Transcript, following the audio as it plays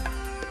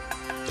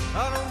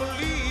I don't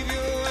believe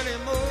you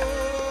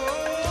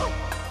anymore.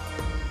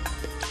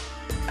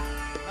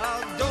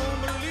 I don't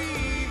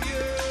believe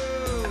you.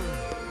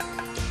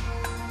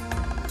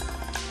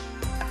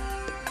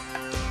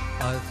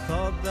 I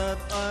thought that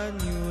I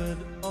knew it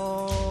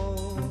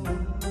all.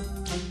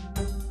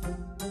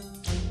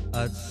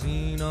 I'd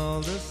seen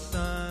all the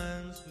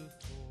signs before.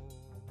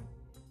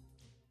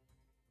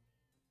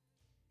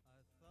 I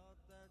thought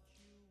that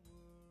you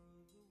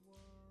were the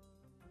one.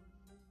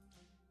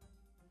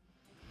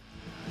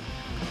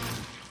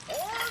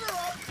 Order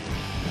up!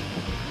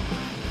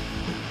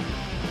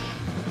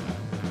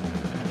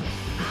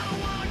 I don't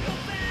wanna go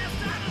fast,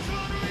 I just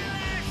wanna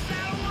relax. I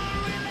don't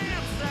wanna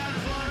relapse, I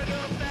just wanna go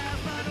fast.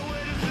 Find a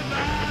way to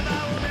survive,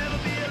 I will never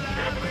be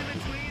alive in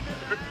between the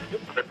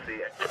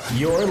lines.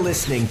 You're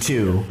listening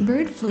to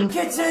Bird Flu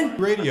Kitchen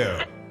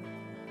Radio.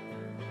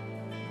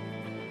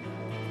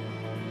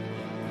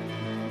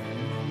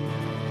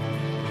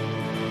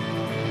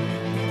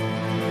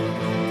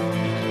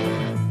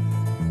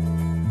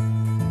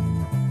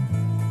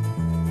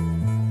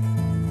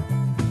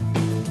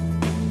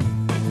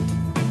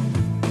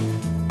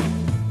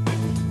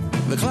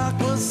 The clock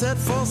was set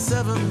for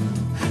 7,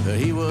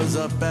 he was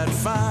up at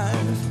 5.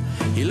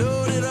 He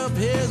loaded up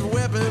his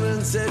weapon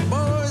and said,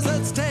 boys,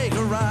 let's take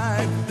a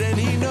ride. Then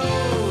he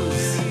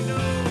knows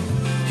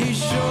he's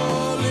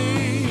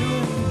surely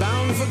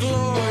bound for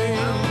glory.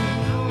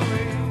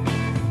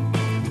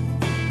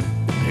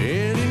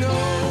 And he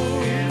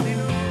knows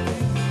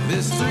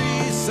there's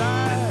 3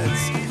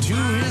 sides to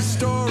his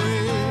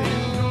story.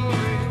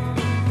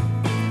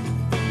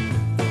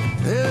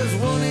 There's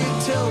one he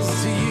tells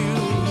to you,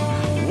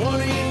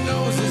 one he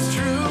knows is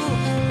true,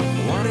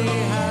 one he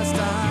has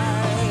to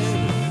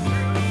hide,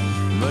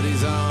 but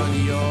he's on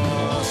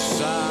your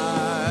side.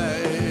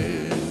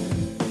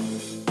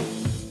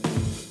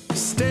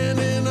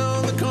 Standing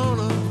on the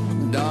corner,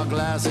 dark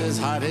glasses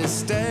hide his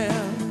stare.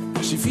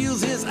 She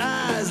feels his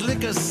eyes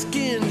lick her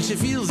skin, she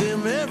feels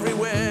him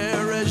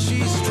everywhere as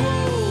she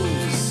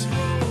strolls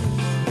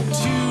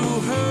to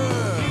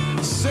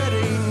her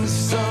setting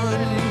sun.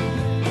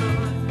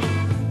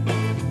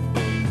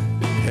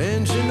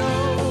 And she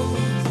knows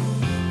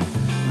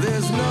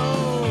there's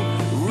no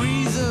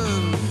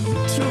reason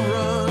to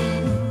run.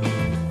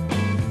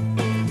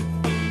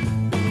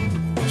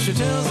 She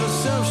tells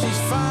herself she's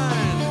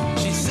fine.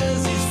 She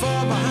says he's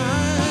far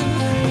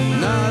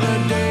behind. Not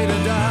a day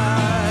to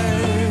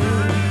die.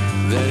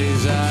 That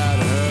he's at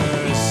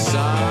her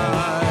side.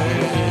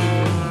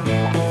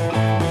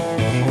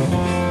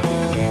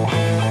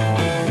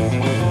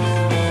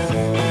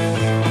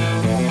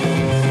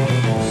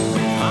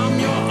 I'm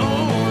your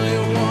only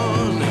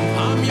one.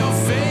 I'm your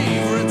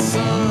favorite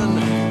son.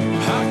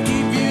 I'll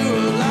keep you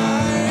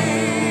alive.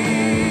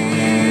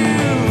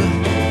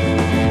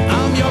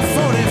 I'm your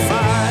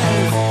 45.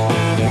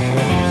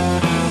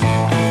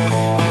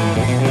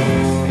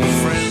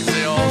 Friends,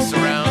 they all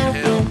surround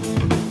him.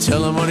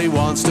 Tell him what he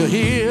wants to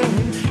hear.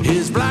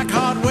 His black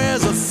heart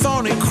wears a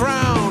thorny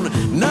crown.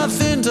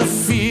 Nothing to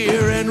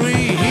fear, and we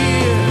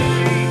hear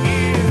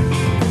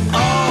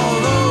all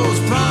those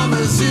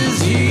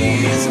promises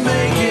he's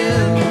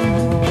making.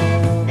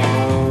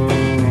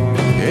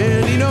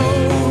 And he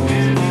knows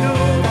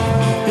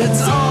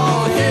it's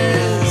all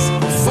his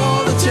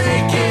for the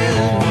taking.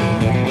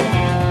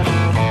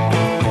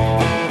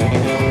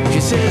 He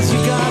says, you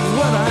got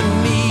what I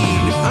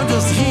need. I'm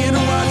just here to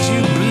watch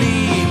you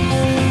bleed.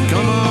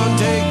 Come on,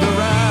 take the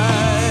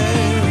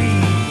ride.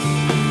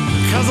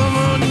 'Cause I'm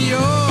on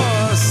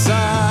your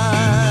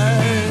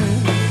side.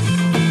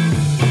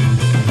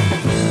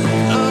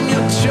 I'm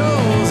your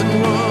chosen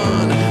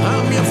one.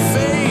 I'm your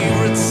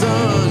favorite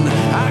son.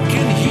 I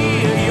can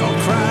hear your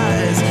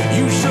cries.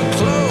 You should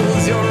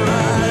close your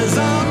eyes.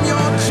 I'm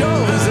your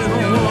chosen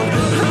one.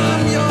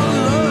 I'm your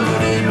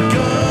loaded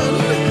gun.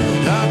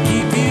 I'll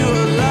keep you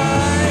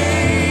alive.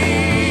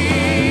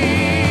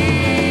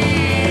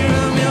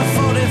 I'm your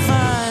 45.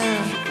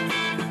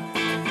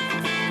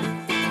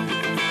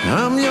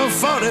 I'm your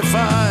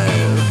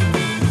 45.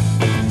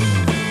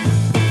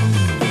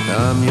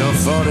 I'm your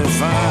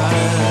 45.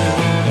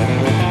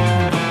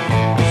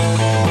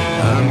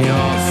 I'm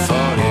your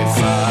 45.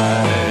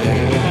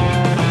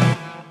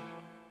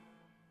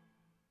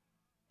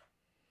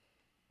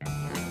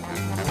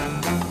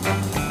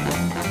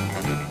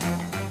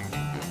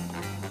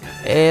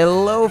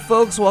 Hello,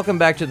 folks. Welcome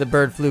back to the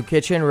Bird Flu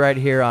Kitchen right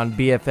here on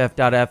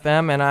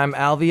BFF.FM. And I'm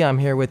Alvy. I'm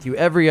here with you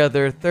every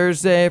other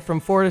Thursday from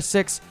 4 to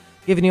 6,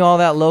 giving you all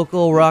that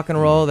local rock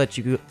and roll that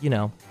you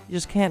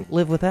just can't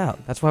live without.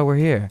 That's why we're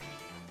here.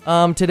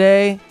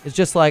 Today is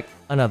just like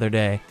another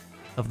day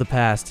of the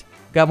past.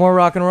 Got more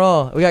rock and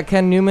roll. We got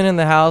Ken Newman in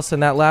the house,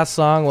 and that last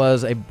song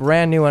was a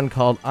brand new one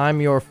called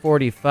I'm Your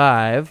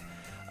 45.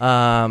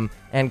 And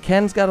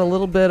Ken's got a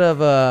little bit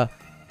of a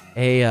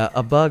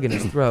bug in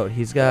his throat.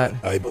 He's got...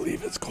 I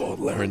believe it's called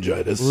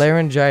laryngitis.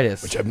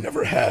 Laryngitis. Which I've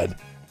never had,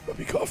 but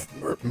because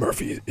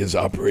Murphy is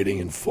operating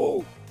in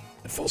full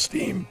at full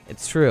steam.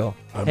 It's true.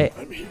 I'm Hey,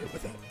 here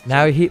with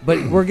that.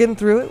 but we're getting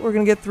through it. We're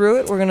gonna get through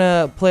it. We're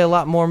gonna play a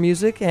lot more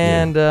music,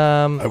 and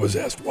I was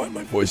asked why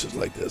my voice is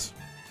like this.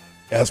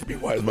 Ask me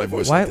why is my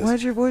voice like this.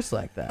 why's your voice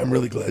like that? I'm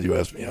really glad you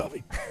asked me,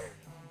 Alvy.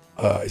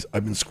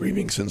 I've been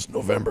screaming since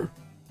November,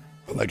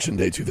 Election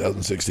Day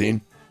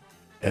 2016,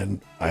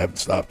 and I haven't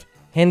stopped.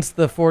 Hence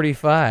the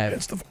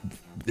 45.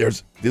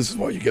 This is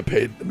why you get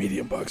paid the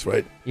medium bucks,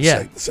 right?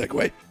 Yeah. The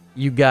segue.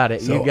 You got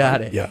it. So you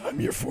got it. Yeah,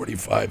 I'm Your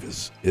 45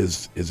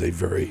 is a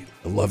very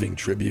loving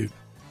tribute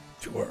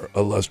to our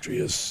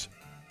illustrious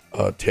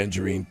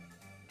Tangerine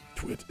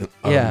twit.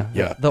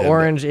 The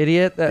orange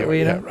idiot that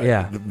we know. Right.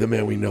 Yeah. The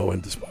man we know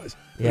and despise.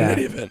 But Yeah. in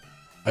any event,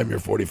 I'm Your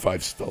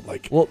 45 felt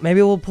like. Well,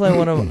 maybe we'll play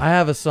one of. I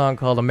have a song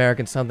called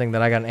 "American Something"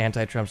 that I got an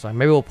anti-Trump song.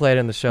 Maybe we'll play it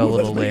in the show a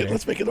little later.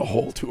 Let's make it a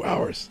whole 2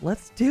 hours.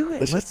 Let's do it.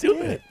 Let's just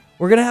do it.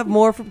 We're going to have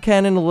more from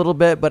Ken in a little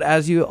bit, but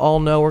as you all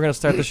know, we're going to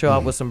start the show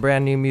off with some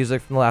brand new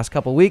music from the last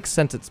couple weeks,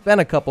 since it's been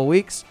a couple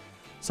weeks.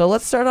 So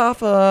let's start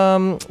off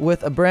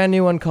with a brand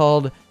new one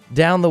called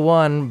Down the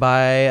One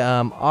by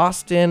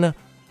Austin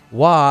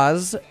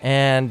Waz,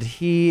 and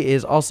he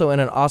is also in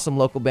an awesome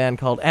local band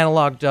called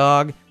Analog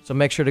Dog, so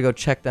make sure to go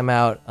check them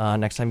out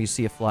next time you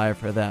see a flyer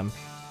for them.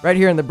 Right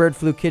here in the Bird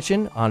Flu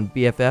Kitchen on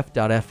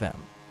BFF.FM.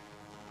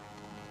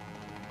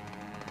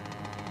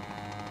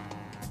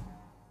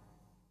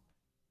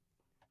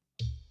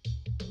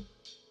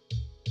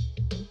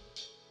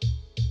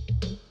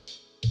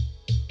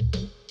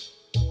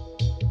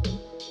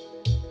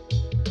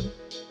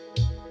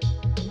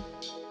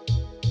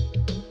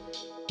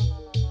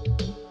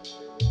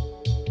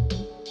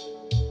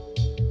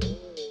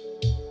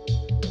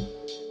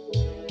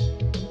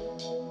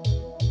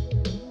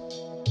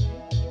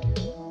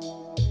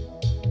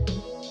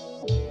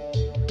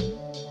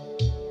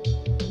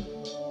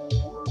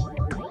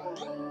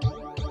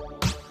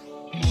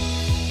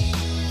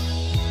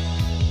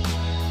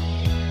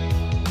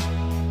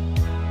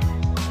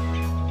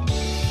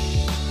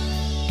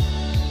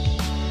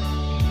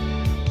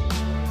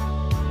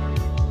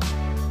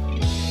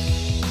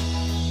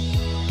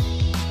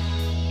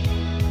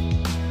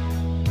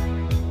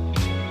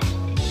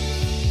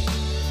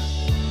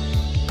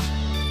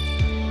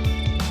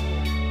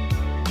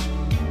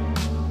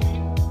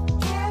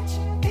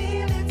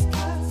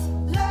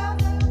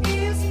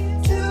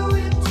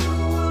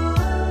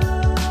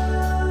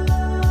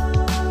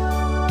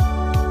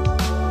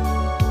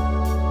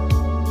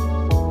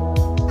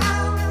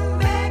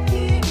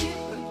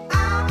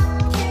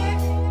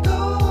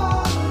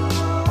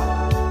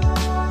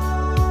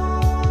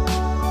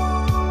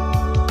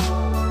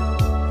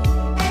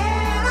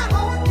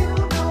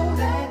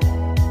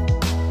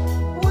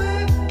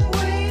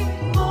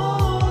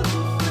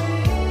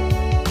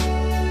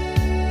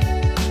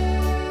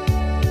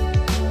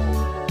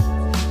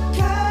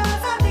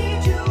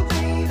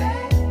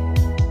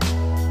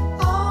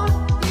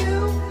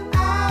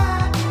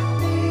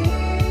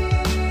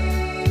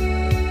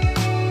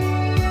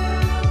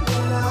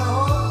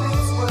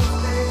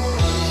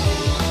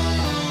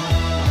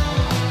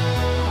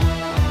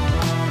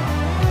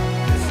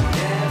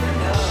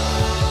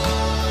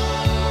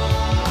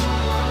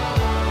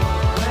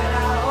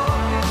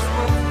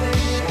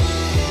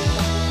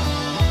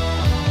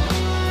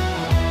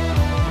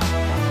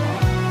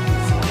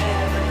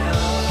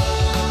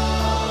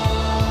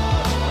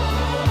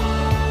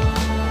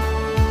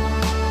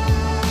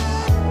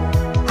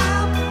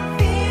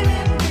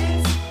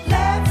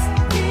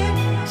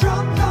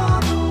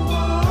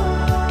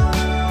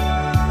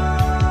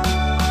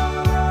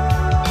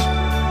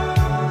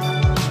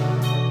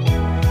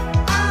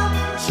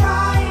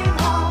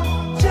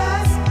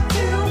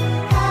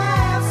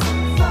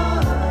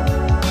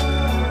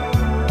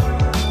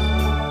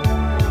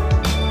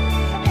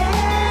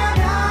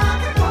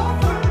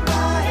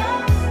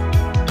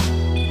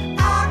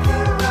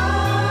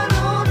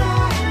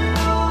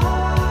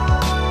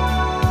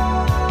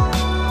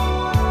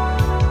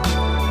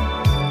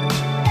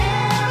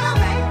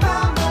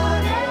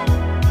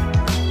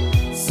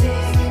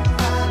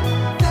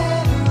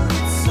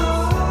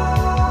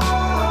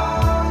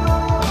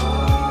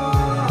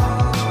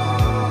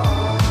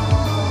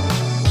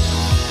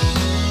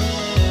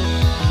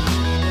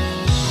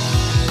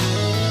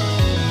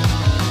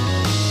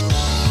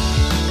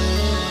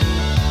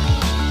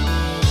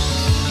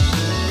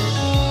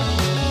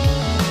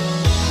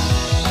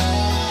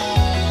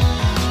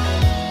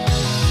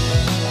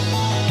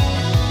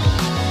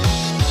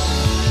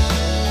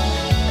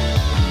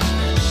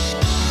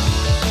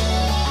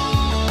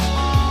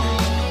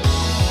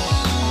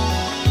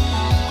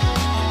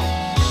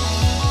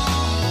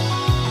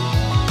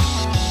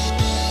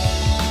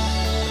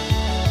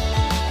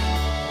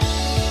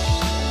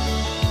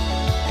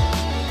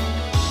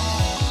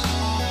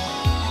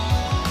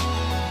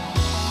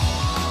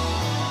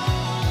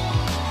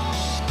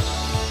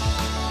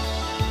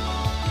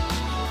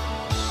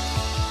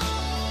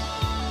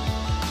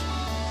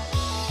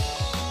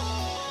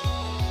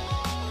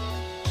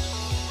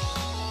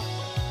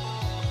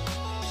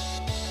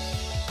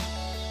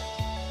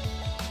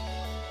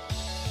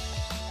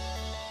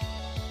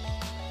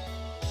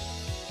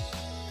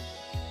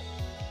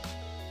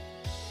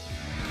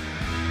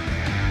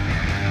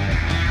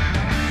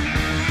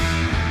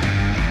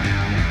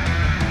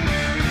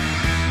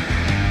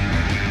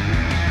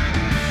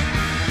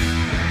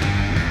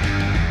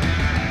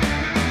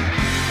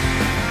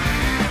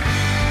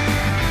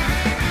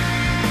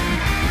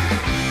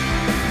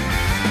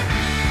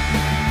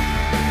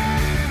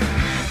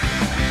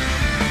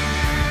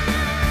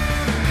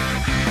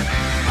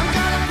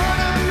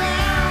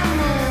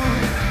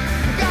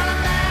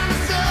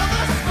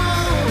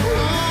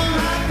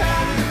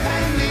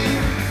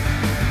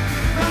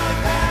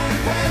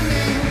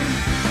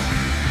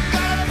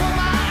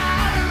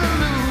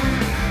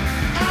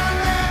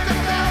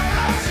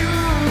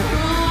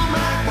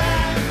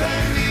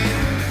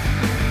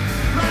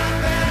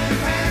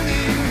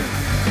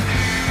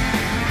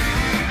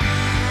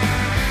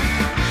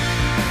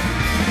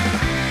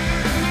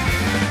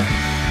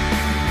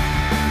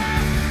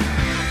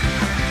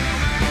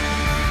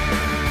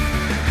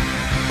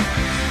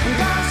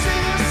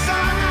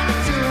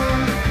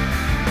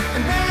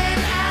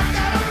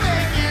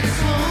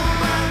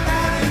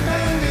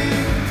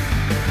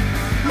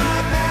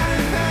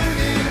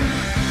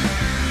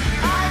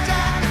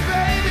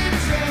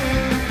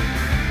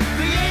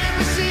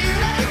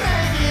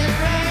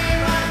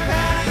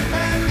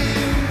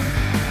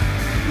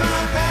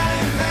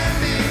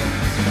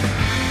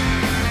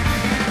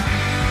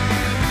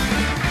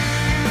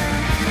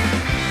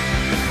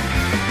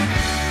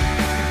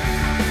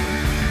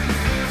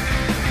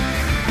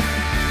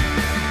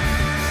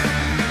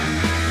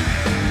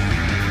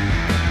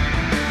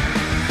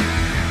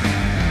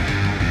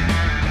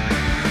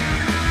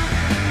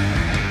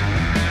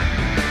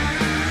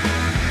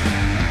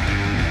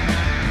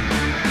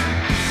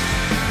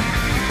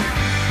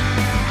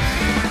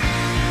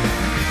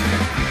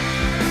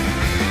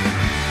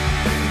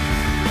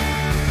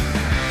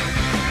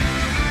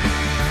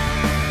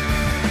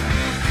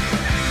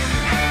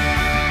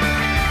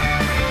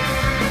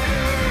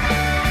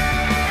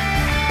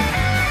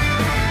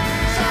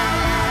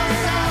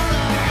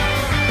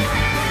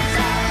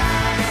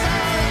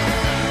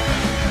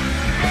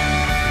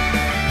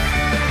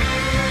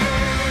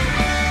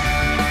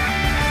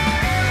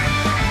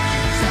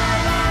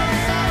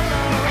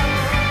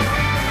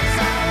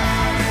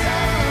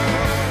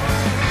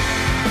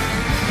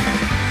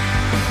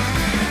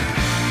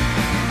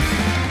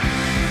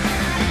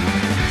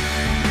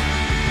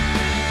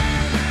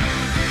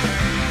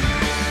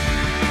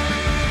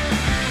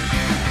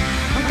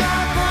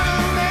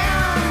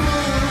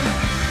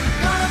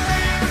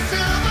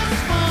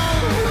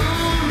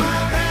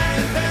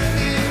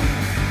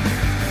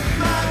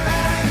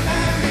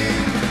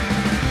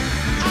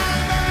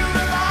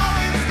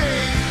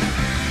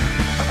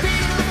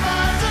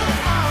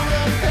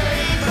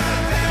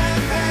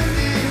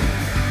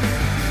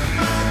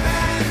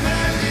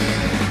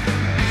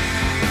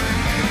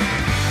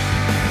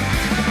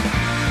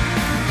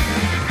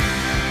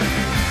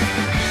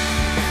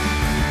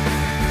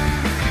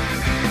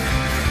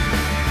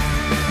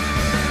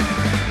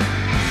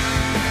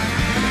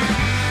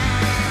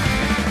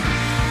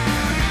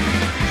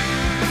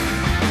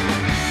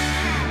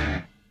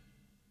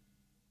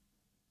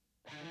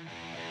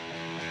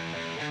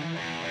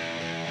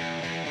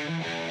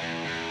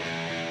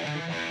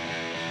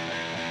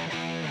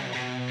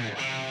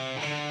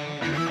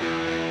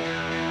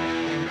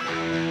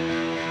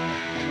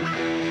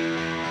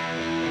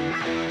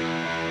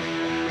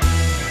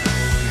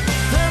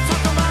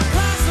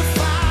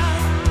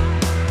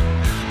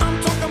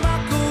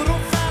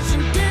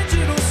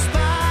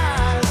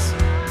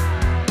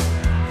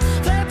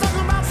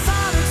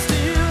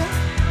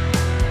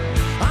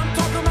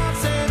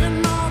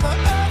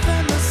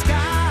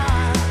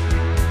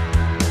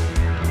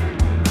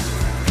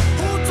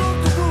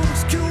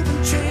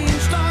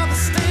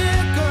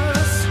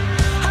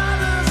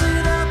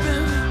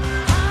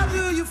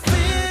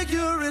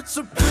 it's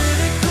a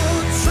pretty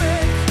good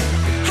trick.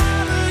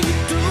 How do you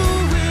do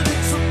it?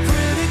 It's a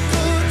pretty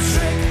good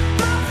trick,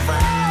 my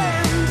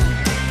friend.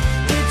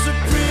 It's a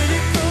pretty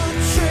good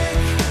trick.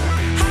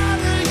 How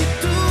do you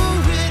do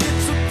it?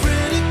 It's a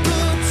pretty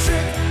good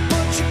trick,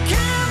 but you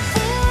can't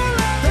fool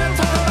everyone. They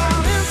talk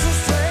about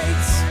interest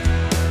rates.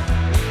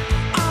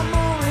 I'm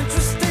more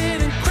interested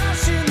in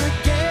crashing the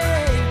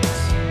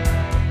gates.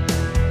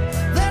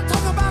 They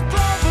talk about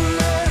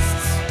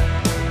globalists.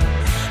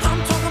 I'm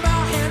talking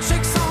about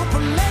handshakes on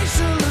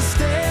palatial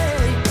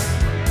estates.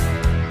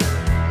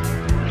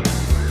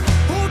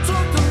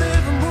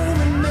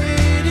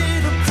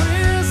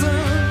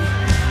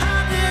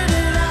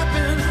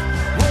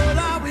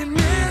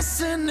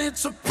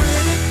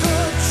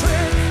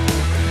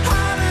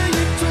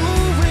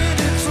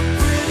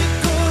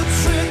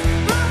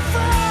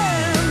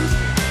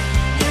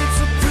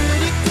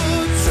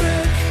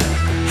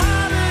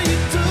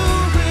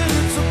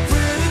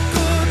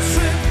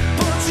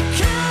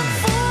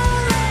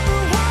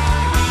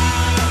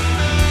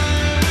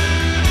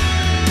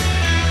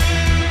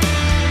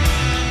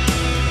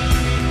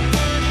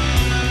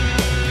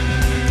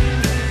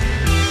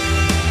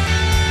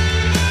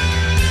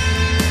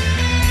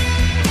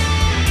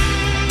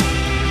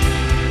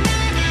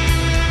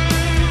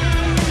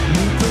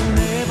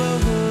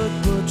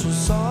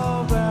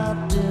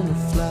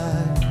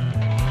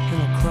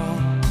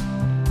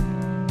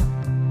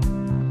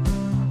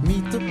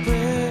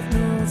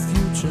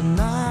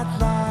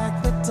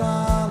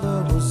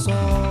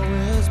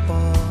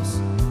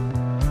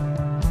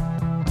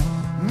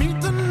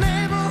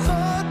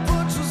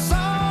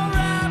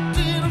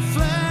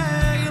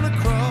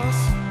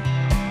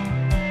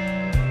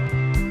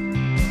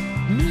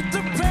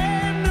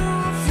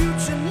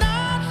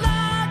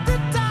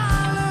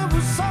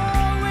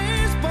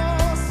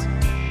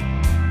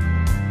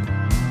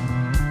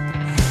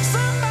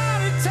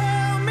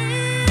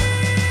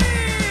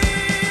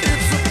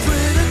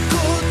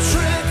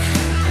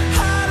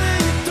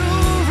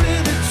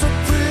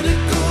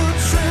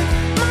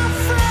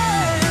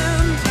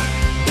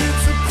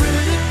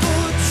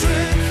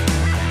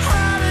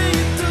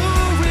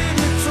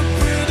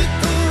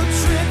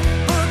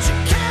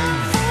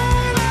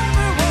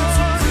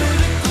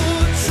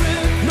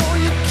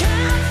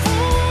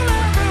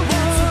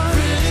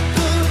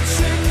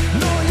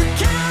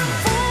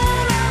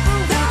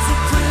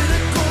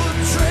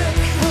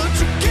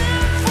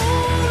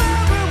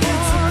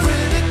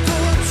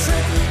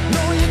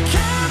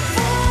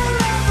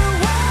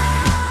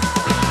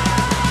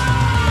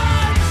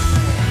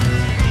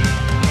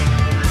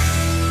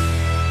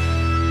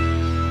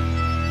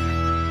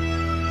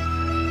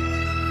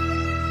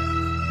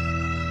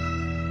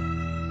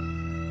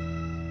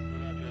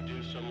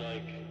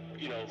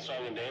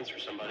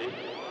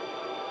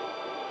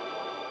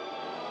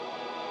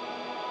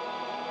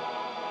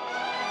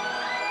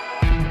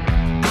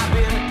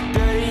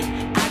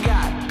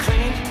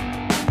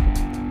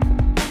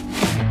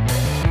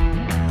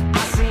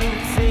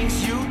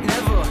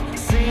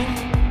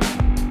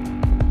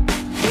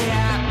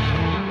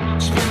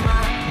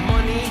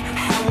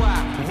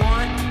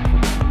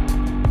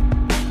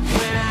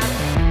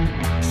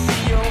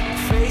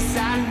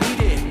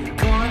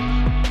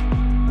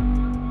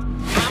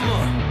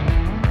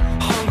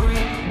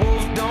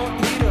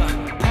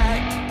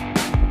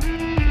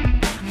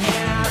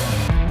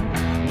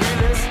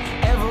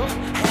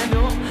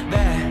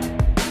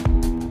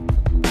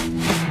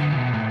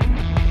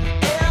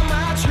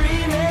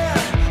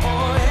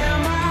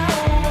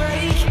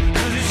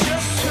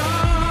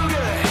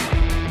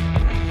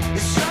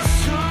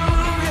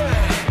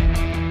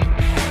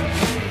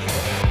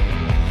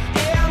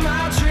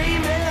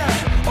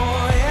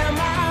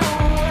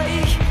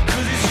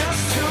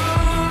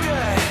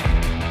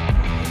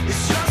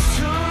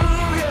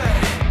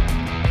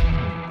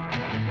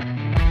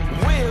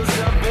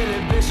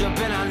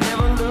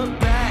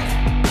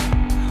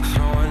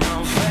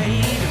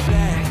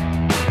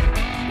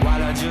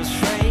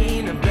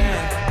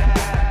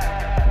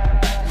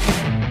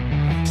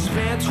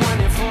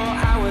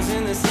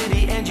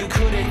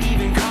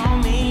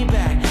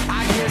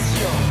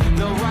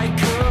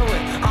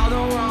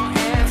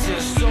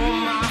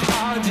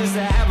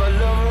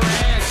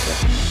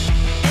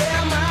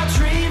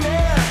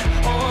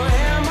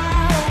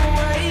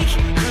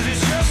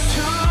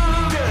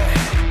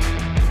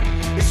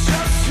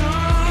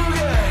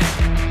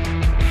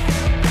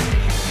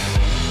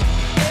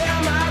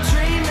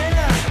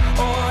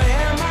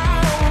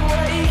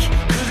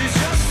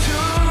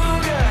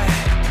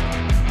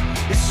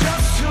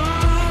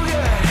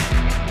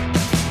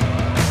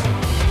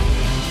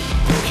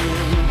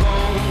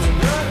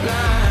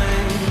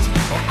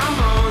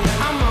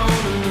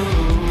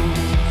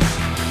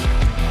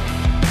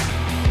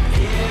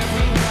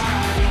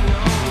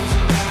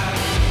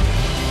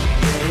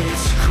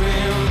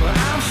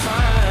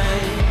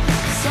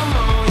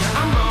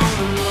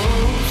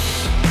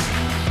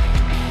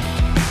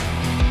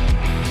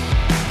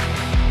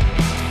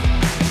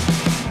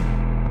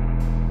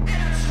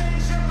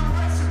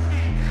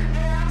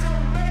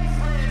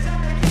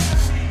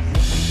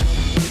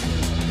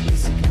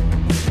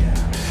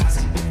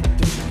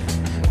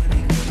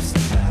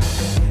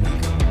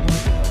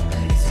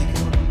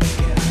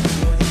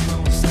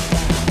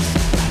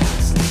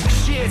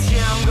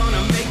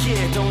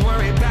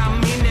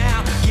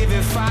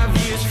 5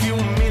 years, few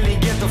million,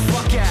 get the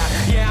fuck out.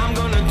 Yeah, I'm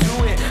gonna do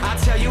it, I'll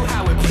tell you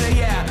how it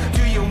play out.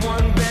 Do you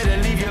want better,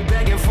 leave you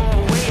begging for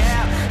a way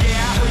out.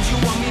 Yeah, I heard you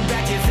want me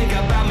back, you think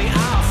about me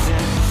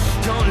often.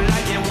 Don't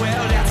like it,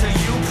 well, that's a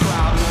you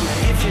problem.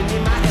 If you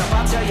need my help,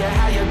 I'll tell you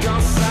how you gonna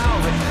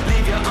solve it.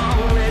 Leave your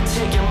own red,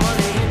 take your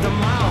money, hit the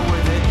mile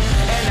with it.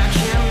 And I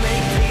can't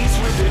make peace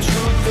with the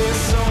truth,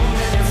 there's so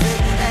many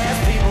fake ass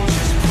people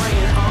just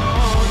praying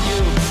on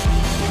you.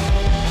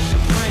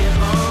 Praying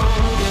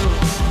on you.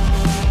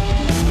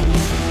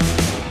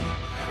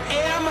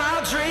 Am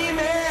I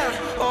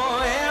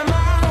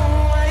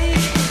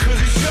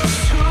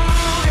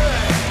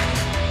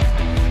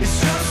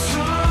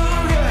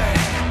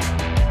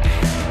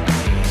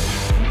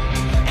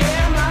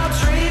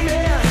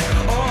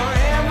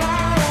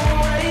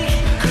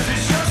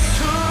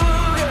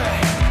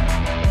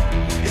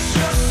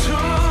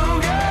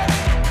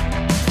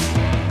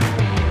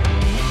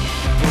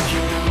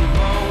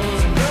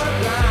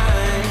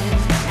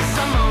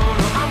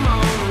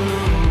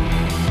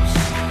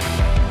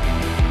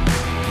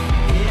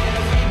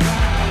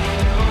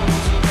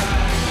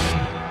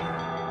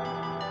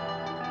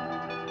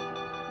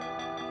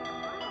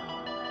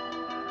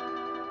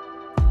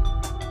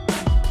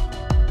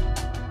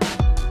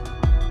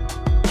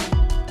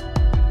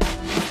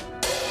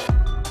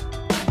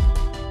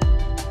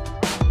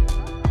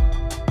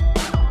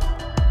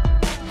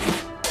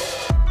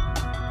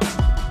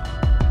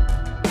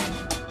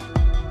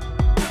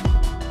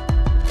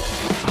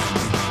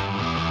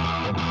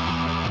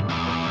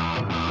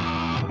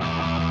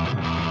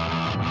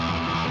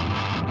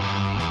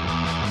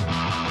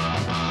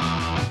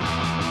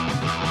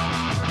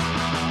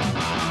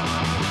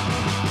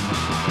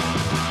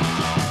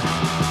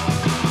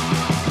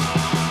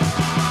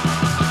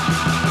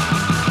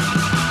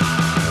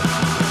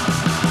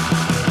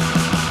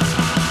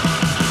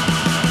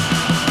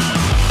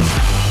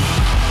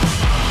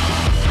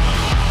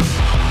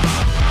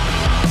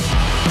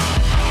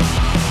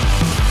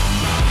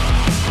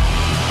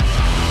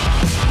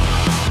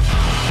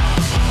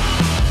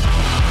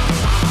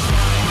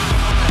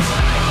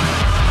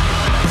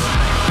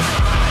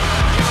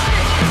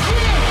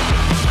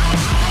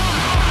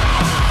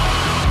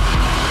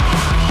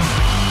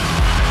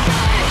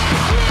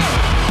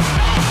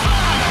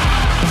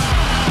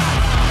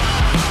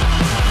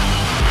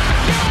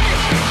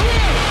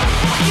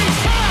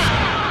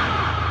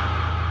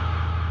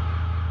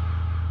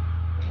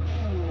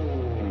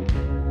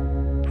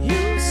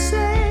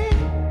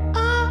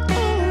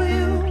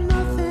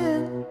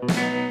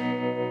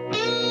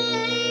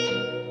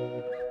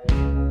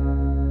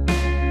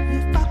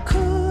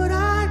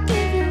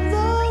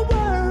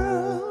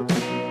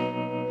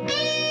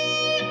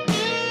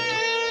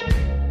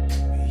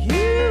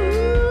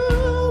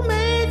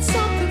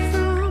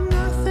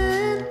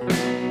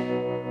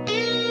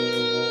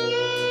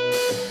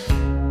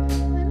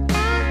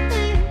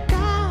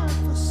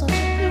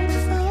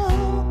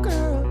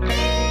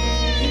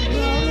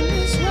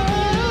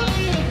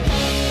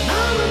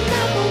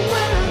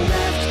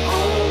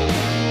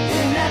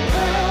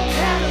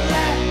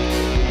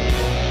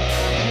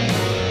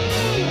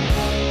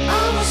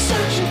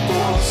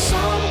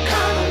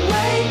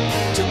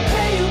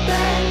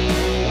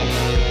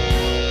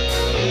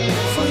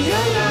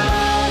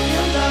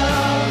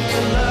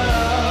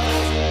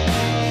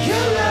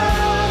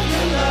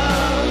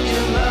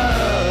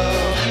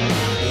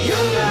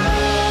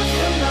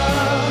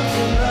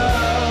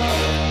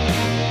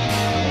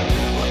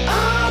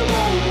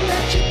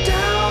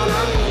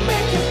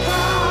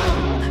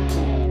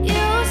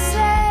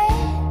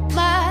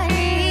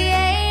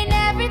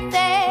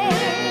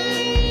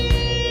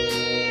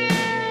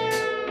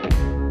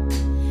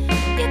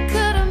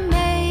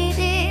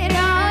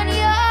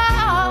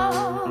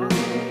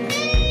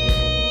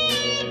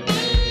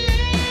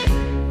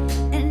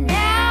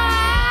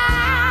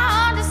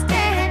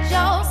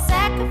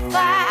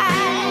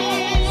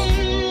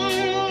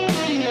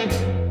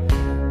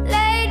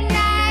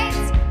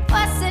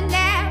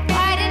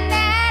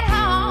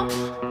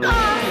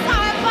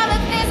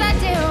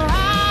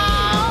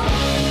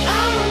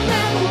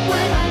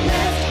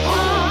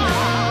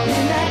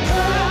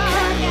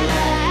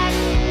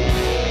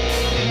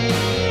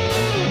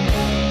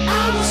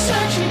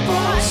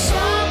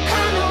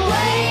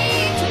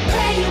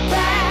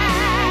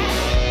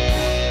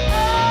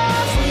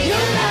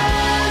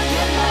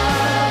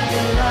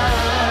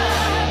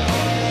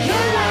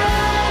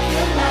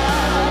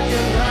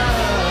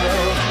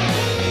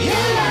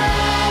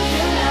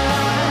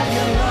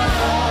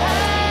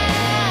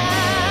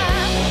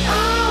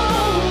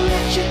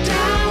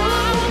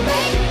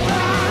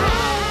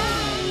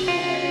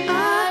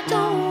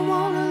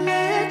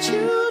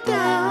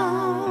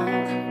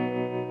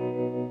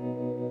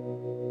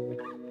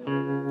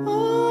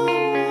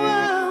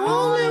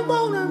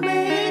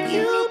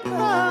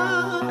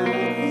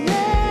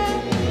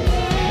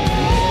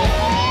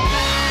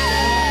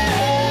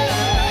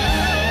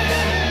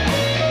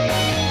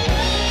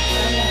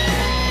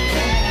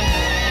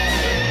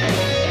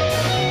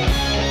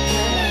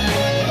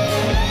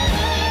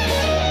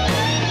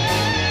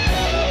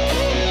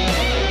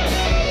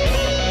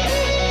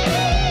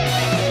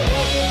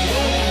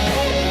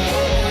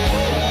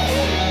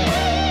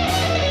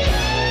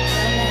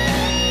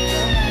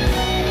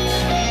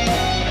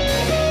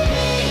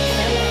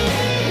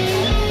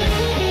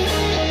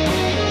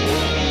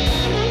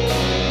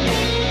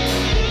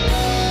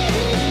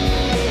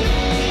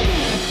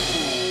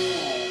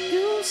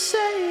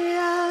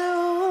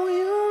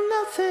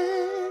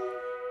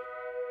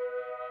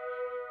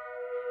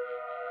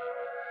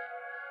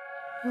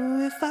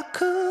If I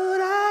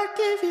could, I'd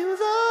give you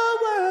the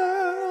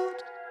world.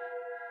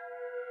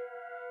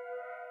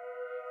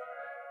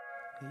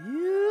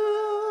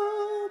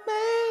 You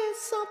made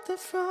something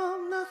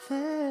from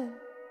nothing.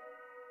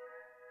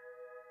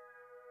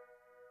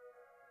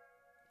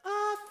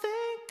 I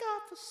thank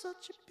God for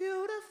such a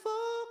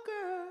beautiful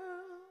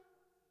girl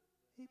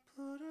He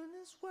put in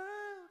His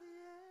world,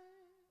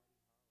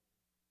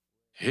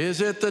 yeah.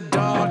 Is it the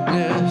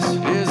darkness?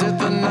 Is it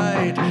the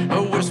night?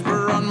 A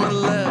whisper on my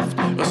left,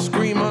 a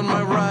scream on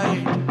my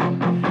right.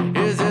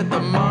 Is it the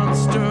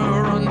monster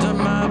under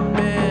my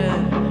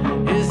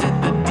bed? Is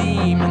it the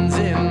demons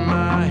in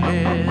my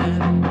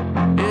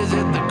head? Is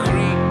it the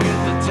creak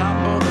at the top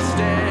of the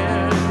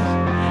stairs?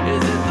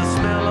 Is it the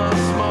smell of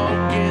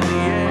smoke in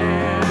the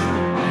air?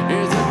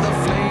 Is it the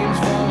flames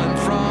falling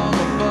from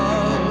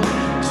above,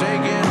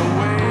 taking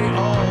away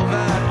all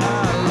that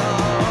I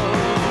love?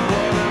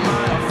 What am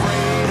I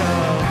afraid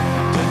of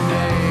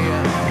today?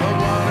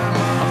 What am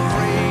I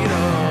afraid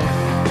of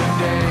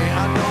today?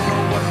 I don't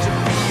know what to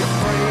be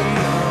afraid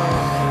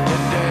of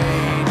today.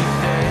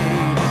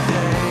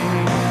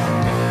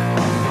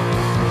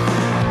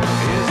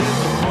 Is it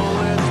the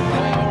bullets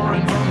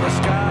pouring from the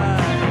sky?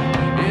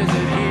 Is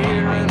it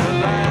hearing the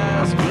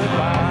last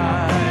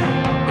goodbye?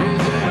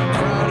 Is it a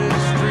crowded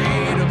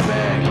street, a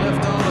bag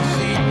left on a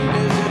seat?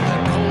 Is it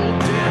that cold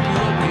dead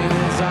look in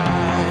his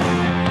eye?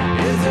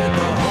 Is it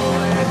the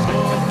holy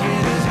book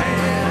in his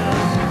hand?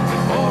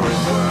 Or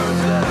his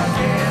words that I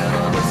can't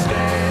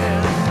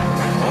understand?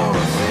 Or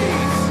a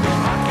face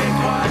I can't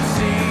quite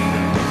see?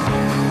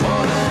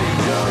 Or that he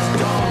just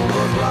don't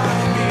look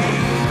like me?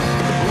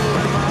 Who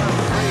am I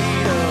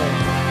afraid of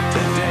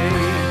today?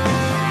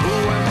 Who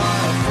am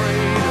I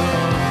afraid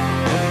of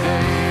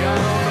today? I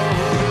don't know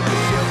who to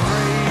be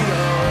afraid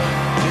of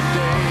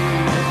today.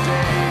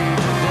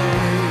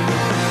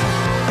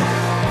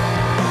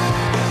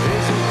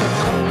 Is it the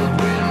cold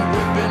wind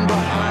whipping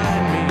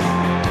behind me?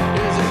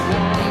 Is it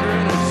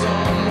wondering if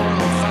someone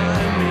will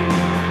find me?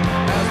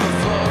 As the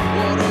flood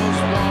waters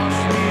wash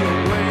me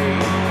away,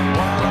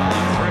 while I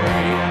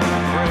pray and I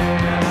pray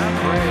and I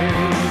pray.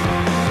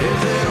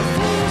 Is it a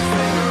fool's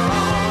finger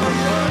on a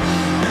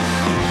button?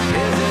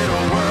 Is it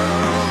a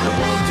world that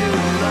won't do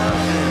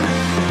nothing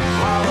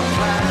while the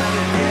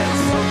planet gets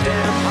so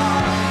damn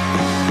hot?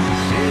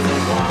 Is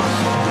it one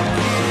more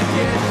kid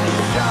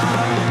getting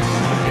shot?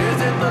 Is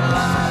it the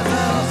lies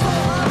that are so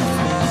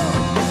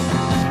unfold?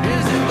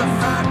 Is it the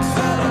facts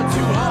that are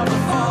too hard to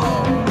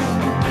follow?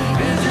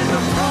 Is it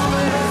the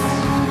promise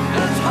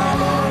that's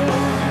hollow?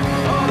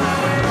 Or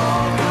that it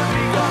all could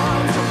be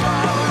gone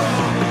tomorrow?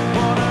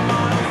 What am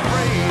I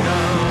afraid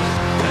of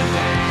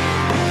today?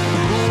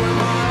 Who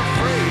am I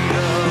afraid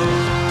of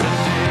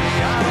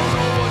today? I don't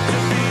know what to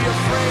be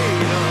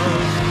afraid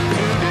of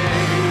today.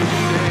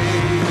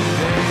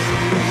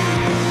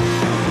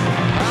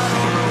 I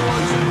don't know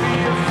what to be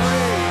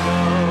afraid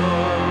of.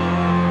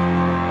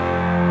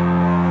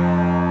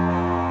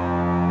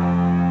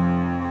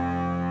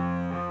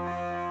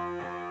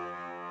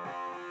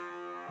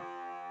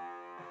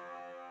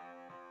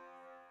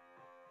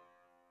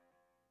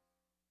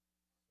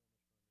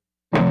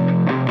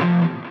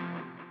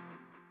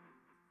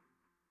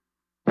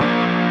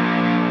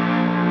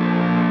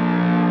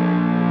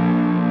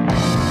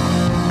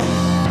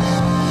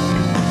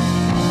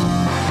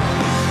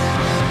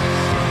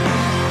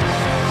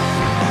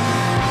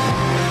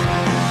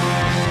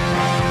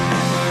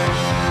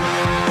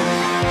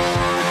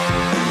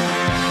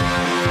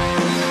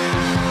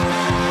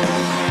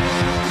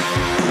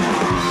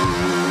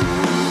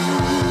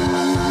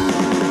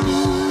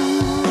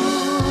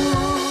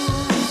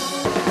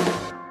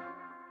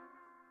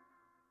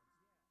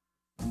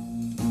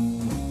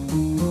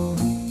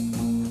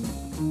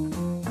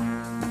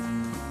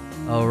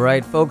 All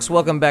right, folks,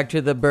 welcome back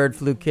to the Bird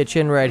Flu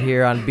Kitchen right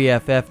here on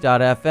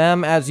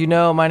BFF.FM. As you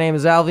know, my name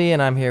is Alvy,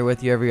 and I'm here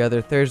with you every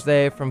other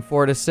Thursday from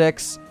 4 to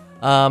 6.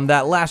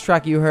 That last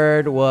track you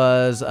heard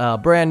was a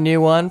brand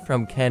new one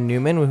from Ken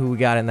Newman, who we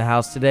got in the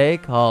house today,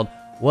 called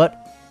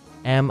What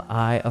Am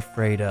I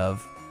Afraid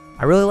Of?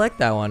 I really liked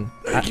that one.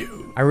 Thank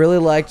you. I really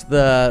liked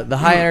the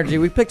high energy.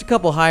 We picked a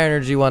couple high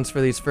energy ones for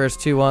these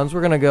first two ones.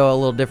 We're going to go a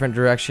little different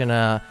direction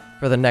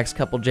for the next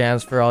couple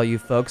jams for all you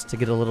folks to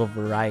get a little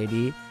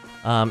variety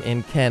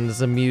in Ken's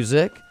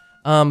music.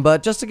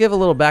 But just to give a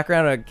little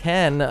background on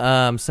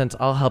Ken, since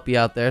I'll help you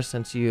out there,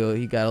 since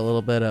you got a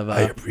little bit of...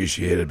 I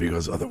appreciate it,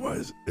 because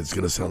otherwise it's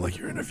going to sound like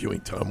you're interviewing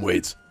Tom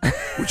Waits,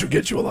 which will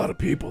get you a lot of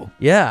people.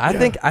 Yeah, I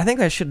think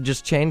I should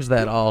just change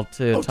that all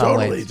to Tom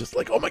totally. Waits. Just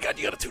like, oh my God,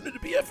 you got to tune into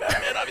BFF,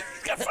 man. I mean,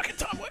 he's got fucking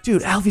Tom Waits.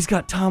 Dude, Alfie's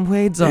got Tom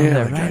Waits on Yeah,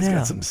 there the right guy's now.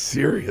 got some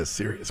serious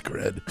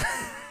cred.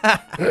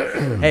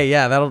 Hey,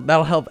 yeah,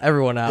 that'll help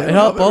everyone out. Yeah, It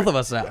helped both of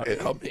us out.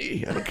 It helped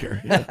me. I don't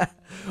care. Yeah.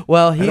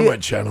 Well, I don't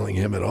mind channeling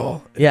him at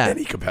all in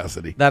any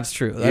capacity. That's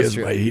true. That's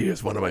true. He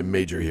is one of my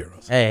major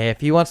heroes. Hey,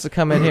 if he wants to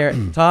come in here,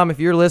 Tom, if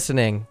you're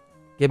listening,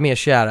 give me a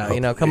shout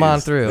out. Come on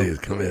through. Please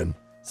come in.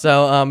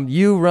 So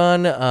you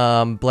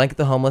run Blanket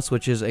the Homeless,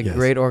 which is a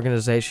great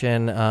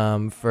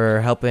organization for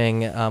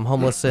helping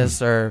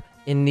homelessness or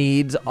in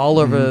needs all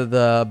over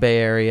the Bay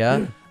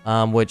Area,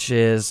 which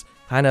is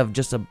kind of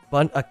just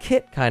a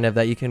kit kind of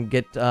that you can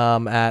get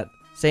at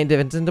St.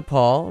 Vincent de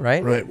Paul,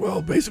 right? Right.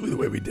 Well, basically the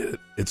way we did it,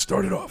 it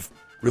started off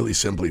really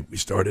simply. We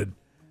started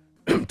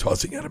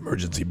tossing out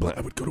emergency blankets.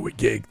 I would go to a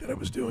gig that I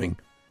was doing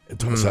and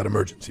toss out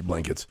emergency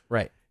blankets.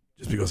 Right.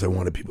 Just because I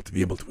wanted people to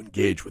be able to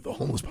engage with the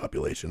homeless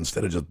population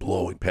instead of just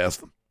blowing past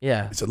them.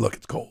 Yeah. I said, look,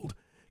 it's cold.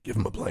 Give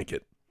them a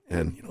blanket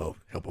and,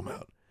 help them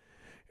out.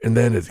 And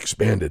then it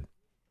expanded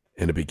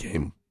and it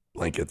became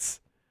blankets.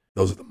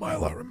 Those are the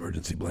mile-hour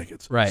emergency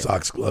blankets. Right.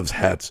 Socks, gloves,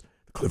 hats.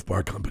 The Cliff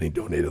Bar Company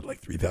donated like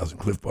 3,000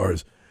 Cliff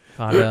Bars.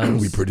 Condoms.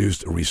 We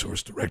produced a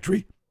resource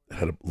directory that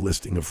had a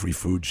listing of free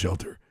food,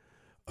 shelter,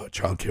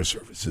 child care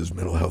services,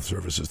 mental health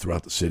services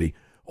throughout the city.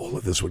 All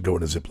of this would go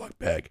in a Ziploc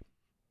bag.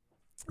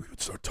 We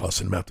would start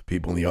tossing them out to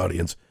people in the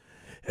audience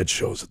at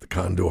shows at the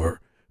Condor,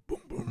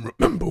 Boom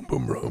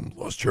Boom Room,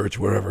 Lost Church,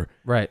 wherever.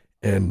 Right.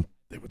 And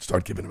they would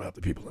start giving them out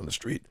to people on the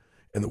street.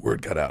 And the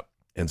word got out.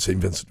 And St.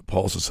 Vincent de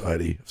Paul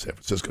Society of San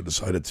Francisco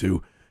decided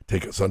to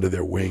take us under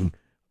their wing,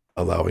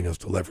 allowing us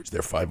to leverage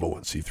their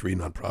 501c3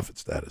 nonprofit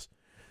status.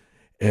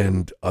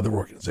 And other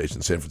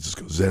organizations, San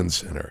Francisco Zen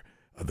Center,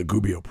 the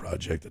Gubbio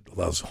Project that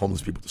allows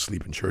homeless people to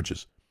sleep in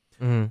churches.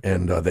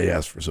 And they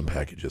asked for some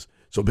packages.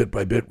 So bit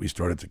by bit, we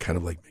started to kind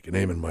of like make a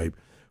name. And my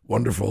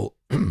wonderful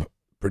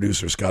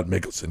producer, Scott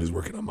Mickelson, who's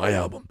working on my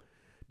album,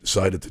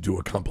 decided to do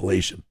a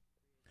compilation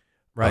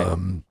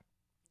to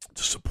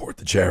support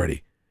the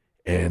charity.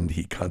 And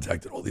he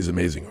contacted all these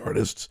amazing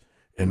artists.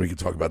 And we could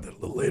talk about that a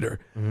little later.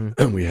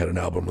 And we had an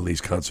album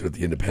release concert at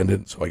the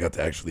Independent. So I got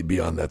to actually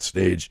be on that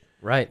stage,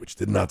 which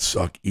did not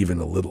suck even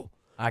a little.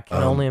 I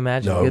can only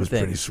imagine. No, good it was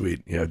things. pretty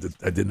sweet. Yeah,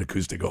 I did an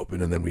acoustic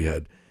open, and then we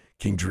had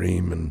King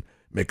Dream and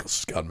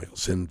Scott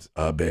Mickelson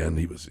band.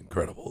 He was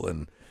incredible.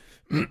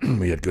 And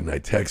we had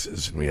Goodnight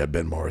Texas, and we had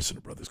Ben Morrison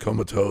and Brothers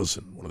Comatose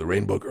and one of the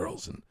Rainbow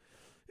Girls. And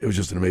it was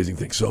just an amazing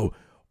thing. So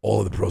all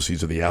of the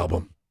proceeds of the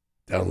album,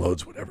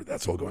 downloads, whatever,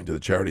 that's all going to the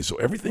charity. So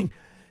everything,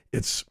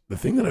 it's the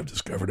thing that I've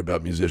discovered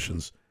about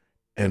musicians.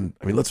 And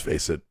I mean, let's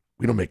face it,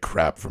 we don't make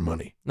crap for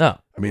money. No.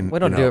 I mean, we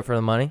don't do it for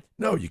the money.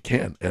 No, you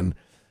can't. And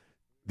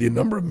the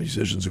number of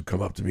musicians who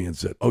come up to me and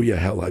said, oh, yeah,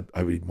 hell,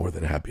 I would be more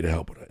than happy to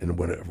help in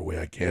whatever way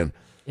I can.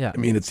 Yeah. I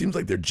mean, it seems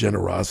like their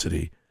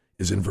generosity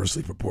is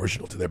inversely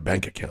proportional to their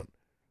bank account.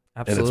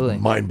 Absolutely. And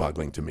it's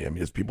mind-boggling to me. I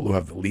mean, it's people who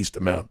have the least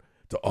amount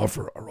to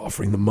offer are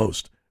offering the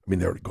most. I mean,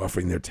 they're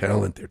offering their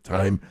talent, their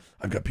time.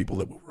 I've got people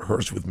that will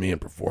rehearse with me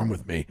and perform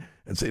with me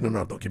and say, no,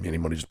 don't give me any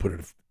money. Just give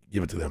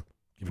it to them.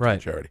 Give it to the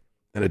charity.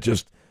 And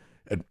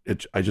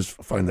I just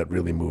find that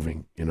really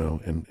moving,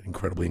 and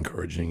incredibly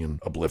encouraging and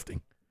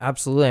uplifting.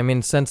 Absolutely. I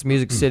mean, since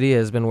Music City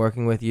has been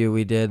working with you,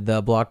 we did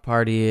the block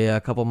party a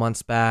couple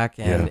months back,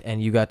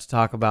 and you got to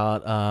talk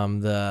about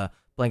the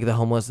Blanket the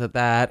Homeless at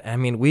that. I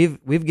mean,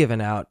 we've given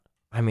out.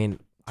 I mean,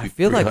 I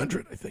feel like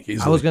 300, I think.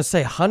 Easily. I was going to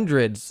say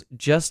hundreds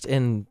just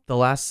in the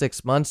last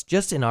 6 months,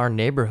 just in our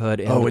neighborhood.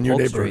 And your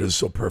neighborhood is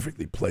so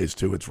perfectly placed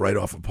too. It's right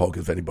off of Polk.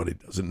 If anybody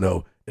doesn't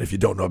know, and if you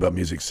don't know about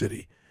Music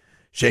City,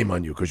 shame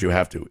on you because you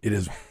have to. It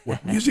is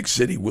what Music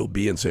City will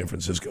be in San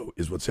Francisco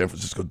is what San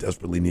Francisco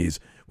desperately needs,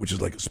 which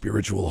is like a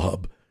spiritual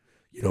hub,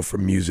 for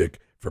music,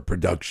 for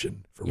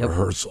production, for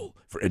rehearsal,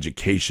 for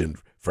education,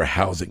 for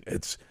housing.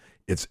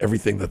 It's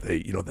everything that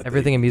they,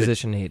 everything a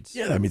musician needs.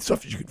 Yeah, I mean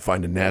stuff that you can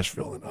find in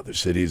Nashville and other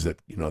cities that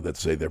that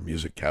say they're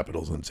music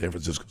capitals, and San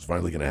Francisco's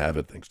finally going to have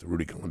it thanks to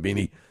Rudy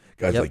Colombini,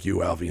 guys like you,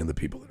 Alvy, and the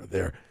people that are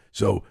there.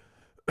 So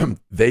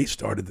they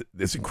started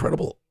this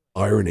incredible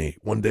irony.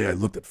 One day I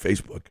looked at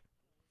Facebook.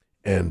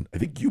 And I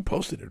think you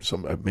posted it,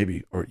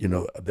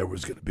 there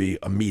was going to be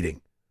a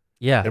meeting.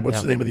 Yeah. And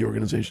what's the name of the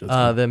organization?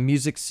 The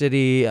Music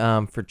City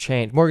for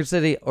Change, Morgan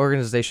City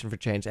Organization for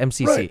Change,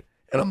 MCC. Right.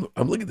 And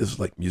I'm looking at this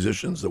like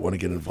musicians that want to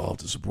get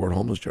involved to support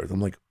homeless charities. I'm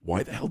like,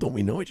 why the hell don't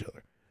we know each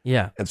other?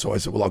 Yeah. And so I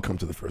said, well, I'll come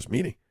to the first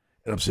meeting.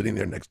 And I'm sitting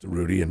there next to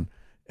Rudy,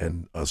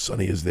 and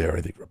Sonny is there,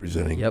 I think,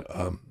 representing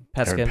Aaron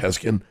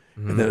Peskin.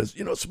 And then it's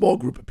a small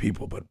group of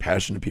people, but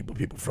passionate people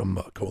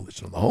from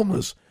Coalition on the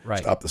Homeless,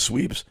 Stop the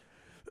Sweeps.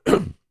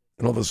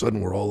 And all of a sudden,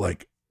 we're all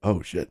like,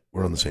 oh, shit,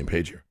 we're on the same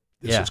page here.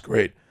 This is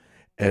great.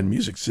 And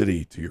Music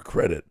City, to your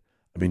credit,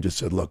 just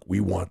said, look, we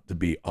want to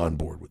be on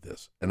board with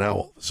this. And now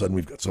all of a sudden,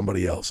 we've got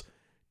somebody else,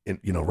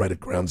 right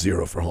at ground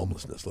zero for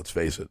homelessness, let's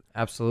face it.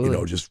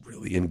 Absolutely. Just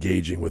really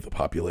engaging with the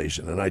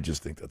population. And I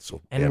just think that's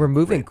so And we're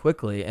moving great.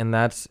 quickly, and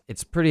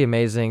it's pretty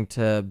amazing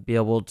to be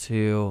able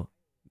to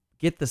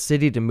get the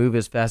city to move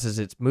as fast as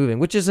it's moving,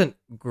 which isn't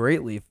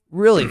really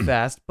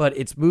fast, but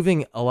it's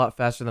moving a lot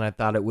faster than I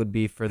thought it would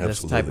be for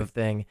this type of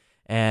thing.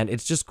 And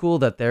it's just cool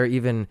that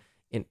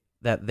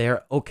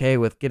they're okay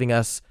with getting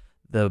us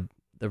the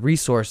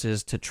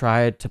resources to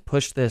try to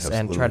push this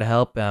and try to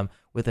help them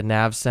with the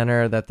NAV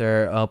Center that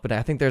they're opening.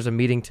 I think there's a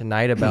meeting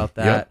tonight about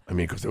that. Yeah,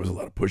 because there was a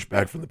lot of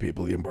pushback from the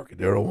people, the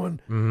Embarcadero one.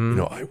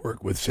 I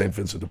work with St.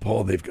 Vincent de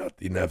Paul. They've got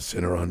the NAV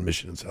Center on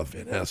Mission and South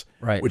Van Ness,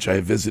 which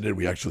I visited.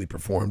 We actually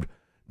performed,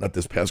 not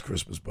this past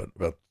Christmas, but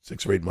about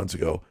 6 or 8 months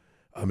ago.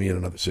 Me and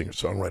another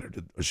singer-songwriter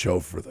did a show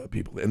for the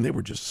people, and they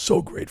were just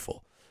so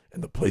grateful.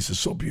 and the place is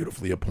so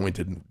beautifully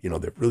appointed, and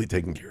they're really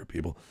taking care of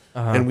people.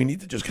 And we need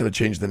to just kind of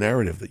change the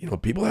narrative that the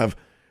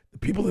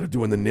people that are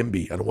doing the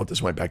NIMBY, I don't want this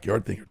in my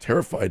backyard thing, are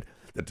terrified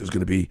that there's going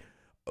to be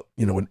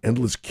an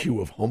endless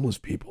queue of homeless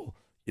people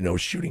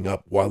shooting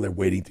up while they're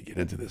waiting to get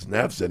into this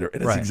NAV center,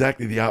 and it's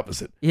exactly the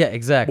opposite. Yeah,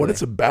 exactly. What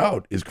it's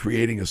about is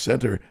creating a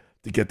center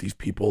to get these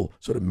people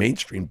sort of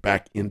mainstream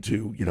back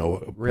into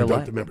Real productive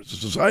life. members of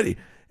society.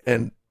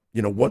 And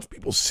once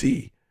people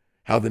see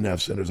how the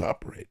NAV centers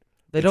operate,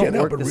 They can't don't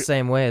help work but the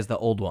same way as the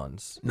old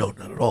ones. No,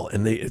 not at all.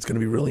 And it's going to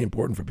be really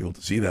important for people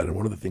to see that. And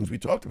one of the things we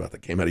talked about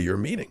that came out of your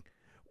meeting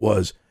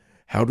was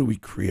how do we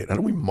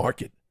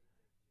market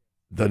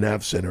the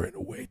NAV Center in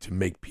a way to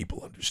make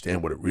people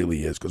understand what it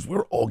really is? Because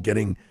we're all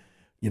getting,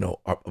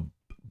 our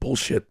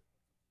bullshit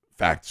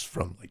facts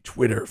from like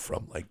Twitter,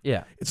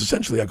 it's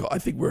essentially, I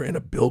think we're in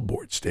a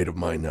billboard state of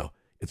mind now.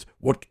 It's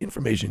what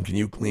information can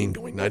you glean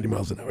going 90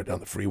 miles an hour down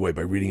the freeway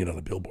by reading it on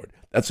a billboard?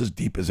 That's as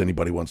deep as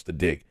anybody wants to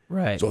dig.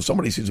 Right. So if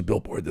somebody sees a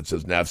billboard that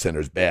says NAV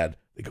Center's bad,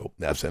 they go,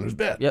 NAV Center's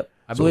bad. Yep,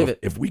 I believe it.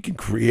 If we can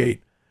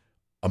create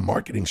a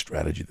marketing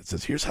strategy that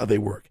says, here's how they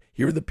work,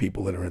 here are the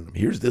people that are in them,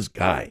 here's this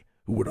guy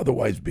who would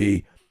otherwise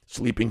be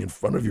sleeping in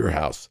front of your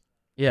house,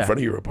 in front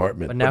of your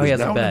apartment, but now he has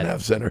now a bed. in the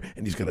NAV Center,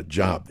 and he's got a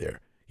job there.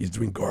 He's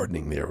doing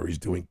gardening there, or he's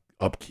doing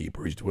upkeep,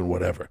 or he's doing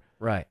whatever.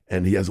 Right.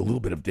 And he has a little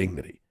bit of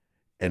dignity.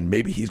 And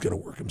maybe he's going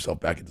to work himself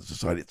back into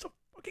society. It's a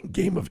fucking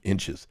game of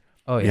inches.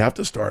 Oh, yeah. You have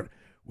to start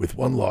with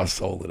one lost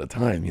soul at a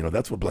time.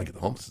 That's what Blanket the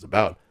Homeless is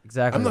about.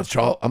 Exactly. I'm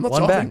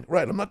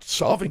not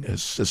solving a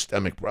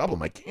systemic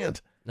problem. I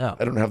can't. No.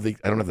 I don't have the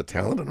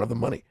talent. I don't have the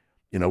money.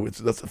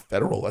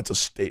 That's a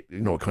state, a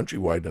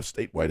countrywide, a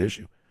statewide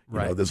issue.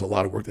 Right. There's a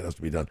lot of work that has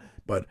to be done.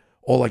 But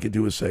all I could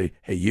do is say,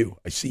 hey,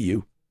 I see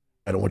you.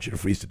 I don't want you to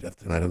freeze to death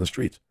tonight on the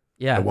streets.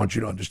 Yeah. I want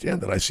you to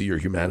understand that I see your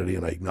humanity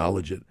and I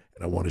acknowledge it,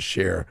 and I want to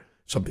share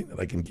something that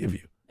I can give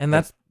you. And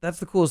that's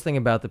the coolest thing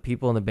about the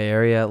people in the Bay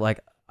Area.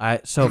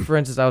 So for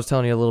instance, I was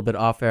telling you a little bit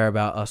off air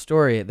about a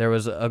story. There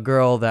was a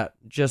girl that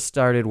just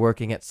started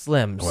working at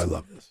Slim's. Oh, I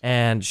love this.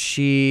 And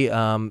she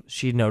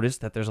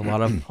noticed that there's a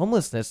lot of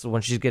homelessness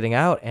when she's getting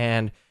out,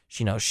 and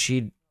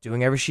she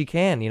doing everything she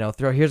can.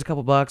 Here's a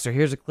couple bucks, or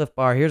here's a Cliff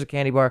Bar, here's a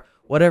candy bar,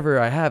 whatever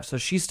I have. So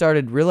she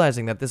started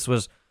realizing that this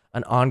was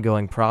an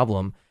ongoing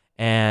problem,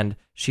 and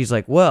she's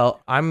like,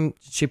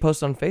 she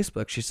posted on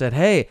Facebook. She said,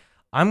 hey,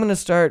 I'm going to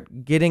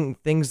start getting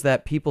things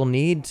that people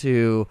need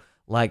to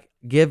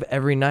give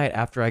every night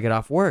after I get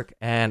off work.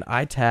 And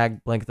I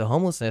tag Blanket the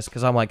Homelessness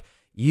because I'm like,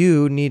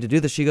 you need to do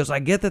this. She goes, I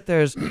get that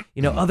there's,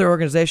 other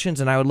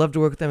organizations and I would love to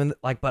work with them.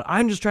 And but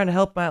I'm just trying to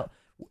help out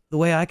the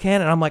way I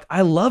can. And I'm like,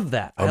 I love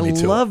that. Oh, I me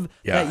too. love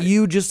Yeah. that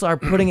you just are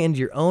putting it into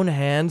your own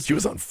hands. She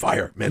was on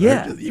fire, man.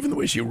 Yeah. Even the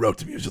way she wrote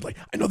to me, it was just like,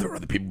 I know there are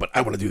other people, but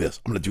I want to do this.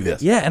 I'm going to do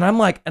this. Yeah. And I'm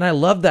like, and I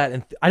love that.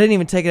 And I didn't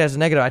even take it as a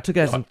negative. I took it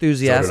as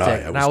enthusiastic. So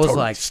did I. And I was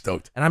totally like,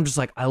 stoked. and I'm just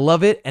like, I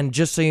love it. And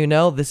just so you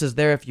know, this is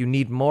there if you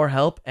need more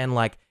help. And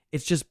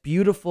it's just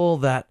beautiful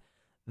that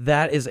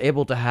is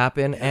able to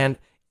happen. And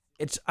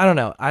I don't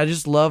know. I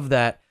just love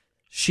that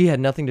she had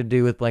nothing to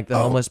do with the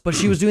homeless, but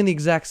she was doing the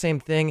exact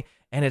same thing.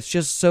 And it's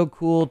just so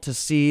cool to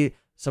see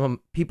some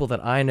people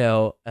that I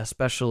know,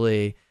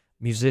 especially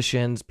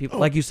musicians, people,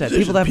 like you said,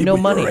 people that have no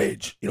money. Your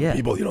age,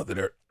 people, that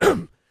are,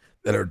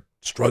 that are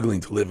struggling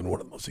to live in one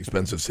of the most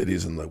expensive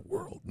cities in the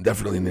world,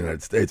 definitely in the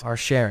United States. Are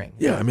sharing.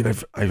 Yeah. I mean,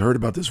 I've heard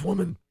about this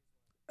woman,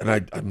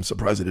 and I'm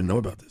surprised I didn't know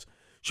about this.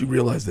 She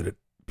realized that at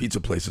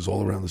pizza places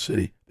all around the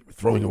city, they were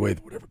throwing away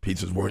whatever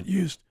pizzas weren't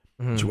used.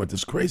 Mm-hmm. She went,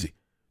 this is crazy.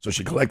 So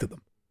she collected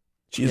them.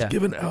 She has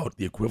given out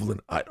the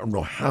equivalent, I don't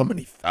know how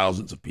many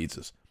thousands of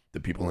pizzas to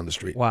people on the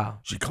street. Wow.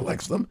 She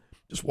collects them,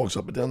 just walks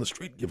up and down the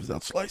street, gives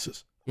out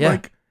slices. Yeah.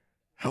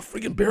 How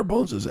freaking bare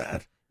bones is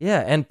that?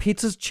 Yeah, and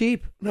pizza's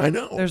cheap. I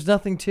know. There's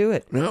nothing to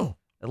it. No.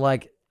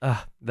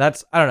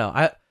 That's, I don't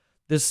know.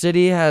 This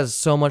city has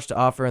so much to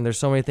offer, and there's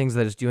so many things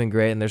that it's doing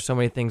great, and there's so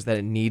many things that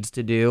it needs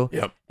to do.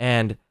 Yep.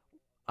 And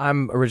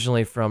I'm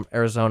originally from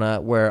Arizona,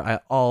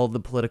 where all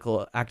the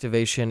political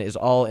activation is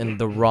all in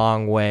the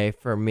wrong way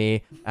for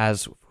me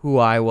as who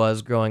I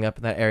was growing up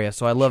in that area.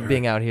 So I love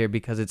being out here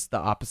because it's the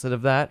opposite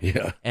of that.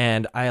 Yeah.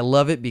 And I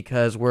love it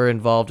because we're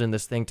involved in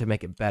this thing to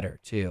make it better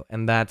too.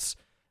 And that's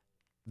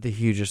the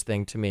hugest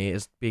thing to me,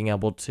 is being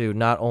able to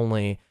not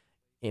only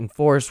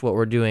enforce what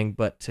we're doing,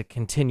 but to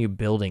continue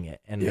building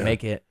it and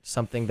make it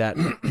something that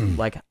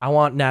I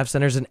want NAV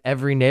centers in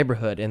every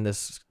neighborhood in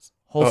this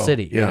whole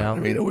city. Yeah. I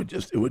mean, it would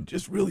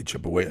just really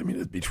chip away. I mean,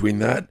 it's between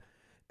that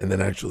and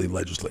then actually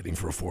legislating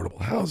for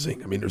affordable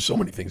housing. I mean, there's so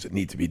many things that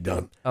need to be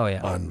done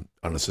on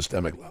a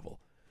systemic level.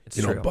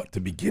 It's true. But to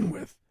begin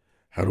with,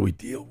 how do we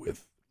deal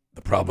with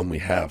the problem we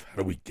have? How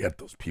do we get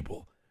those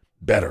people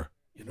better?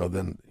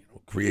 Then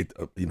create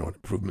an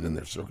improvement in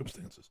their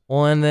circumstances.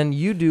 Well, and then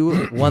you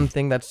do one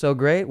thing that's so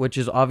great, which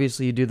is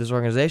obviously you do this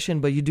organization,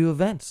 but you do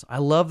events. I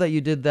love that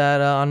you did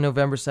that on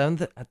November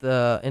 7th at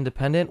the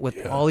Independent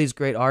with all these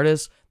great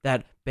artists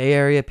that Bay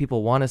Area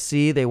people want to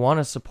see. They want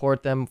to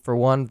support them, for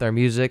one, their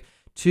music.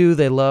 Two,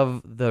 they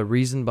love the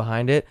reason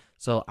behind it.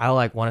 So I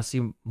want to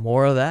see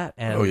more of that,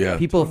 and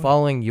people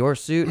following your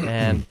suit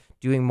and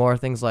doing more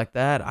things like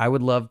that. I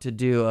would love to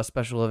do a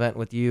special event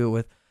with you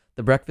with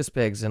the Breakfast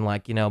Pigs and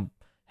like,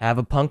 have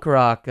a punk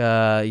rock,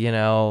 I mean,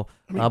 Blake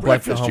the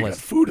breakfast, you got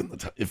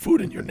Homeless.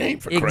 food in your name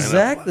for crying out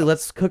Exactly. loud.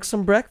 Let's cook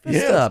some breakfast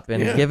Yes, up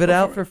and yeah, give it go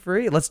out for for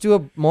free. Let's do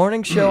a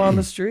morning show on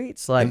the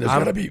streets. Like, And there's I'm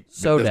gotta be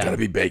so there's down. gotta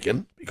be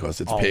bacon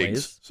because it's Always,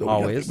 pigs. So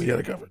always. we got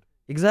it covered.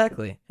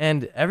 Exactly.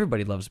 And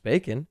everybody loves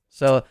bacon.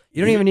 So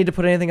you don't even need to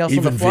put anything else on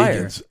the Even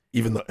flyer.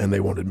 vegans, and they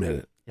won't admit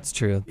it. It's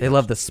true. They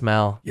love the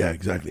smell. Yeah,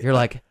 exactly. You're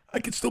like, I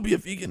could still be a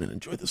vegan and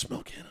enjoy the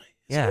smell, can I?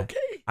 Is yeah. it okay?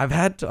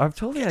 I've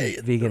totally had Okay.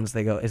 vegans.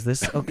 They go, is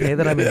this okay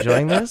that I'm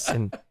enjoying this?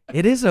 And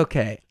it is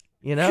okay,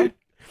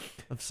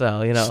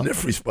 So,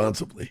 Sniff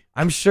responsibly.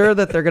 I'm sure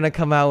that they're going to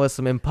come out with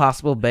some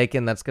impossible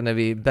bacon that's going to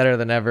be better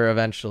than ever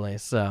eventually.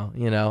 So,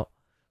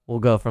 we'll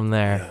go from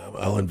there. Yeah,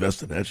 I'll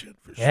invest in that shit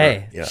for sure.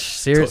 Hey, yeah.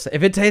 seriously,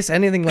 if it tastes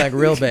anything like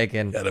real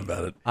bacon, Forget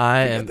about it.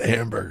 I Forget am the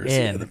hamburgers.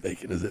 in. Yeah, the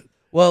bacon is it.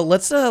 Well,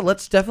 let's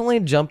definitely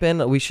jump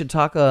in. We should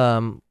talk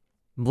a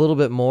little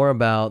bit more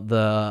about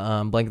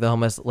the Blank the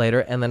Homeless later,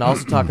 and then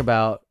also talk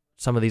about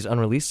some of these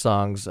unreleased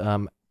songs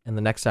in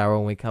the next hour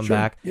when we come Sure,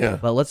 back. yeah.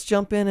 But let's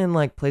jump in and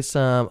like play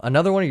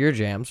another one of your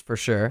jams for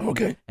sure.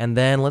 Okay. And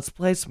then let's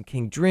play some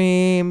King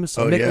Dream,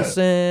 some Oh, yeah.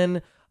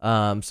 Mickelson,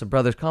 some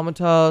Brothers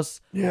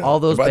Comatose, Yeah. all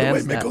those And by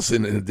bands. the way, that-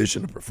 Mickelson, in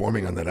addition to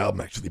performing on that album,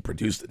 actually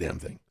produced the damn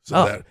thing. So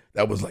Oh.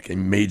 that was like a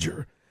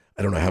major.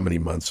 I don't know how many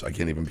months. I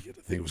can't even begin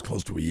to think. It was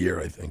close to a year,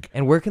 I think.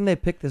 and where can they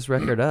pick this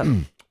record up?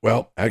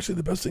 Well, actually,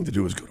 the best thing to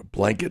do is go to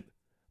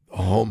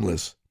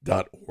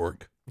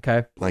blanketthehomeless.org.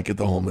 Okay. Blanket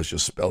the Homeless,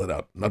 just spell it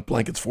out. Not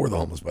Blankets for the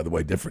Homeless, by the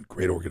way, different,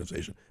 great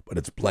organization, but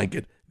it's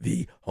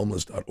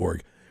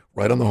blanketthehomeless.org.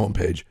 Right on the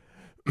homepage,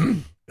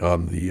 the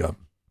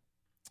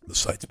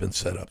site's been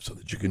set up so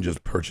that you can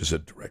just purchase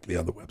it directly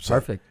on the website.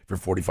 Perfect. For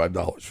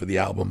 $45 for the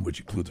album, which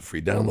includes a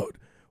free download,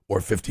 or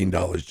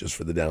 $15 just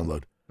for the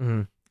download.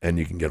 Mm-hmm. And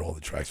you can get all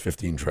the tracks,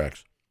 15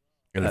 tracks.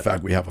 And in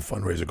fact, we have a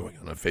fundraiser going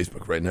on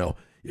Facebook right now.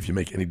 If you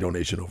make any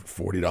donation over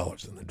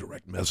 $40, then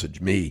direct message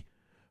me.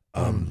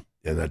 And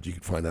that you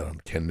can find that on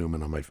Ken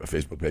Newman on my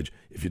Facebook page.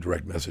 If you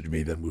direct message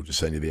me, then we'll just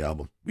send you the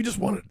album. We just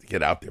wanted to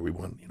get out there. We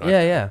want,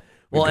 Yeah.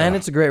 Well, got and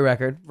it's a great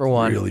record for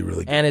one. really,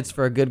 really good. And it's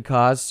for a good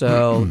cause,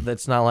 so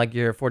that's not like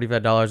your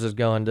 $45 is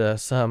going to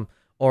some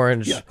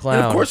orange clown.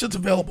 And of course, it's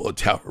available at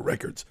Tower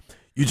Records.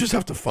 You just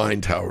have to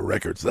find Tower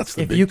Records. That's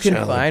the if big you can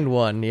challenge. find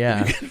one,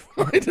 yeah. You can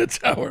find a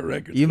Tower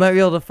Records. You might be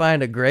able to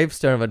find a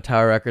gravestone of a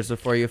Tower Records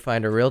before you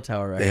find a real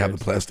Tower Records. They have a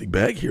plastic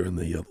bag here in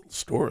the little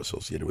store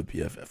associated with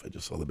BFF. I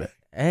just saw the bag.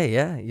 Hey,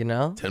 yeah,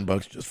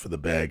 $10 just for the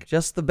bag.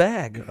 just the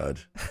bag.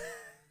 God,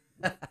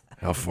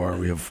 how far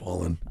we have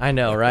fallen. I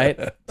know, right?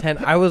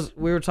 I was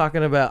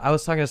talking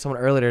to someone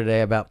earlier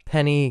today about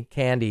penny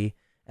candy,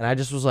 and I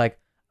just was like,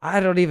 I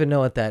don't even know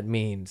what that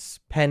means.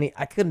 Penny.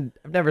 I've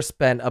never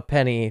spent a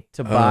penny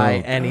to buy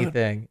God.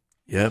 anything.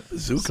 Yeah,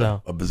 bazooka.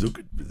 So- A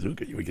bazooka.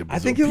 You would get I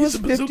think it was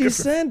 50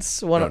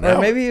 cents, No, or now-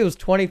 maybe it was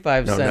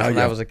 25 No, cents now when you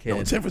I have- was a No, kid.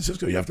 in San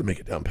Francisco, you have to make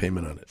a down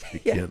payment on it. You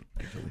Yeah. can't.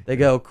 Actually. They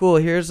go, cool,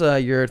 here's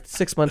your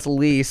 6 months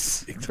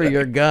lease for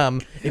your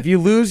gum. If you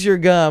lose your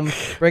gum,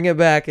 bring it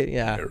back.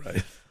 Yeah. You're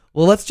right.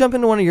 Well, let's jump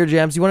into one of your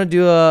jams. You want to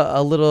do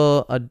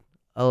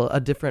a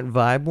different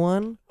vibe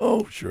one?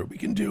 Oh, sure. We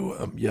can do,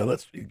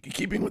 let's,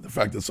 keeping with the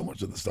fact that so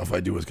much of the stuff I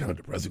do is kind of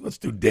depressing, let's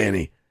do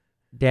Danny.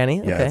 Danny?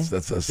 Yeah, Okay.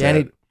 that's a Danny-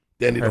 sad.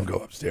 Danny, don't go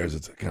upstairs.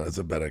 It's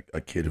about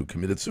a kid who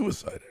committed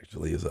suicide,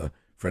 actually, is a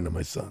friend of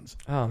my son's.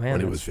 Oh, man. When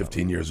he that's was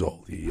 15 years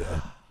old. He,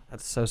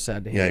 That's so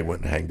sad to hear. yeah, he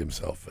went and hanged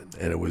himself. And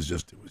it was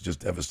just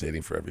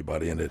devastating for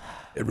everybody. And it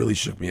really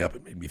shook me up.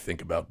 It made me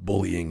think about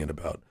bullying and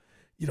about,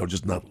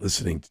 just not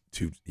listening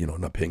to,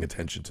 not paying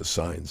attention to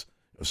signs,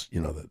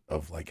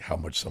 of like how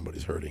much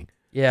somebody's hurting.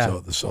 Yeah. So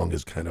the song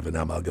is kind of an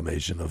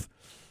amalgamation of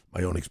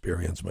my own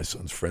experience, my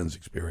son's friend's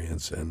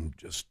experience, and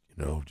just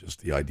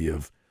the idea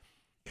of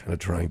kind of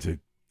trying to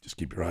just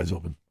keep your eyes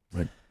open,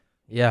 right?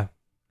 Yeah.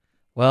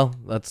 Well,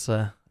 that's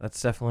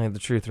definitely the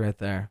truth right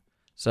there.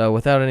 So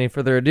without any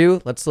further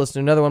ado, let's listen to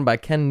another one by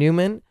Ken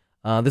Newman.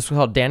 This was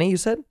called Danny, you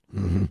said?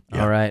 Mm-hmm.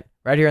 Yeah. All right.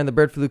 Right here in the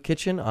Bird Flu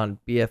Kitchen on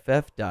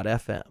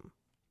BFF.FM.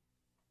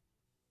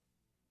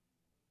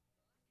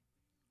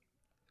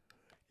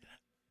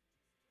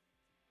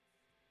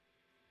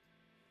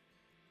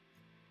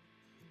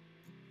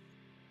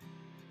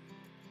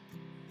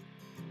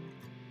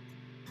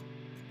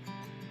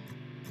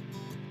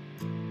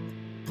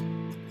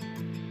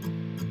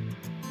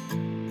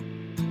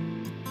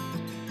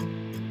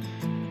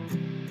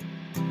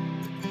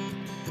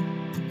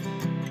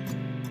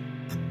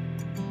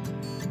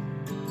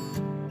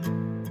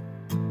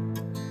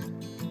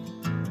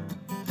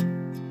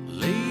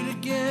 Late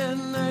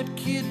again, that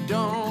kid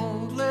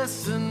don't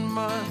listen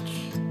much.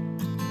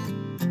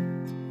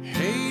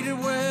 Hate it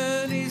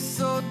when he's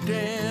so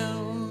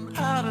damn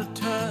out of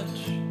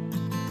touch.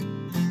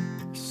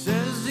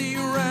 Says he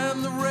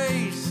ran the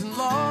race and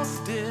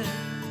lost it.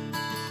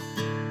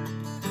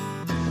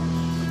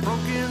 The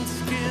broken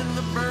skin,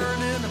 the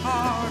burning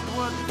heart,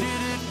 what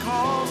did it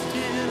cost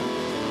him?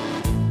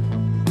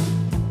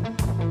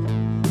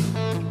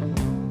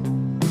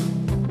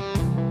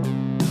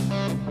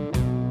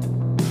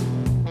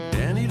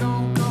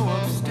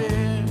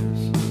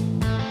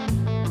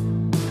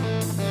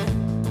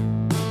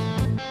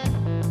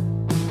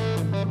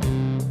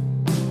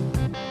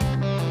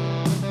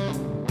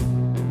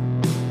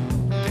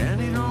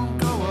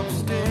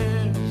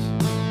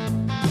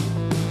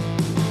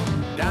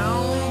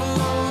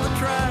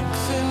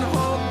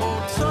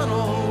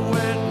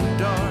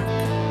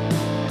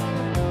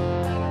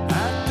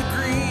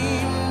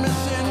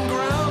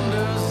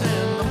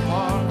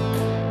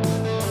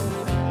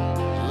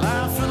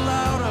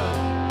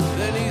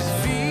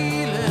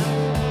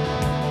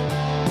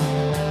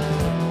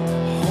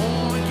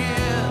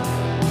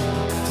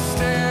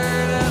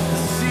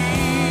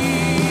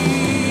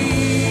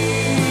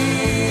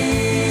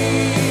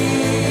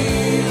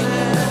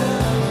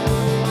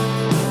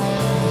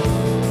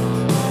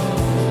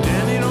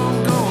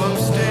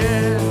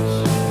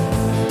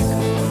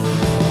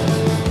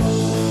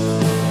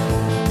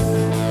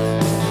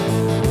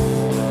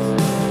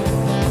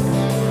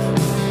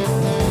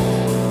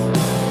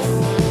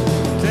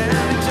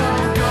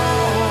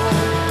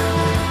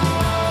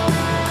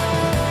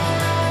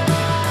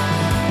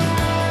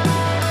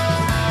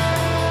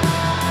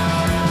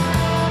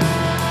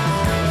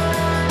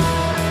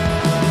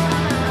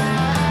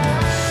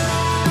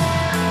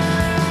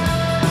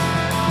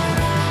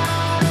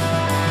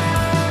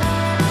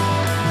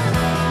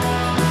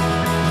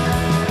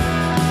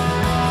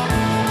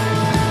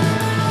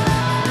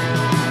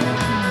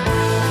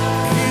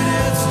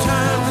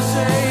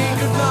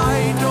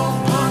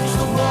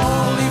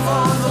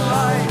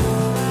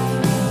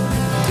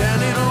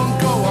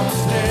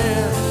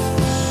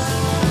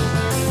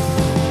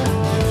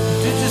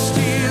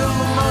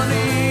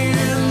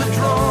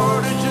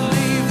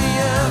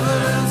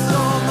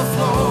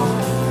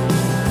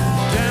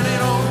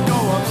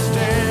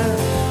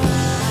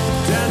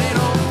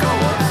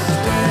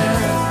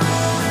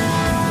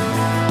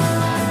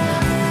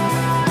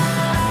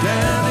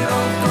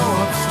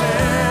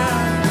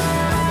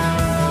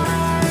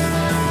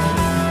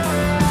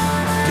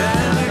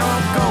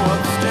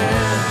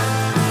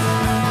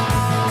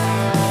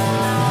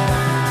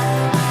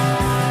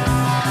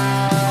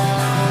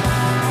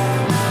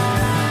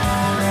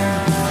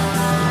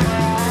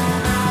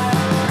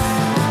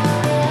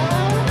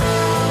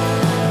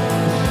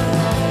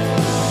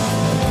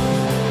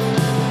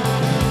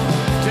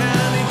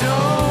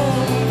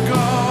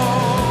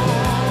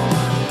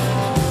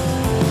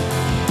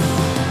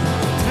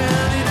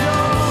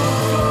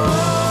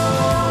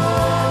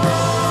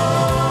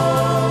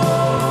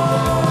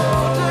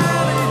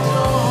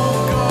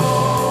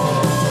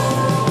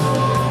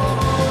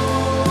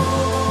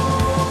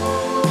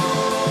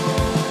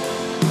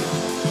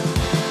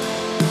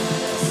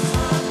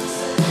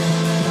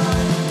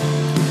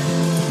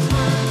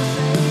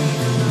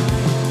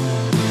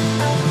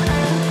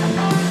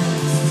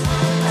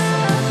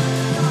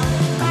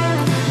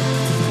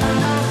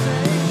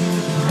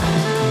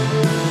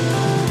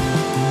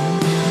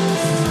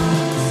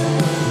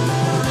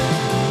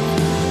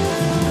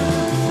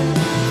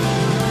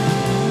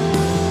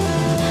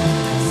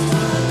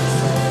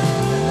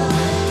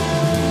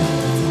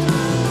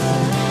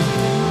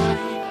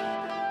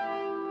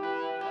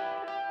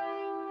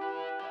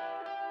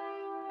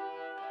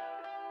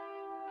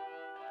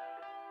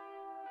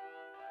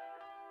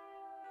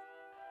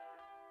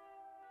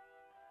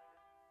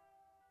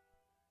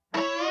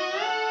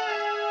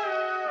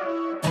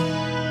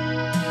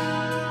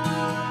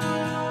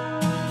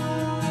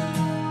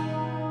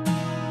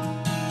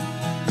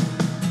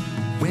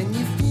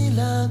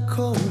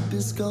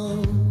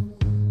 gone,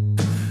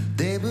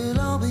 there will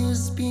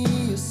always be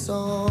a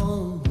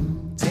song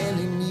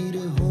telling you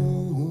to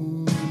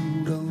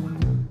hold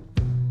on,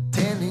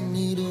 telling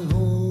you to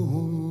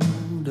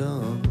hold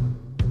on.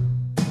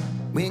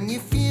 When you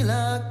feel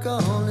like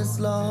all is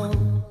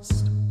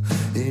lost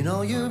and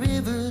all your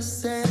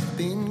rivers have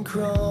been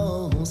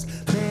crossed,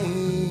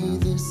 may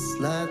this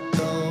light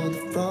thaw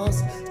the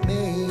frost,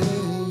 may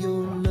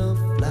your love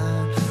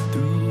fly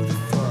through the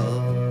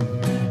fog.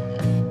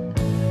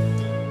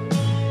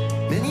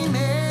 Many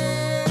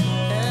men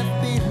have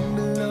been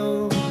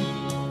below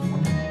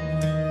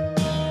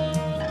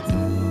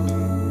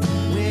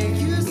where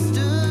you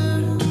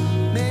stood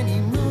many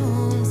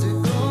moons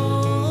ago.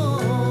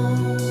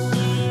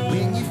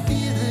 When you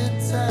feel the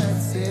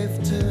tides have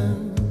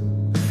turned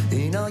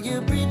and all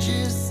your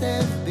bridges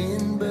have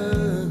been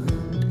burned,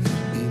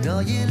 and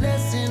all your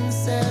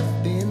lessons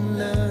have been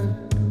learned,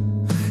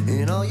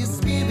 and all your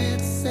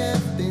spirits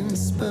have been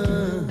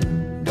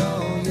spurned,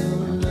 all your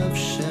love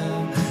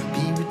shall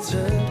be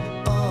returned,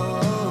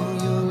 all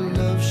your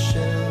love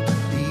shall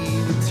be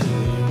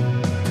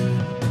returned.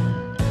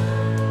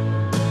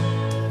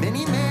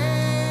 Many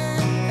men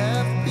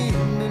have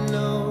been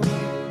below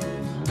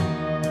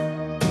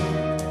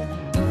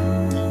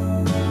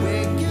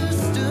where you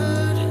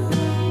stood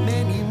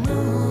many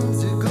moons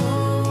ago.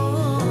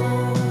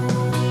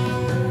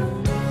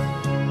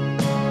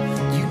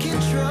 You can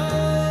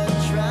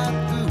trudge right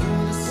through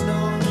the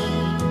snow.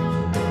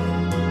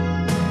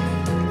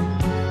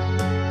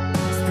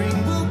 Spring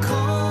will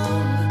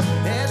come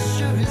as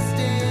sure as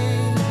day.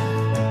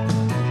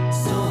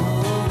 So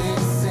they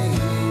say,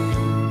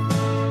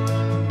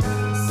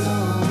 so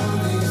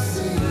they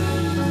say.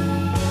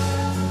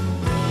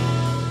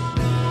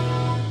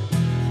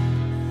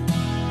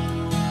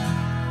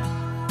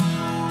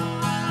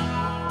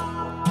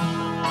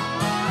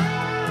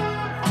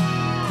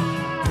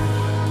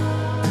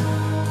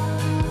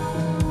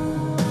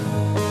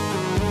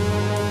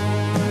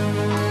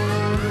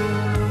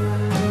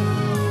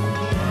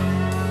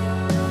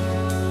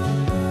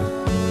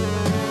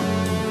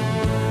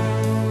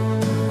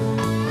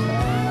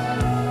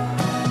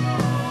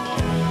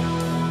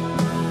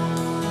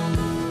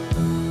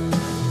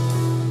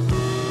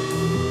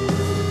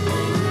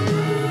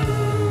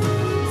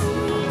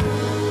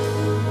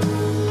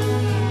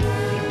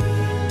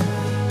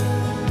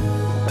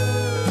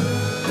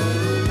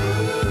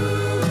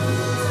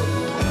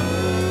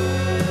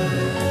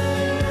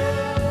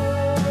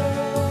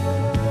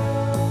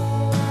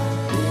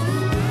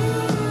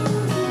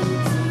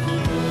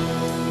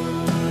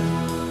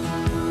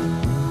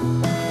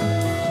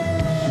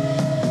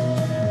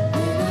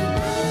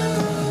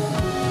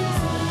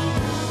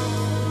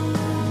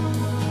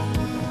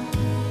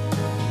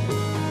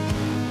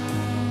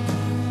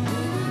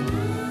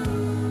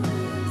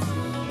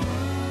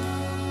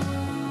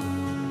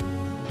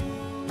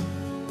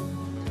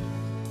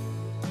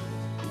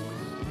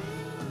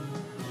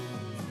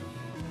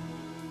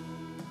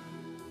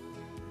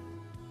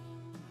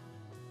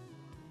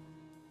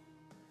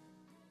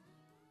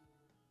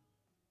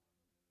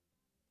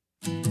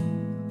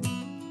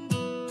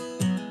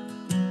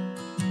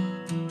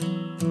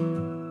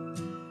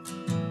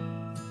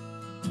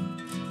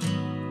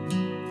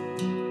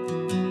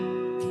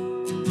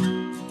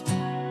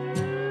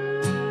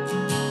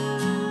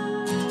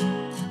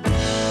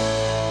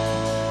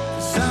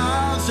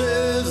 Sign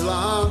says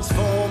lines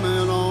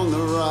forming on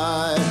the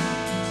right,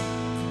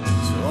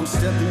 so I'm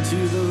stepping to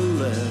the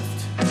left.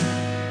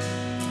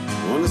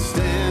 Wanna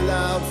stand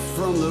out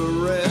from the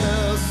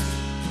rest,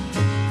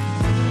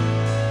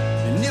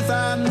 and if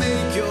I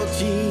make your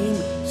team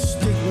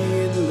stick me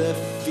in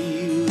left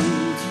field,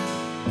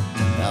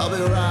 I'll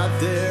be right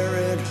there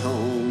at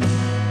home,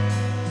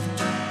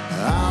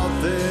 out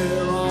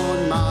there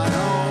on my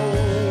own.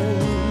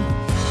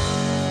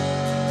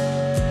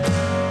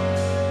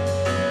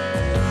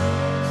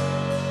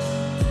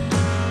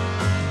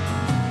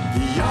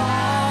 The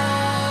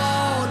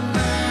odd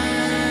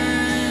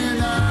man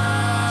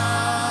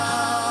out.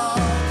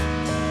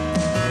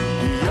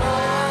 The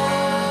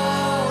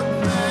odd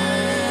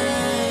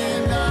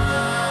man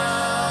out.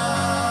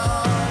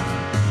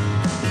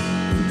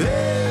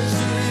 There's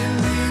in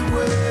me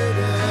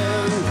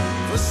waiting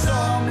for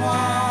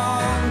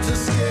someone to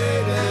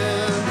skate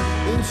in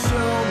and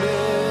show me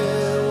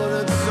what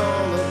it's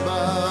all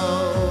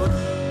about.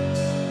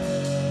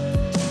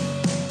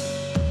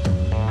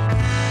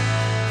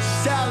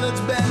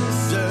 Salad's been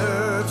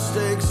served,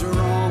 steaks are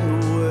on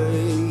the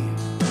way,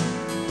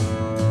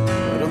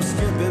 but I'm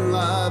skipping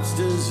life's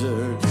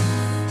desserts.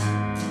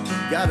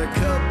 Gotta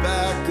cut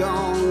back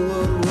on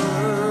what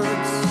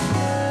works,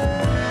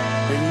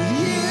 and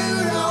you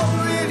don't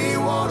really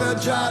wanna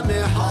drive me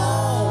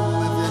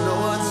home if you know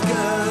what's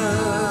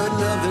good.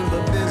 Nothing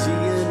but busy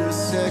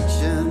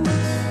intersections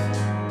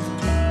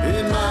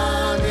in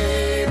my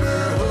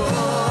neighborhood.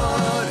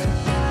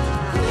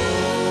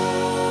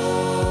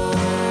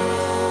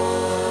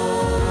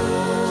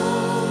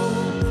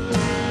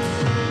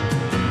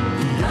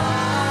 The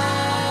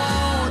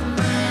odd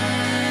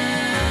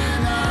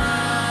man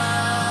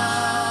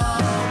out.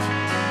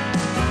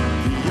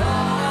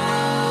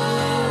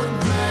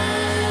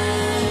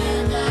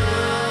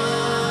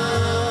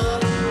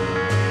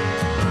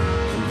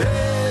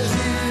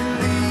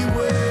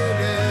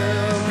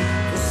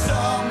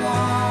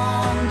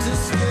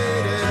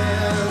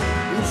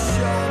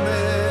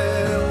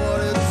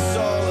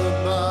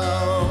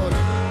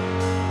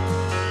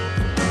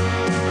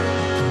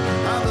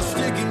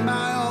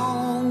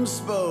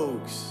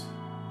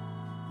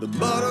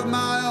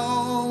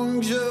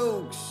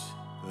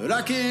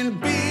 I can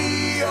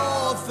be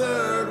your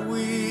third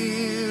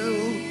wheel.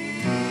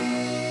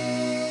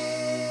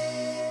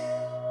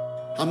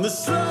 I'm the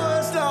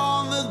slowest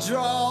on the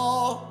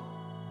draw.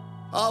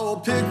 I will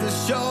pick the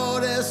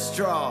shortest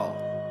straw,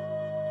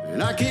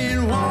 and I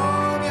can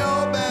warm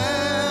your bench.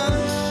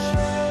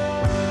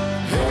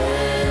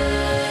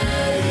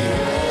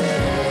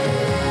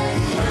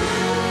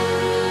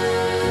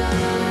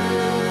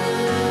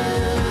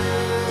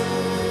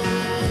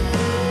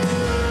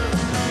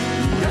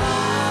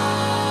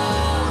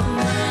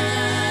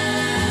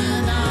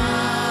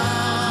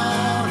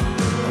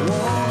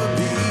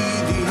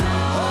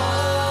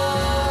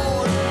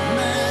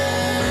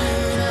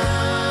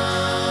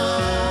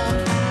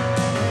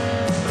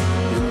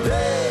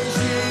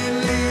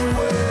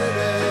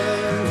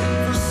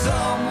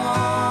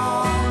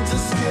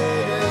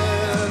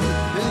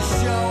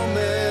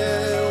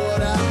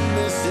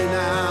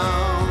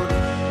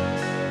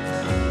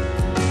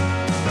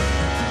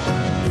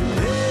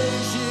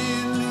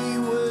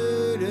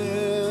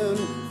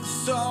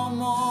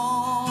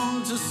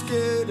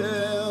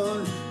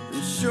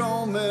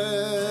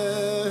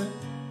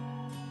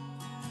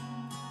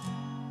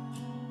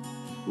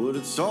 What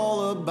it's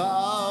all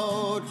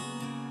about.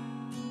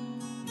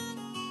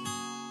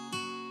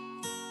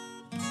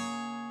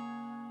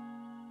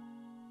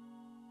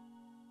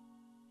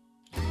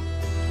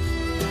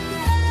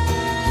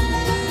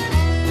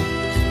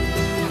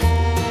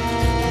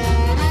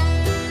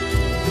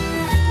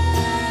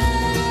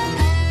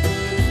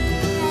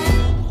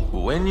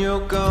 When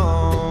you're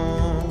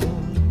gone,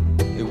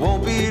 it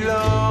won't be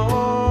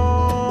long.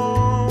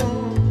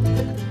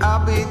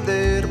 I'll be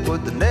there to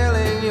put the nail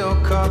in your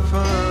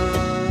coffin.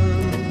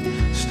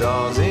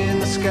 Stars in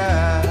the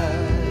sky,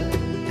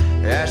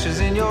 ashes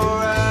in your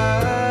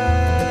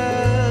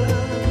eyes.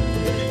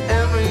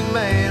 Every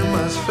man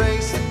must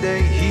face the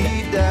day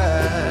he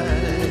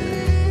died.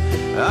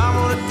 I'm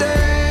gonna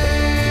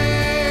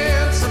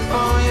dance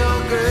upon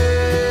your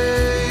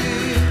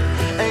grave.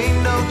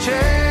 Ain't no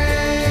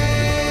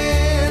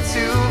chance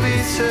you'll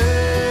be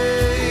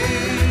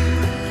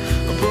saved.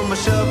 I put my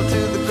shovel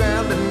to the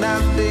ground and I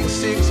dig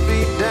 6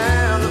 feet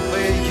down the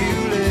way you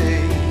lay.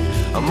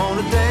 I'm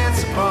gonna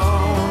dance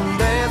upon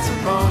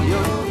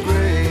your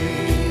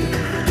grave.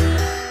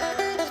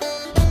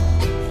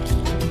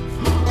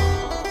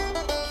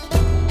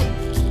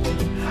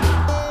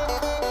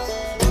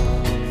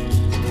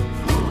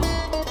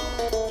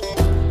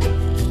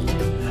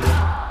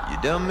 You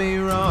done me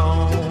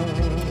wrong,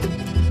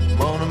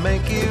 wanna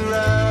make it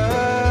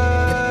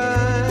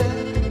right.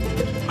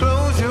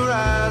 Close your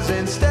eyes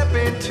and step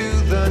into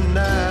the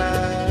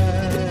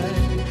night.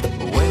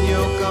 When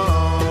you're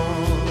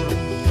gone,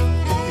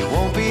 it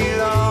won't be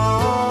long.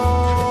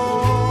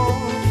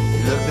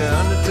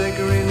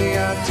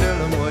 Tell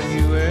them what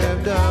you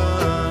have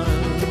done.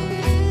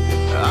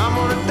 I'm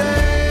gonna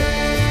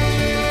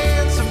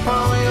dance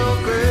upon your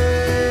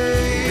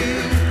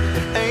grave.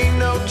 Ain't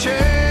no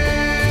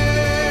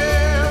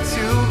chance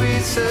you'll be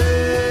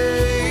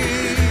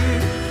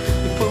saved.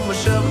 You put my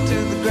shovel to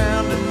the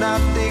ground and I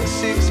dig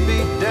 6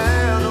 feet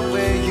down the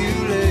way you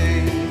lay.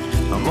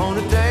 I'm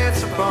gonna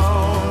dance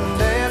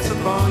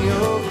upon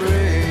your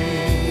grave.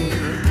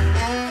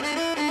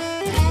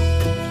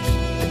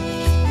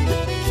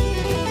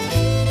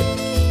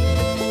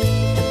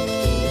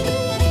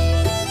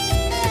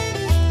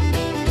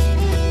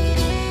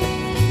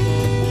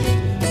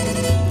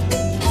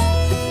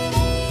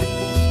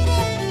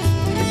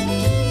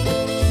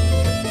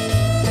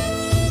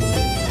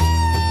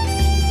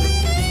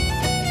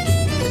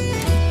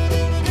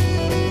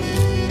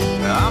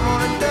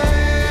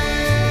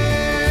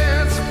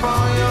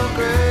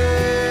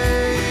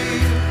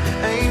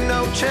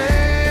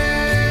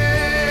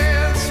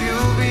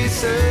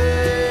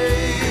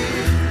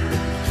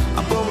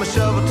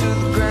 Shovel to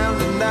the ground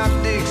and I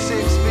dig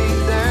 6 feet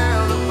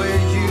down the way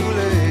you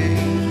lay.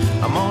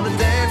 I'm gonna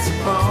dance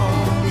upon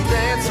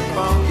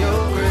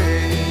your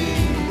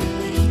grave.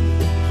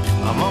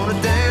 I'm gonna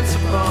dance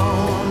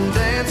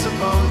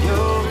upon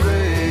your grave.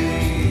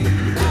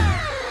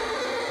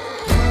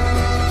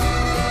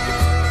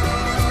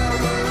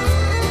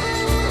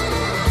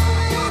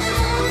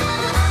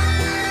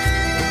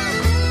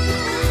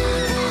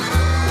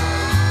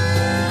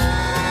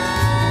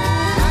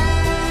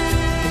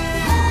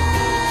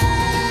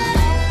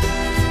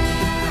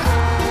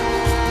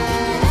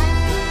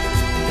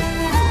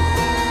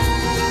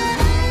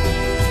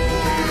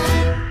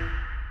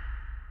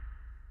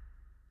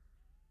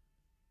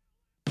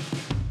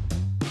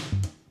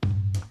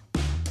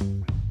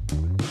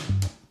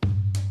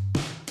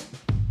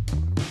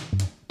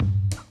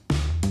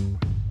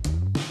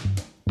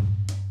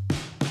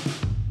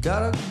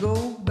 Gotta go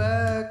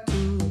back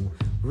to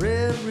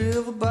Red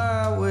River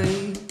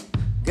Byway.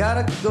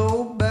 Gotta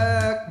go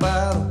back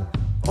by the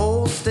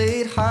old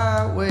state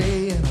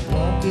highway. And I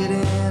won't get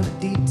into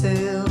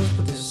details,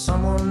 but there's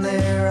someone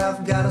there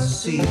I've gotta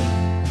see.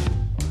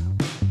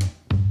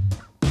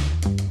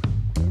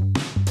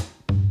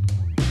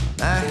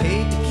 I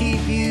hate to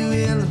keep you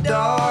in the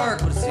dark,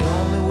 but it's the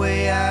only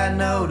way I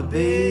know to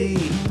be.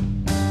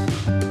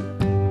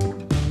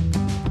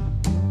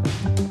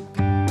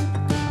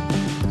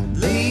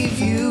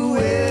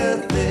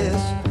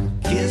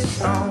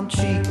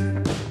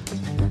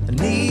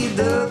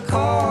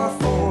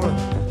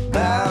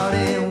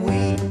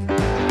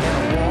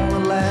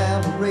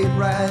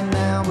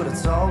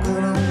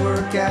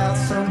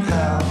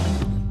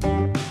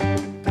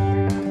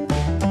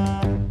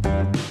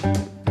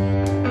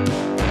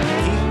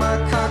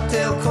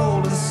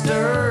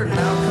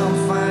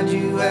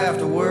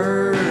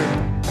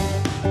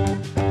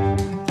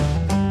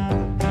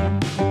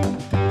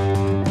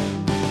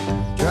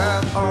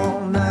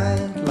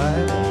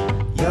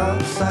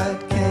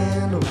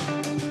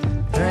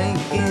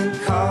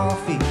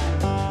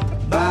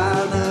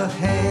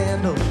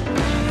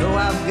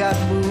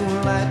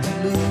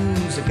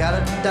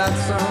 dot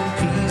some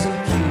P's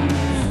and Q's.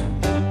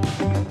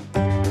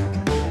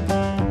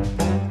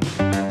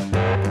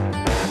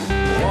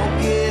 Won't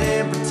get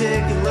in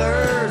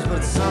particulars, but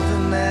it's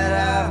something that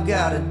I've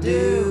gotta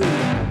do.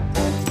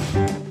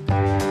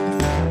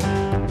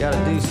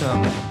 Gotta do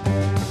something.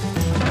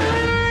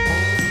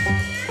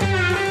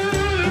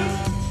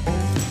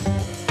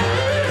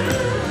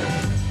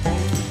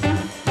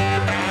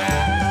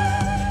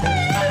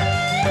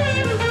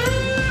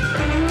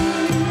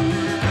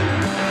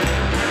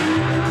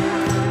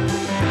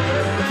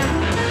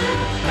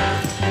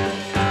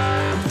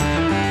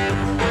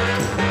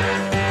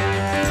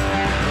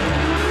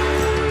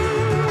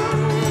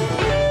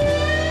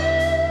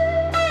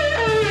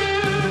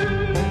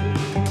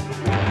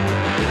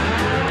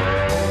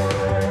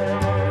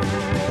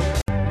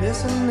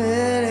 Listen,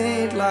 it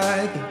ain't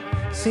like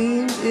it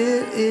seems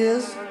it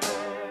is.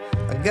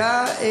 I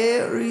got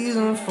a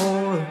reason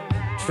for a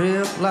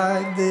trip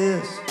like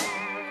this.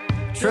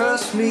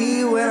 Trust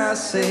me when I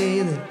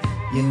say that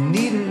you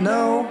needn't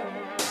know.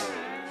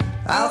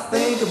 I'll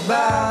think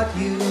about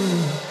you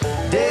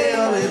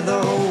daily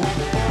though.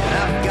 And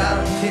I've got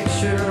a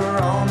picture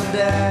on the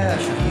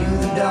dash of you,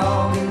 the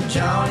dog, and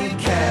Johnny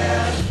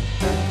Cash.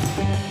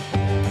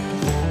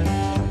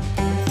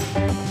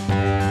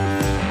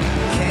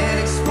 Can't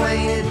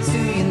explain it to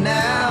you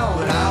now,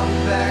 but I'll be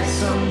back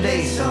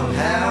someday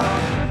somehow.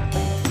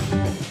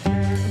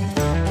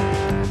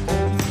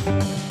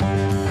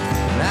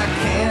 And I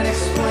can't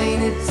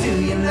explain it to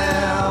you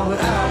now, but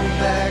I'll be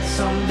back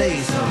someday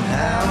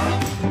somehow.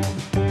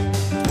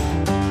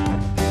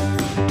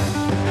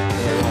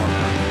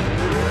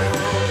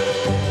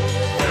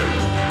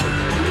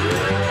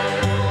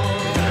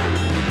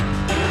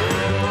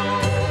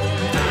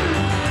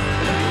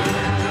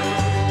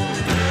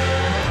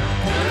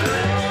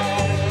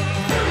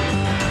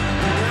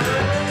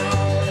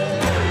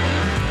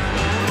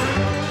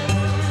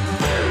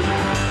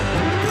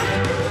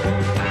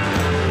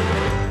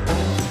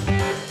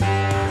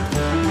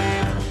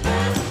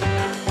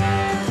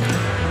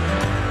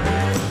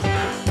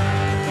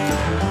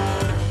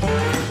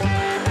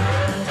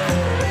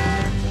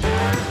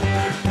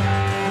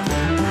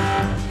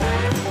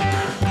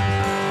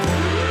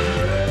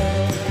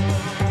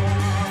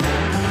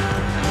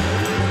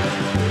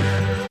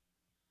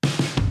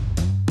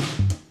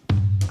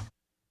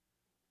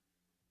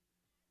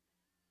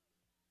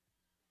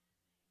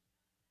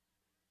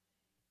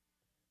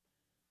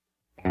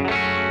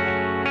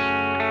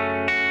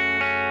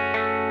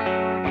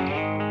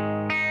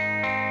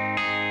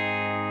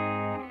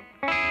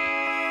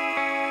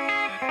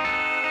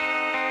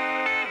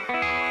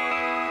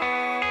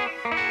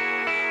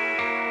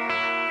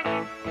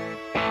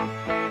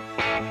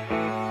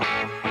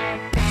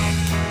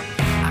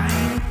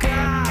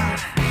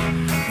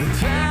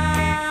 This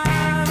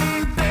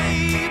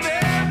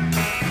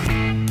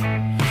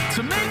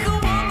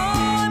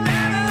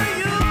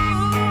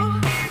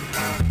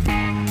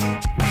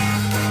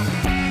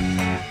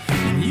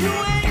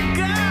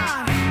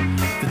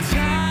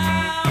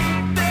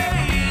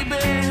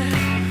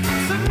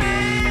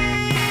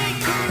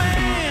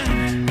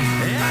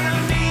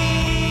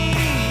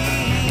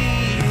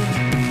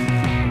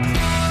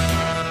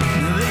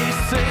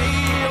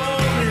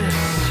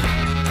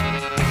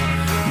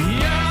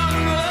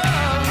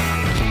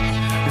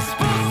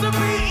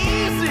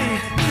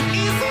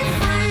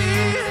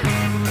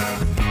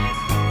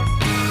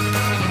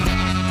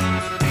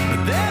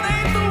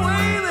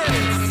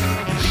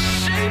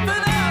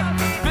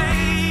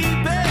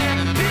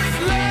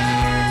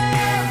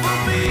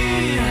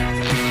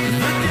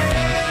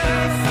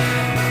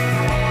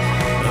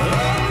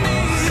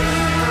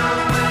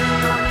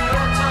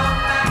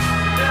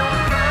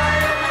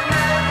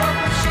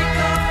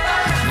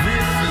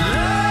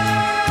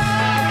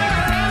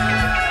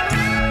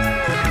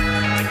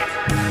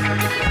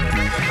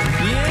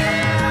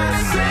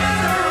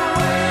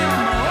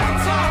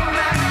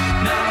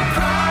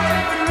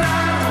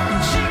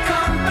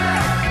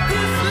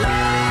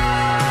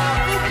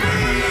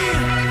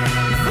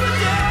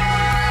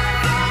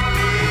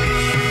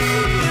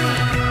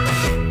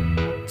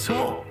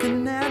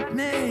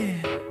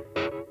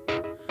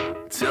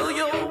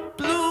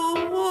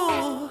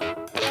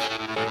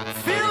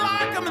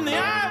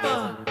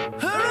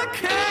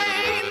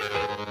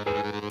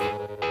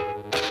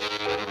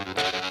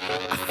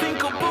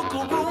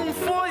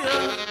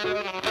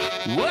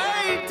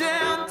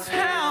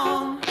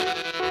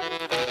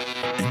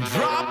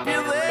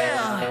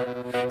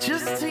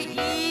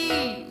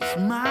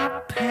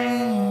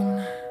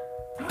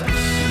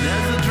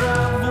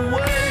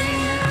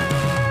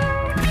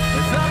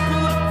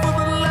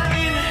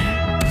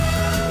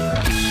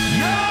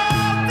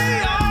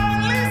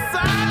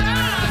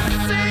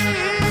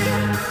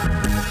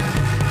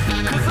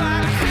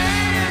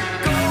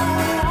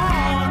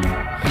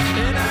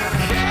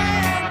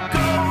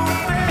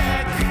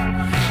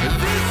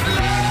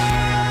love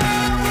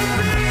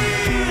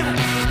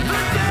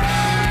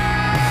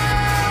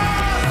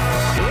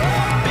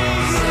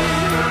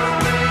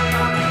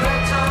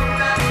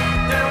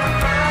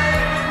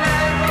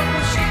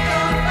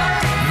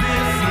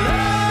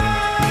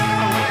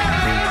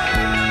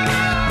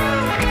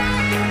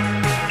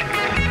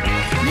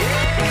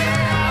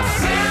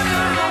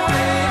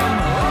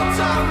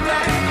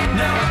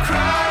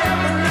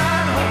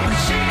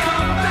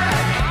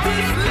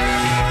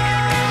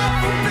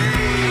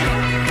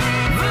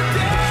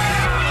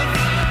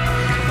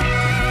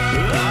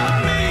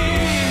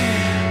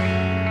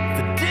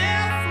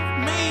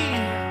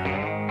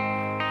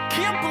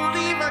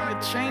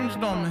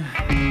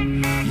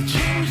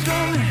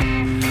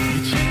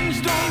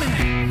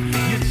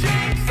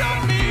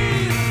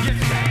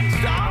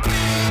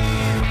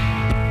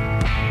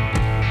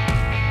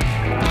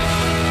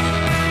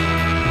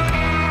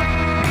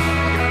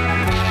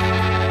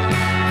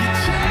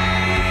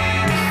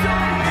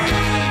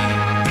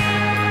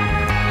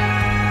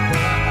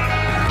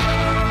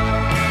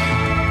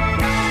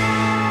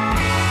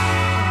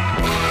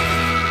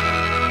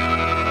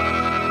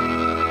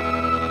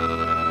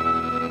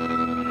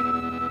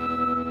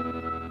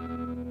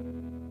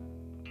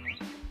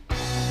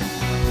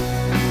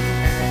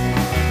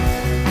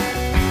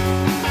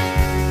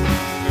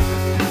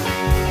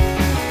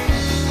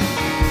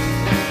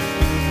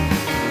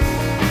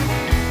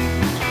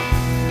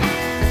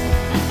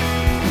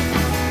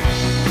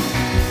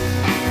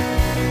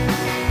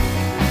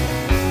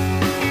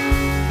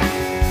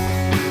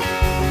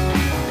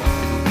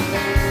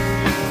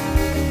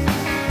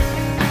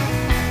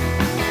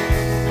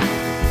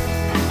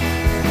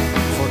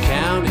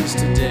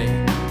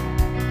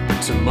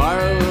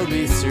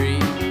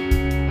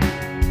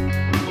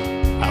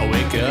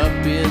wake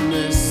up in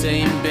the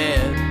same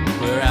bed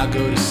where I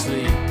go to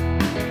sleep.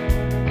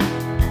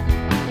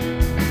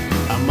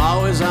 I'm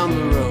always on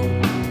the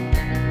road,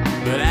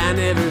 but I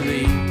never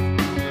leave.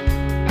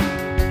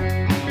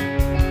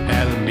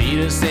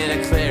 Alameda, Santa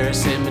Clara,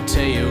 San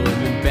Mateo,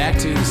 and then back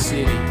to the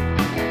city.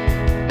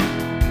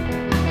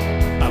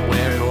 I'm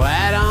wearing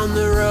white on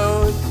the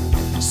road,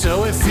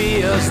 so it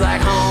feels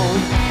like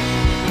home.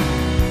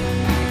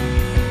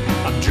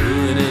 I'm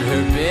drooling in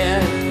her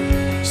bed,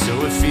 so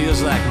it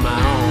feels like my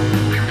own.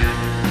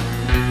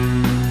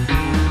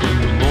 When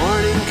the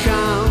morning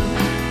comes,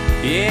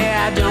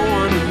 yeah, I don't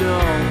want to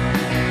know.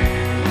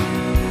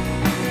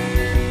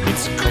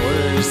 It's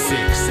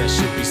 5:45, I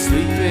should be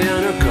sleeping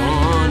or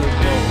gone or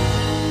both.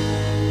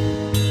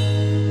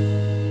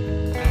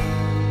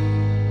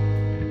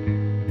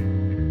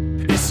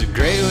 It's a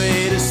great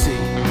way to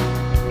see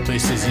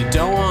places you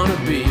don't want to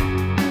be.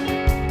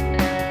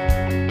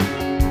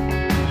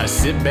 I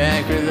sit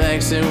back,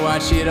 relax, and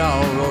watch it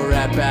all roll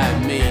right by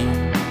me.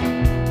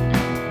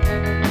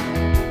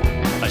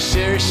 I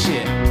share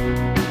shit,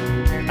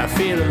 I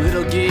feel a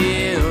little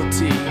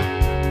guilty.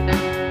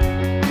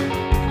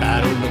 I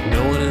don't look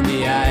no one in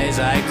the eyes,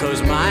 I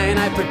close mine,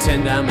 I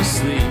pretend I'm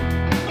asleep.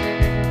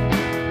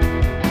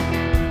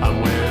 I'm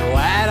wearing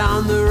white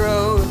on the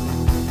road,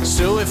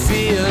 so it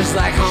feels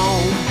like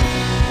home.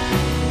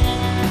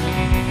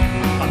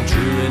 I'm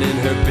drooling in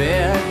her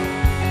bed,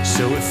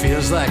 so it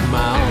feels like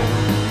my own.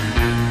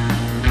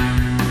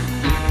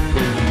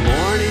 When the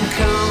morning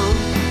comes,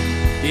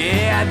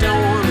 yeah, I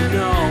don't want to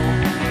know.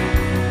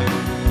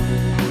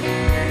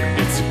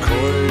 It's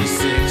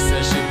 5:45,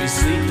 I should be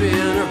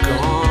sleeping or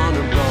gone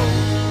or both.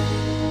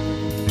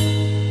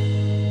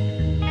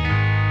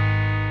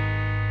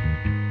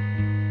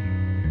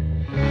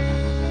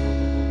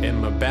 And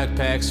my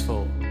backpack's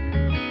full,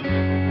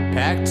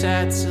 packed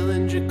tight,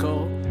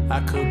 cylindrical. I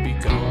could be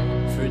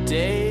gone for a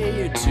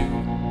day or two,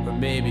 or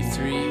maybe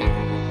 3.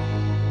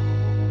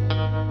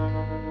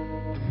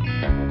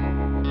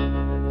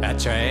 I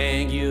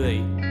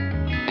triangulate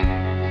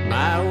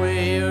my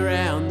way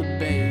around the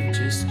bay,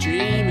 just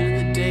dreaming of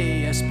the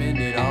day I spend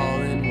it all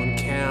in one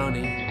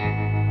county.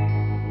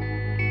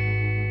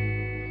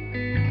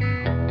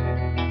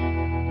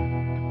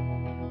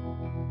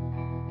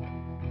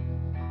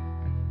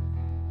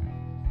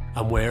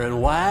 I'm wearing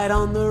white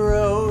on the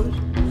road,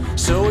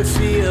 so it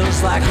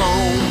feels like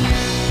home.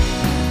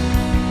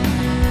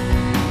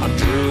 I'm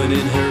drooling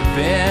in her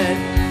bed,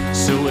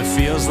 so it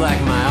feels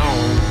like my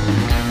own.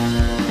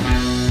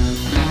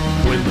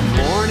 When the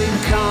morning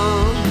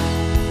comes,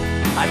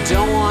 I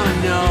don't want to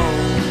know.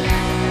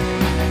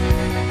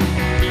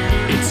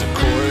 It's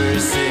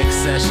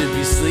 5:45, I should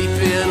be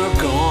sleeping or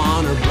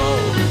gone or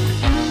both.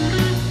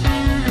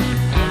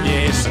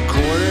 Yeah, it's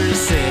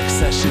 5:45,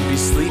 I should be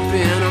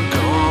sleeping or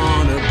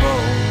gone or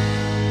both.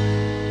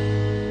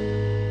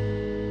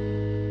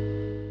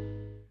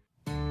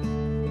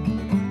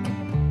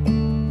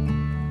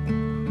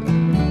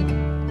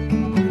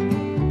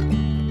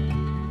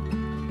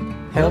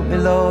 Help me,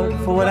 Lord,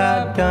 for what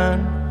I've done.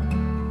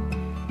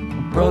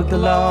 I broke the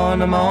law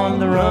and I'm on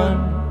the run.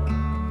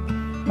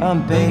 I'm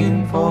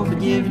begging for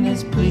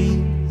forgiveness,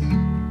 please.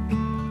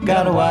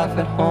 Got a wife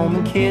at home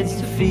and kids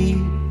to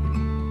feed.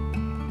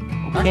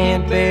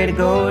 Can't bear to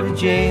go to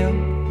jail.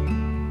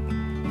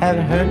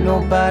 Haven't hurt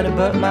nobody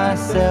but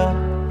myself.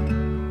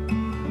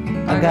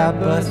 I got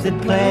busted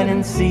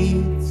planting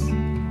seeds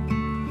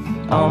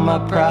on my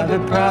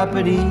private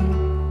property.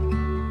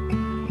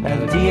 Now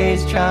the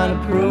DA's trying to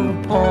prove a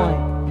point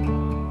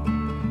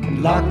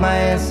and lock my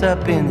ass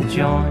up in the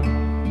joint.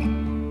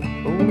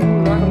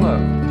 Ooh, lock 'em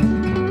up.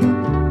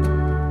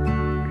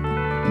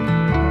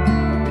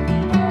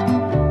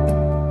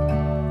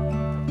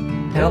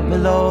 Help me,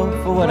 Lord,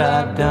 for what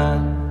I've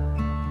done.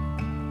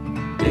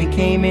 They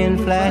came in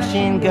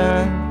flashing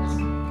guns.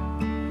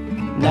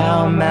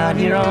 Now I'm out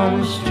here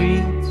on the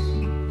streets,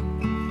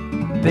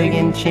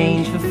 begging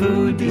change for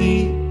food to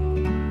eat.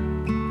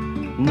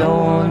 No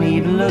one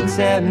even looks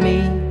at me.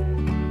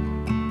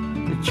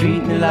 They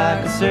treat me like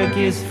a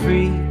circus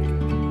freak.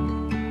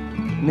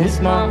 Miss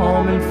my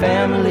home and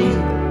family.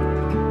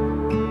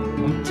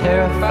 I'm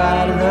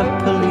terrified of the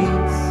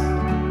police.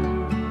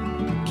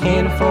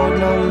 Can't afford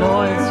no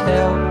lawyer's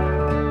help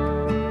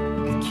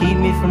to keep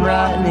me from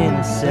rotting in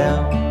a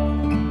cell.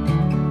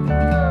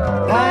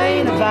 I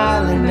ain't a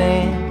violent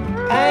man,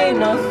 I ain't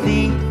no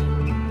thief.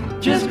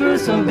 Just grew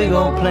some big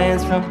old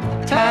plants from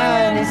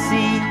tiny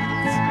seeds.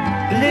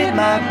 Well, it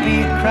might be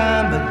a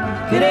crime, but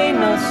it ain't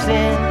no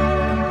sin.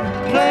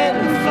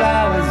 Planting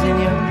flowers in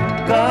your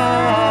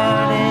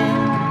garden.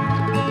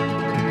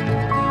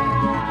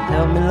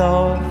 Help me,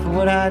 Lord, for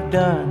what I've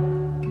done.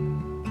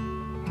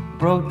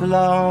 Broke the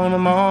law and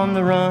I'm on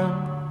the run.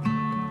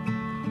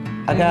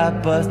 I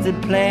got busted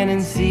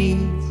planting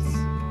seeds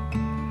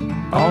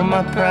on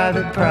my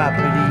private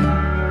property.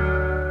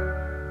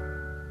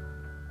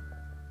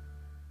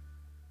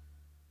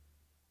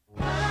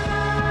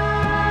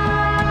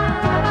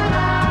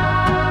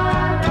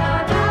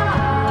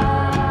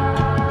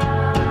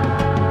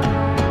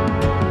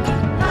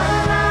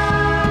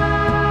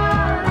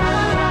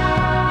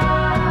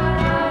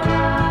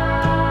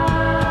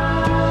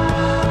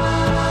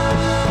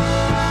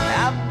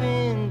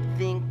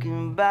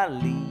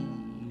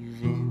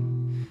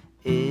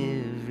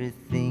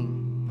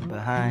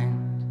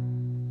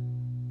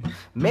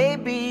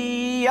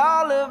 Maybe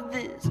all of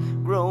this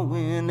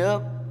growing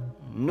up,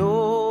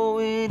 no,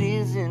 it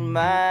isn't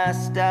my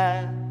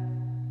style.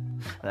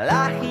 Well,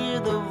 I hear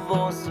the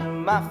voice of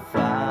my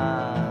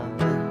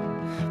father,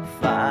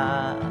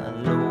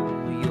 follow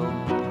your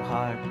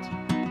heart.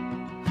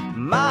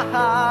 My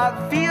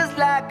heart feels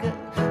like a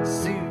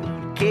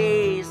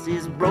suitcase,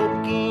 is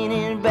broken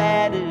and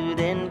battered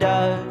and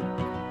dark.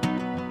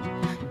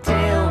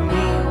 Tell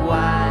me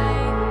why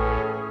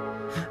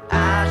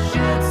I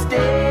should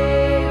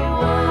stay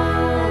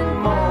one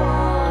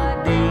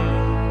more day.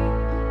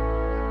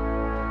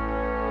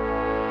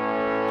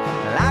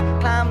 Well, I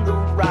climbed the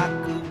rock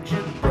of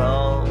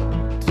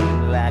Gibraltar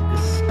like a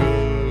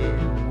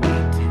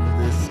stairway to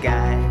the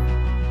sky,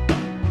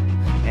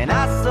 and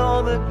I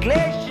saw the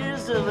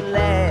glaciers of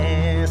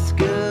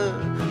Alaska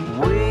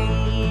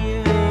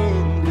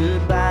waving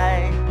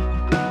goodbye.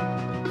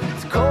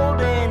 It's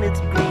cold and it's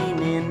green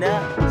in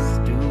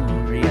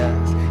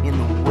Asturias, in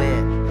the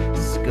wet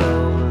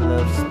skull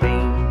of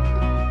Spain.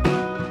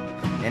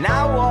 And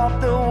I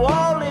walked the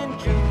wall in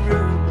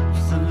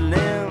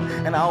Jerusalem,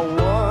 and I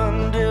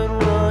wondered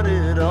what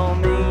it all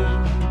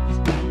means.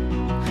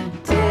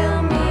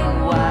 Tell me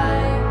why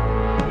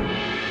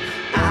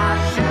I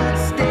should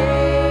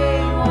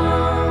stay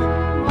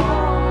one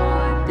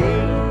more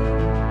day.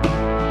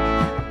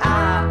 I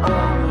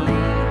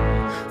only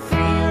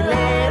feel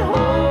at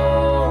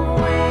home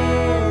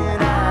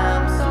when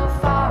I'm so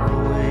far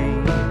away.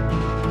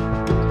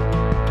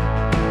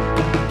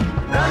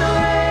 Run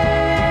away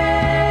with me.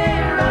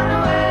 Run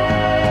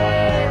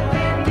away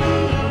with me.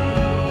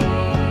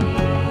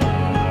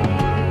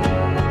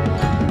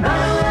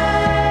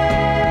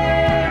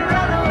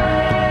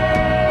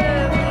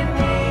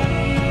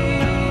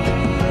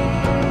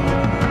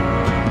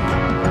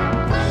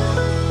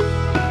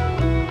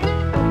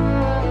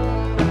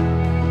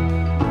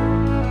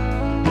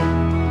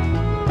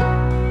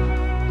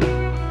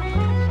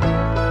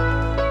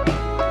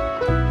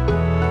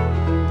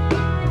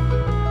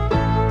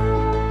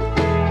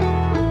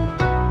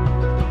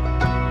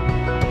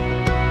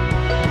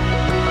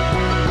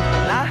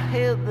 I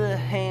held the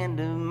hand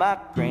of my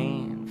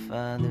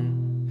grandfather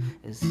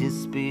as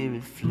his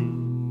spirit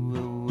flew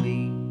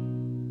away.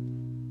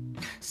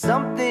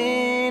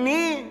 Something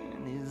in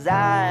his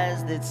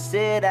eyes that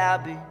said I'll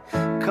be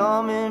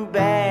coming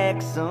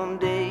back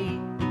someday.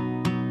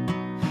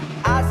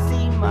 I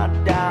see my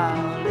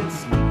darling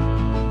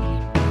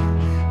sleep,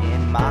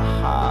 and my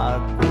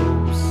heart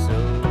grows so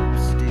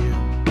still.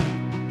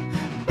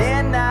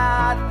 Then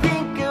I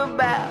think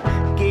about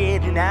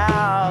getting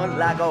out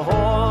like a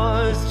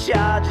horse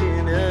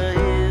charging a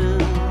hill.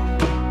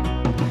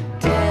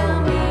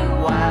 Tell me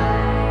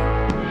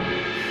why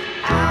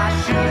I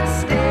should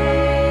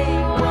stay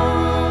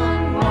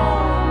one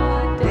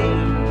more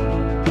day.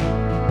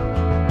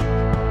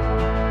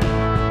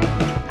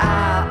 I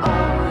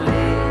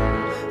only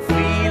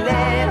feel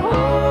at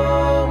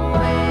home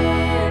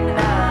when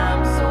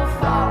I'm so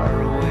far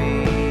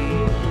away.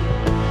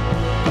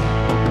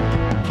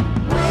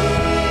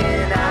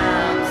 When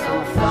I'm so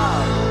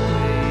far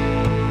away.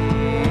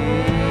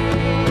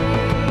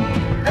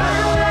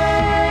 Run away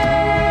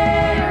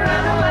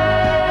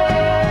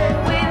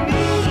with me. Run away with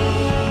me.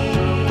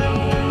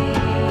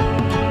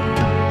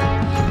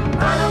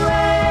 Run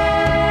away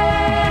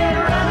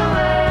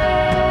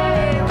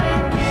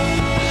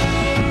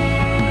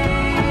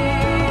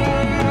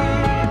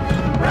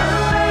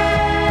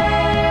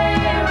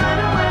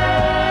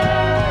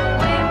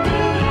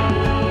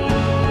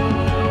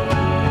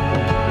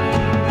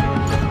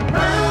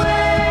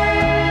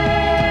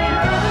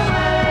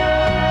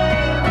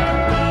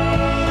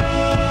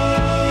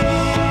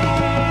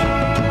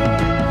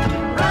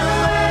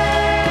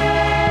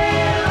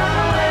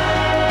me.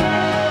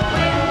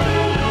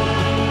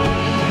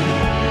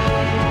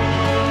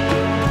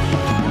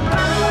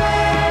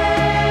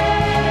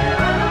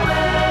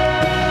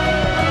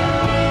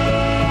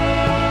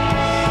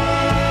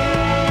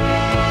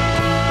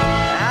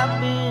 I've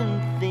been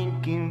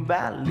thinking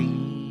about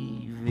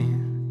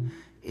leaving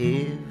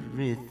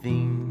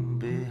everything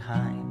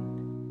behind.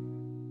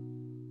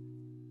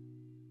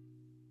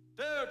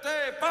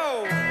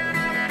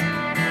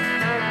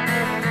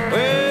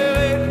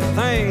 Well,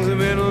 things have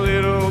been a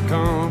little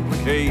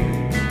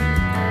complicated.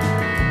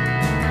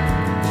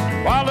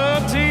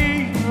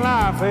 Quality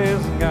life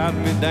has got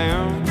me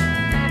down.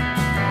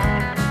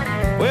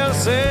 Well,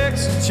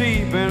 sex is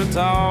cheap and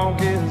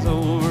talk is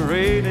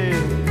overrated.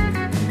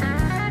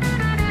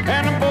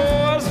 And the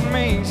boys and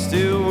me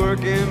still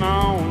working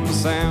on the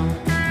sound.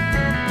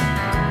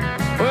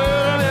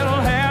 Well, a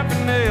little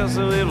happiness,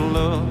 a little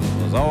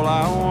love was all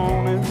I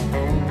wanted.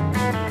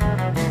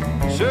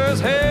 Sure as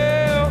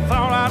hell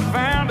thought I'd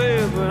found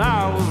it, but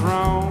I was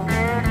wrong.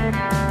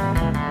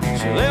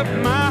 She left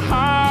my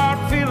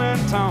heart feeling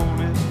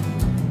taunted,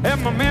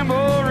 and my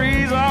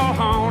memories all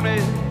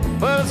haunted.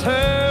 But it's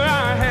her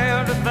I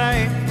have to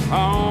thank for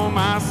all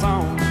my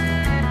songs.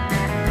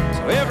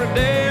 So every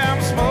day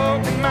I'm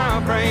smoking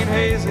my brain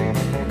hazy,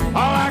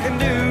 all I can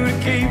do to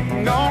keep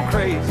from going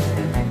crazy.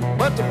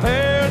 But the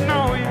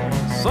paranoia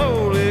so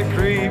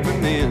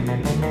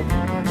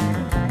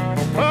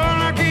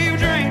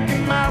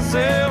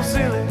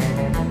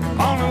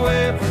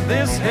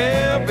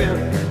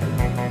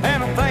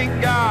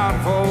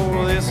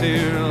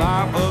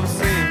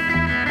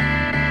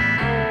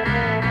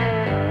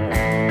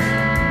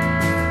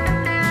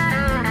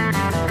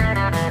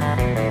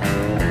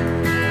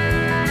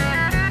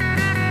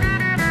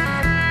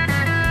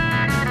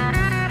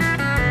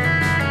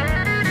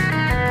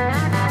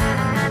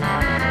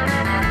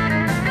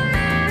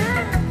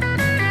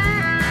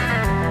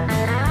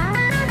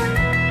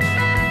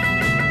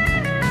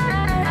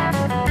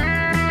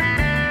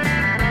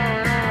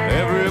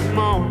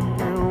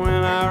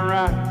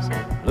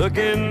Look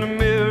in the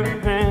mirror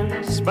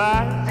and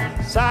spy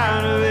the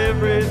side of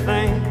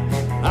everything,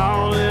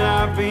 all that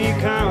I've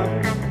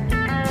become.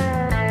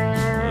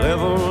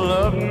 Level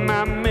up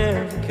my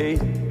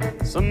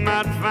Medicaid. Some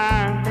might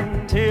find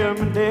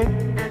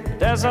intimidating, but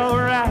that's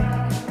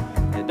alright.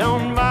 It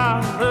don't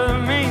bother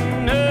me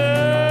none.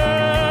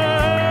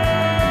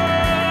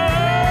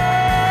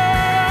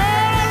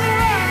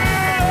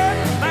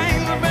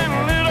 Things have been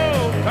a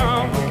little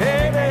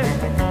complicated.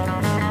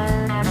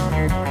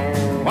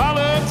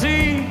 Quality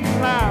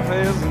life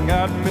hasn't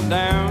got me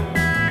down.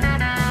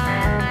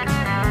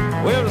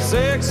 Well, the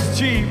sex is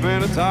cheap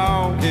and the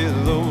talk is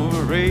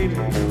overrated.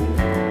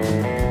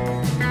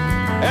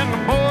 And the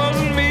boys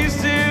and me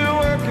still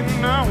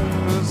working on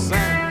the same.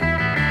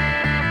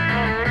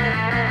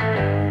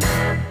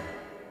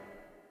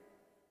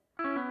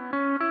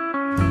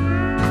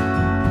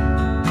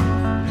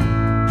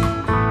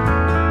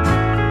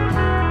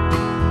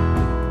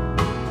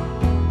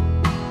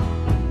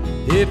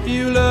 If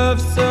you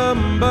love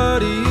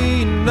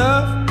somebody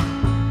enough,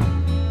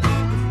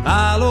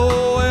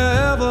 follow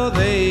wherever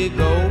they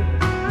go.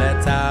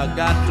 That's how I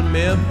got to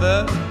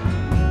Memphis.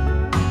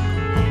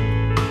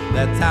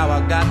 That's how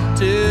I got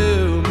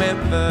to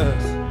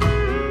Memphis.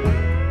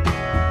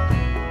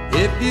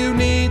 If you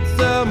need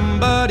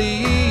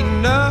somebody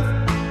enough,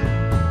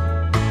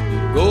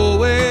 go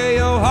where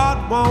your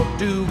heart wants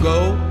to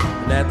go.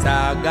 That's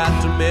how I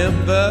got to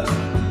Memphis.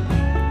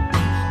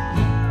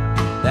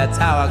 That's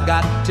how I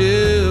got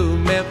to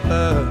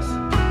Memphis.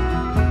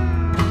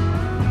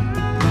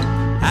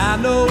 I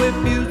know if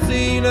you've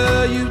seen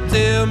her, you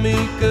tell me,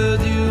 'cause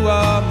you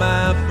are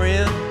my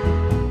friend.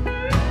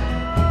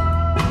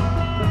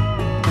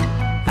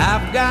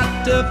 I've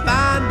got to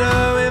find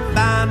her and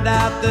find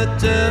out the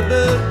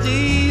trouble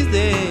she's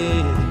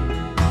in.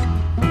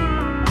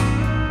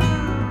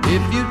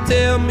 If you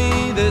tell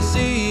me that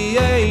she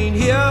ain't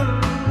here,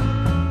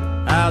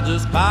 I'll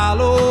just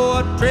follow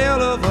a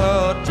trail of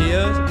her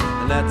tears.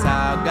 And that's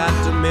how I got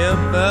to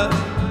Memphis.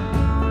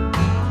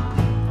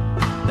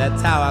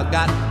 That's how I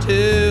got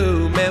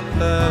to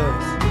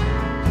Memphis.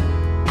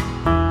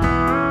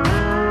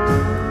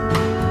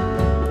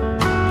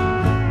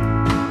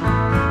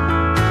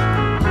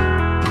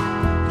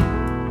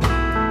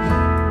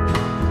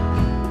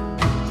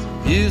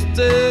 Used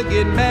to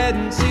get mad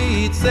and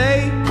she'd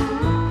say,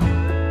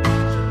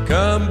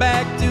 come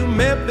back to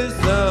Memphis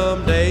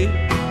someday.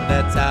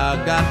 That's how I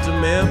got to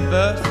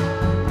Memphis.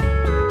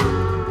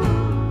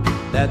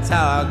 That's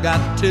how I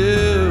got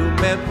to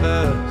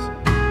Memphis.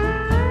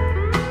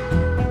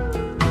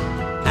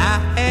 I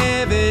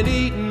haven't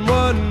eaten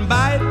one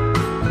bite,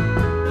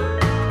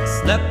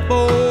 slept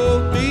for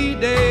 3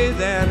 days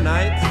and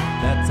nights.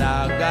 That's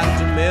how I got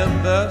to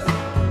Memphis.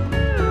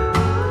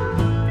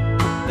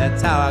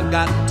 That's how I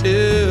got to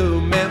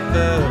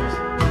Memphis.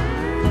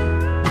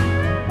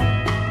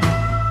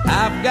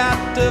 I've got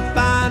to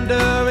find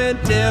her and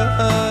tell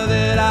her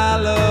that I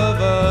love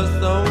her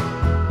so.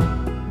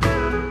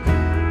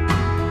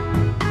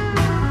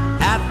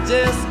 I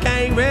just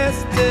can't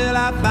rest till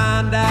I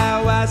find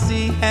out why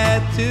she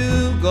had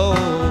to go.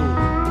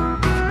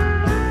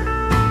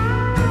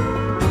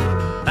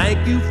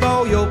 Thank you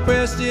for your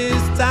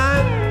precious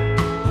time.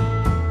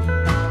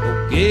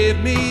 Forgive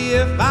me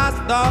if I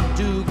start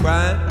to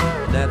cry.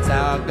 That's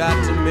how I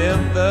got to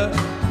Memphis.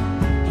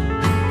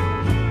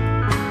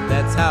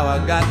 That's how I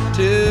got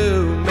to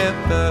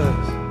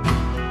Memphis.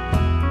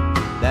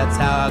 That's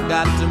how I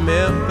got to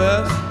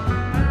Memphis.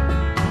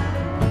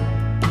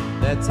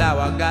 That's how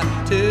I got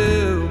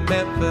to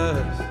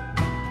Memphis.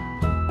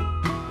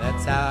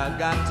 That's how I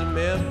got to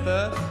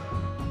Memphis.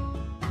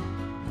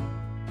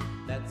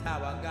 That's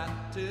how I got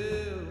to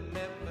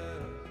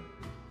Memphis.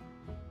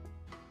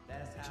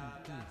 That's how I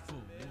got to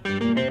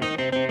Memphis.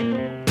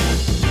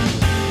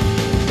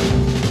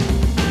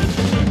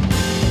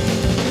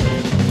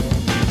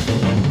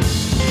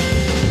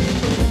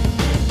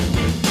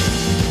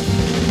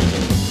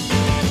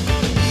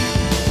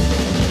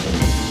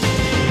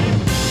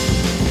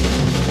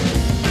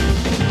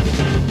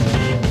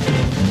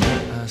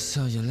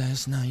 Saw you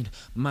last night,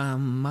 my,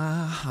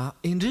 how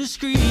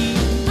indiscreet.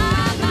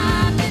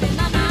 Baby,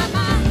 my.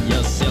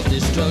 Your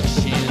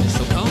self-destruction is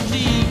so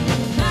complete.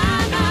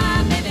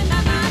 My, baby,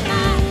 my.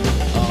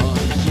 Oh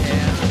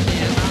yeah,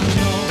 and I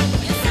know.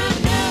 Yes, I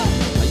know.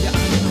 Yeah, I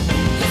know.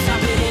 Yes, I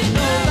really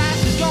know.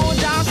 Fast is going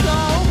down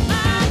slow. My.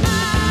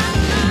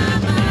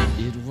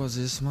 It was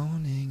this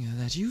morning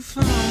that you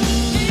found. Ring.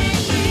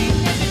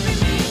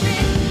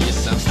 You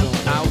sound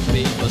strung out,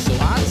 baby, so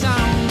I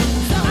sound.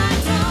 So I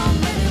don't,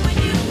 baby, when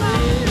you call.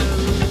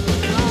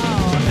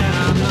 Oh, and I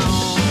know.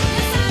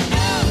 Yes, I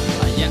know.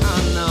 Yeah, I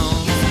know.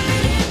 Yes, I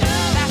really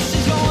know. Fast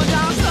is going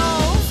down slow.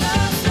 So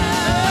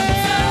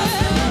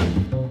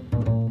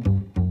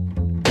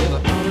You're the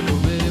article,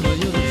 baby,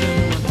 you're the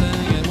genuine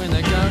thing. And when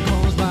that guy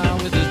comes by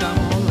with his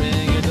diamond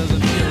ring, it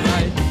doesn't feel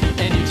right.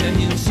 And you tell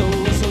him so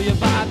you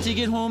buy a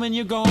ticket home and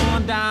you're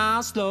going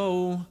down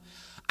slow.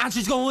 And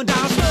she's going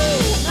down slow.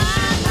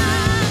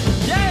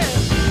 Yeah.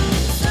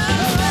 so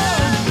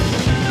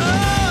Oh.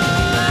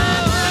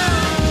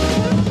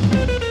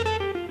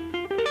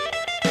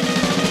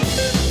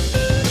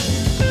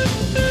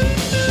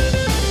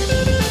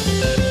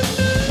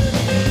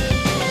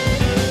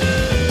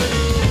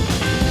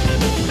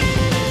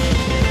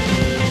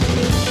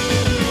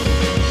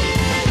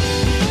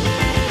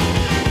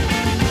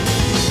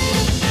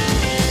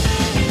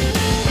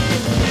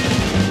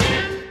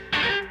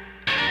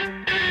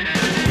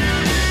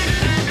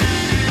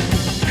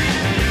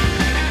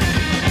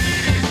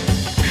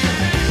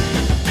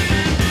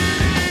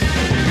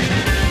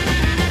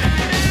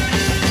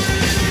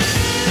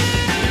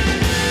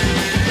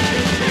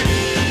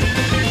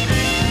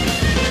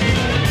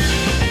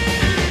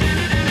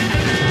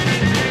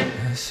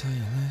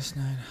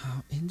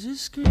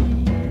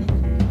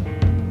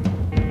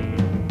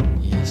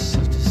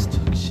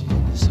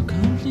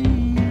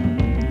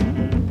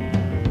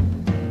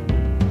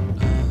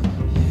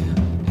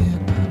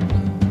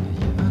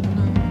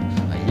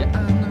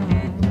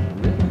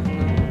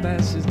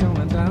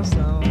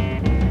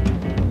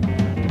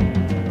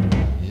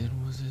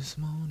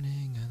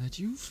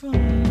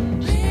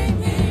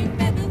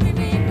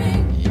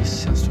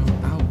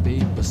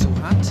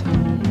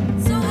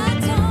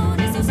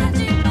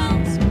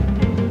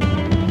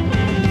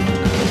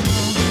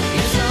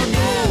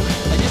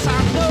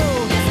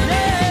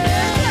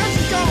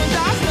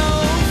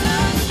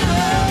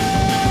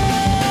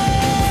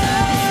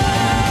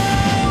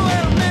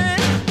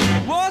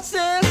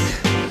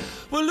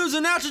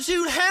 watch her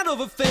shoot hand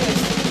over fist.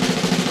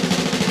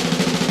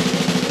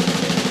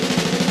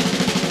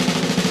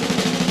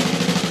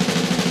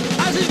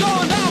 As she's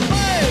going down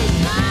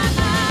fast.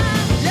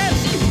 Yeah,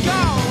 she's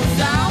going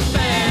down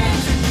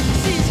fast.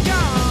 She's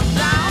going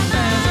down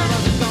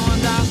fast. She's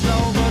going down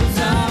slow, but it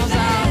sounds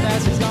out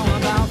that she's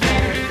going down fast.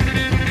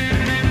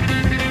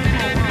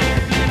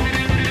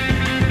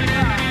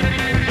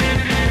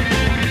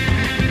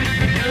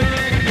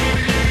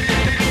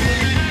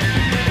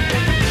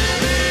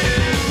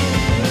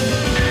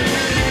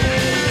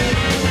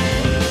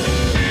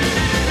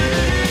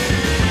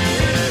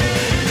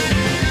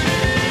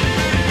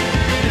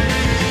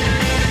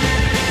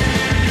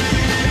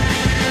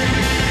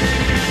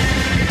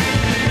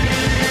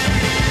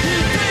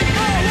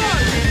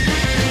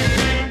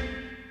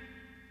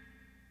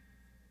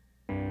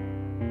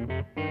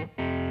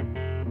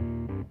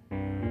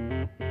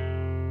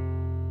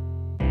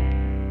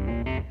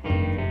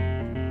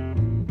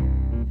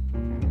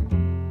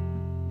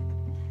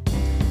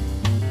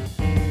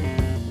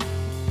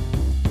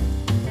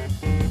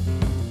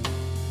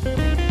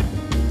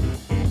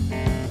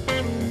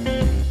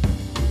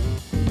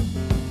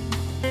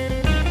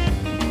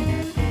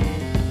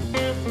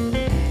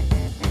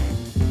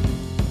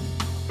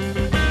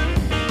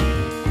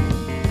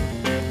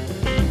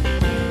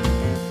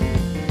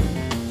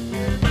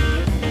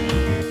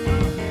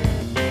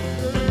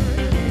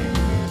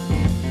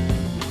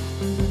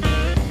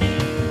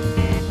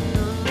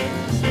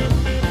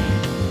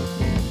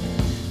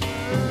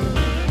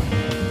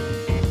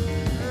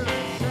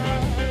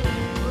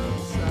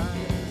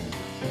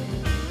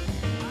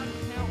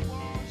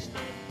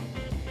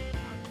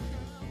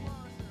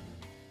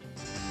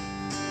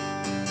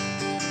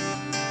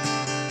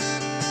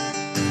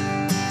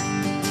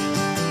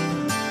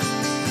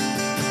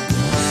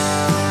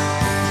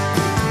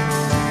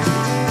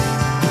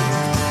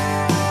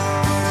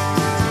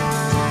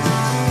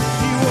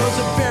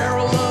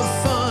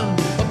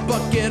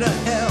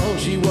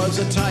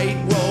 A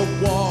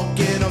tightrope walk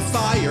in a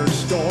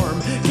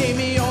firestorm. Gave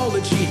me all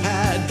that she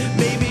had,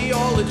 maybe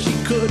all that she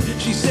could.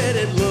 She said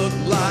it looked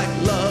like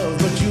love,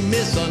 but you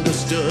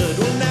misunderstood.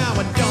 Well, now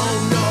I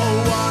don't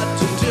know what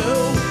to do.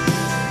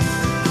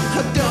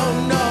 I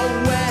don't know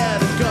where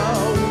to go.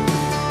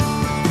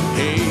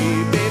 Hey,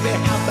 baby,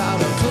 how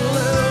about a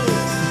clue?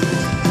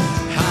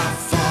 How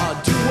far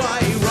do I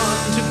run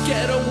to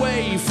get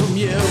away from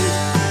you?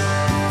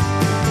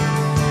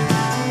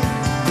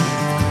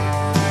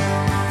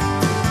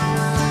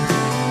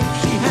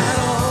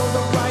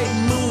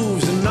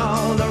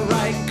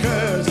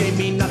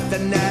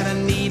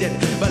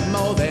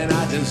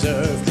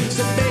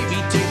 So baby,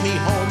 take me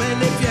home,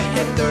 and if you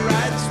hit the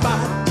right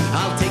spot,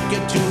 I'll take you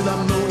to the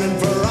moon and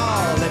for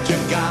all that you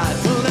got.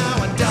 Well, now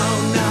I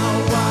don't know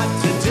what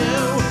to do.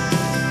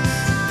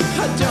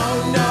 I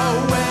don't know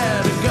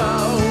where to go.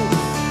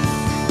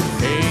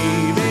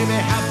 Hey, baby,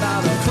 how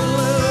about a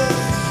clue?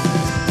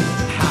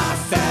 How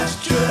fast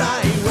should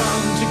I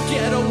run to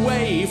get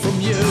away from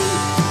you?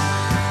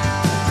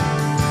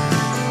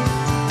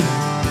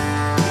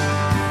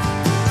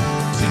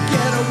 To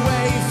get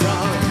away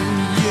from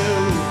you.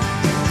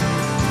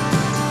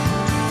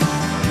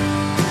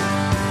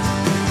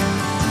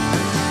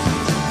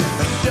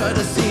 Should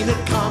have seen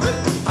it coming,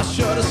 I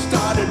should have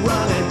started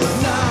running, but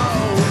no,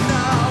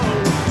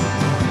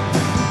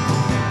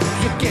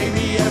 you gave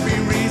me every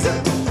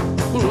reason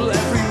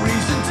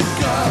to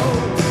go,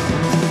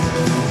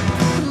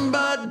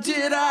 but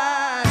did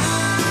I?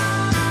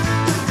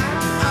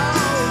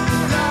 Oh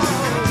no.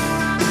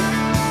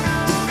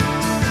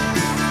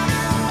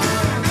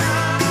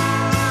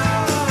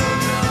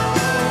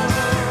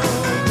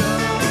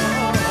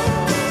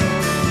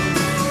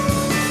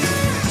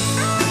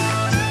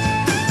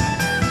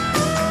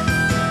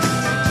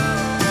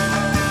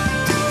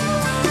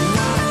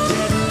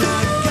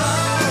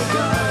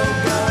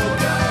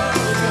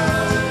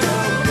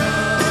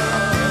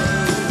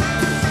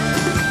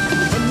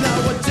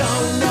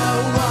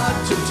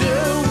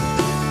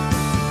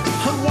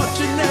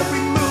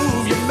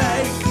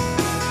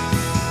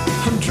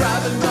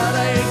 Driving, but I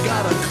ain't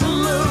got a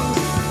clue.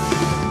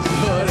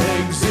 What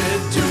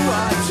exit do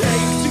I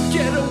take to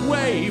get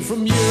away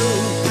from you?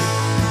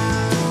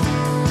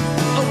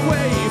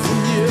 Away from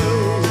you.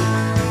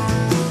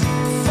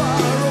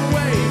 Far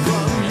away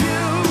from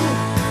you.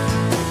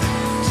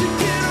 To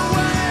get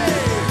away.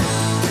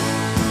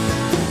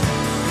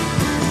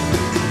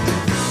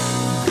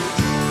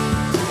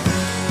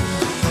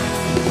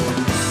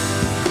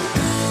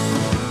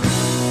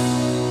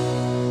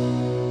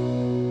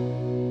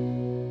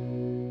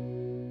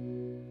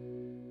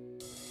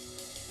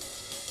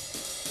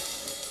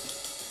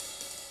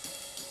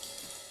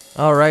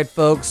 All right,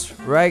 folks.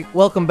 Right,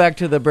 welcome back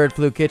to the Bird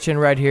Flu Kitchen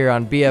right here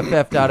on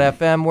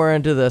BFF.FM. We're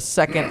into the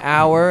second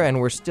hour, and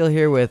we're still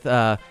here with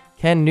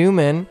Ken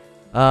Newman.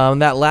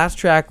 That last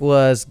track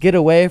was "Get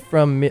Away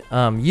from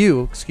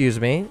You." Excuse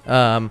me.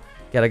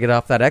 Gotta get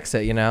off that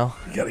exit, you know.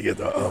 You gotta get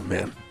the. Oh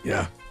man,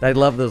 yeah. I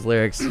love those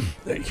lyrics.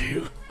 Thank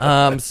you.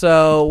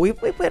 So we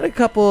played a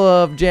couple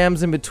of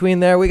jams in between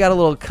there. We got a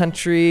little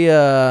country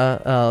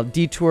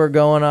detour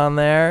going on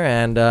there,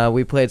 and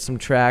we played some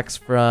tracks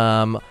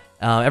from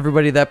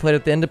everybody that played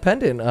at the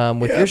Independent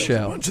with your there's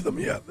show. A bunch of them,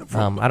 yeah.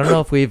 I don't know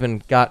if we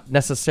even got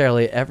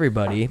necessarily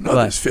everybody, No,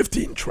 but there's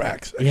 15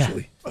 tracks Yeah.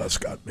 actually.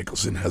 Scott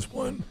Mickelson has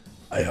one.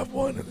 I have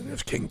one, and then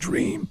there's King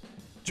Dream,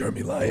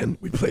 Jeremy Lyon.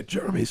 We played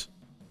Jeremy's.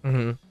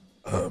 Mhm.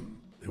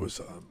 There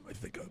was, I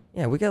think,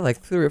 yeah, we got like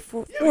three or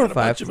four, we four or got a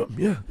five. bunch of them.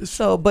 Yeah, this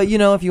So, but you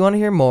know, if you want to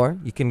hear more,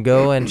 you can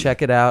go and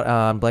check it out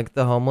on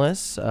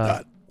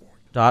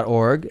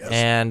blanketthehomeless.org, Yes.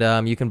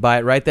 and you can buy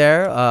it right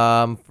there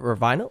for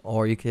vinyl,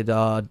 or you could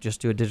just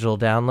do a digital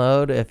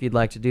download if you'd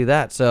like to do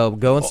that. So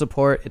go and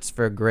support. It's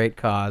for a great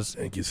cause.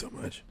 Thank you so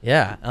much.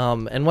 Yeah.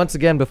 And once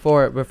again,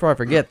 before I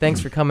forget, thanks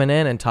for coming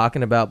in and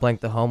talking about Blank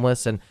the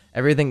Homeless and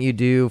everything you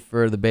do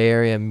for the Bay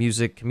Area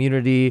music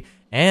community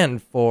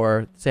and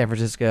for San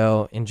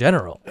Francisco in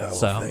general. Well,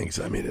 So thanks.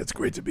 I mean, it's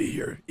great to be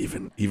here.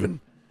 Even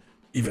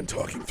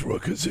talking through a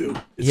kazoo,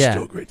 it's yeah.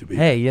 still great to be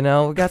Hey, here. you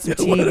know, we got some Yeah,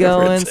 tea whatever it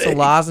going, some takes.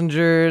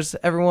 lozengers.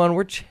 Everyone,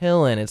 we're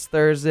chilling. It's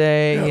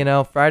Thursday. Yeah. You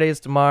know, Friday is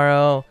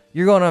tomorrow.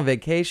 You're going on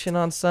vacation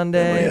on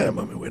Sunday. I am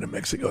on my way to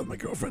Mexico with my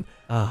girlfriend.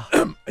 Ah.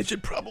 This is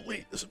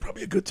probably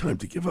a good time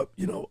to give up.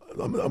 You know,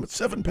 I'm at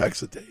 7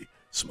 packs a day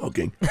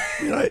smoking.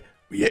 I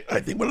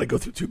think when I go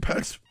through 2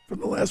 packs from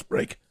the last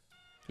break.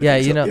 I Yeah,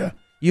 think you so, know, yeah.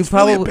 you It's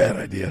probably probably. a bad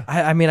idea.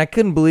 I mean, I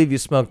couldn't believe you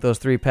smoked those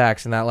 3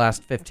 packs in that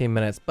last 15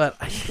 minutes, but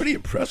Pretty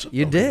impressive.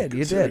 you though, did. You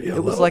considering, did. yeah, It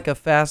was little- like a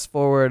fast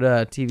forward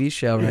TV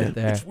show right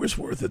there. It's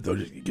worth it though,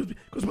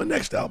 because my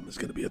next album is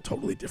going to be a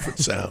totally different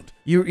sound.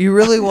 You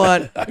really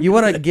want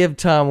to give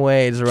Tom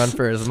Waits a run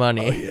for his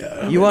money. Oh,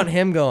 yeah. You want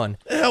him going.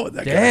 The hell with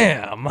that guy.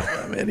 Damn,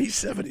 Oh, man, he's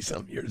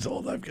 70-something years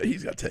old.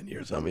 He's got 10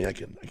 years on me. I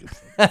can.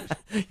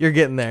 you're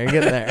getting there. You're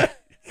getting there.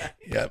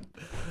 Yeah.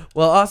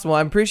 Well, awesome. Well,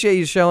 I appreciate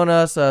you showing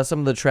us some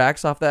of the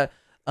tracks off that.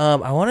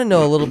 I want to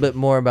know a little bit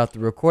more about the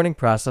recording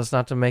process,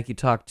 not to make you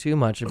talk too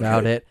much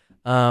about it,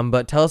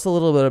 but tell us a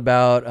little bit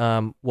about,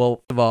 well,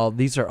 first of all,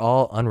 these are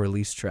all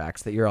unreleased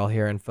tracks that you're all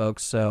hearing,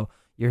 folks, so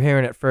you're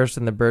hearing it first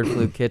in the Bird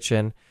Flu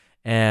Kitchen,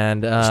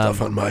 and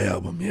Stuff on my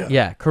album. Yeah.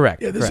 yeah,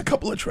 correct. Yeah. There's correct. a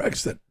couple of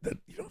tracks that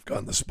have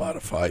gone to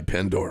Spotify,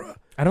 Pandora.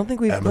 I don't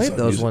think we've Amazon played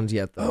those Music. ones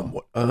yet,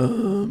 though.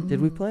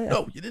 Did we play it?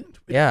 No, you didn't.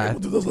 Yeah. We'll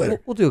do those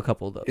later. We'll do a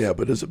couple of those. Yeah,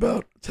 but there's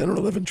about 10 or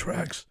 11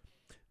 tracks.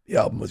 The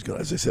album was going,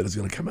 as I said, is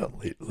going to come out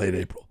late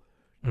April,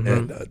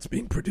 and it's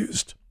being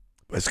produced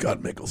by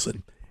Scott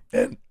Mickelson.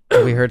 And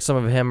We heard some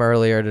of him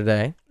earlier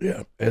today.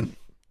 yeah, and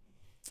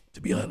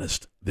to be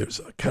honest, there's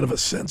a kind of a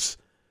sense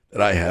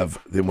that I have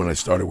then when I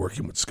started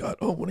working with Scott.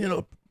 Oh, well, you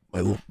know,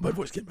 my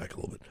voice came back a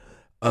little bit.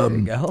 There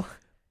you go.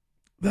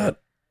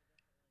 That,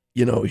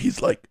 you know,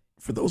 he's like,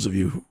 for those of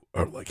you who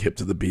are like hip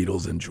to the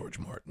Beatles and George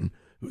Martin,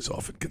 who's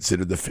often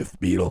considered the fifth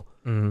Beatle,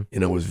 you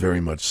know, was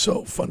very much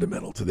so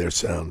fundamental to their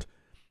sound.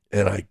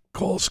 And I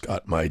call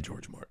Scott my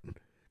George Martin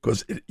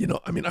because, you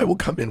know, I mean, I will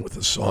come in with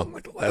a song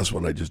like the last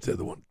one I just did,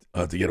 the one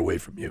To Get Away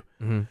From You,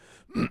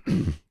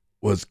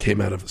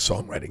 came out of a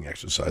songwriting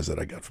exercise that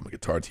I got from a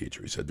guitar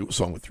teacher. He said, do a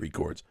song with 3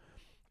 chords.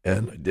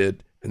 And I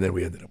did. And then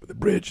we ended up with a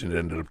bridge, and it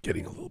ended up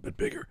getting a little bit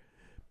bigger.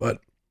 But,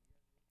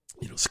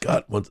 you know,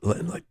 Scott,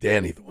 and like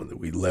Danny, the one that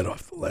we led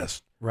off the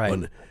last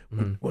one,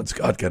 when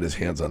Scott got his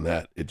hands on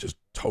that, it just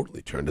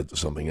totally turned into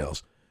something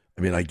else.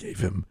 I mean, I gave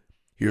him,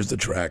 here's the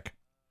track.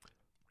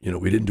 You know,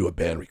 we didn't do a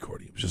band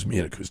recording. It was just me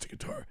and acoustic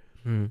guitar.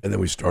 And then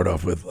we start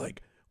off with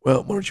like,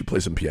 well, why don't you play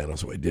some piano?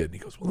 So I did. And he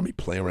goes, well, let me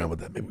play around with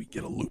that. Maybe we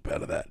can get a loop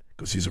out of that,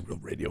 because he's a real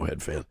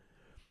Radiohead fan.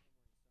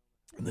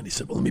 And then he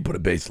said, well, let me put a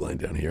bass line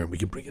down here, and we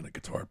can bring in a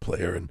guitar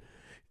player and,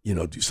 you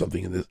know, do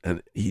something in this.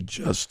 And he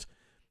just,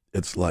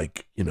 it's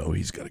like, you know,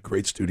 he's got a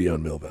great studio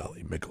in Mill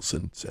Valley,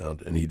 Mickelson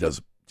Sound, and he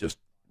does just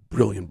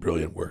brilliant,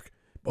 brilliant work,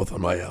 both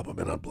on my album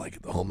and on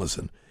Blanket the Homeless.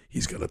 And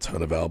he's got a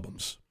ton of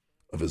albums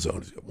of his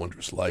own. He's got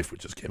Wondrous Life,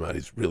 which just came out.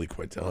 He's really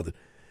quite talented.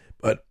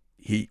 But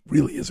he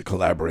really is a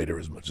collaborator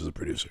as much as a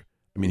producer.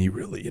 I mean, he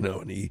really, you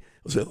know, and he'll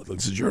say, look,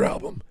 this is your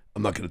album.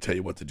 I'm not going to tell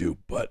you what to do,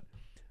 but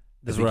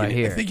This is what I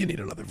hear. I think you need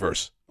another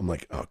verse. I'm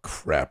like, oh,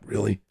 crap,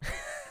 really?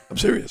 I'm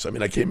serious. I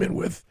mean, I came in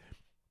with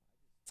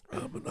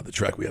another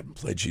track we haven't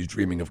played, She's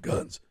Dreaming of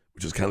Guns,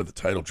 which is kind of the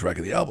title track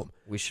of the album.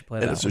 We should play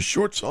And that it's one. a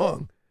short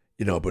song,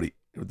 you know, but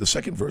the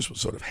second verse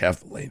was sort of half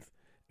the length.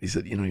 He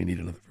said, you know, you need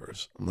another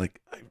verse. I'm like,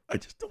 I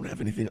just don't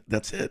have anything.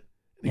 That's it.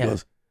 And he Yeah.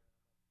 goes,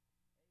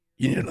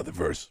 you need another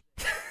verse.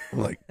 I'm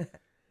like,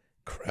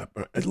 crap.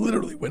 I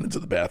literally went into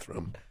the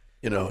bathroom,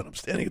 you know, and I'm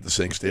standing at the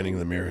sink, standing in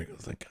the mirror. I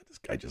was like, God, this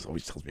guy just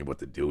always tells me what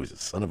to do. He's a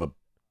son of a...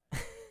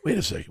 Wait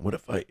a second. What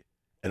if I...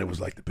 And it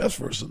was like the best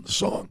verse in the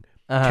song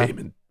came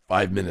in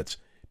 5 minutes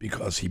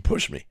because he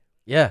pushed me.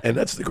 Yeah. And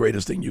that's the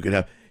greatest thing you could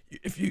have.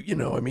 If you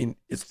know, I mean,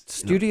 it's...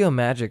 Studio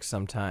magic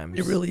sometimes.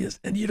 It really is.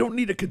 And you don't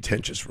need a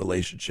contentious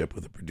relationship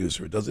with a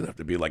producer. It doesn't have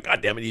to be like,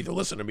 God damn it, either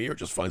listen to me or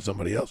just find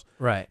somebody else.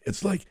 Right.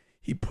 It's like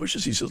he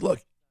pushes, he says,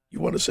 look, you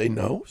want to say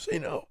no? Say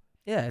no.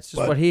 Yeah, it's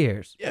just But- what he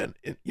hears. Yeah,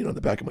 and you know, in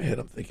the back of my head,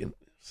 I'm thinking,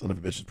 son of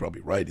a bitch is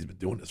probably right. He's been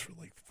doing this for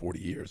like 40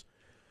 years.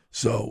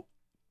 So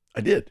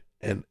I did.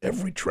 And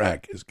every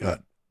track has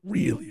got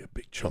really a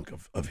big chunk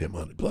of him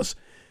on it. Plus,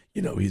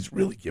 he's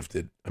really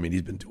gifted. I mean,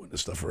 he's been doing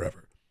this stuff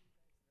forever.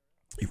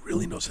 He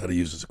really knows how to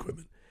use his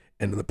equipment.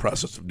 And in the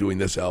process of doing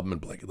this album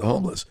and Blanket the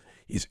Homeless,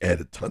 he's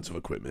added tons of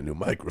equipment, new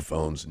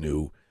microphones,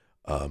 new,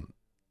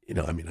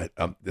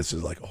 this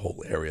is like a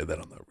whole area that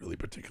I'm not really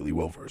particularly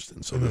well versed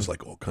in. So there's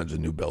like all kinds of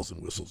new bells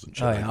and whistles and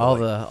shit. Oh, yeah,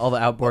 all the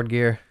outboard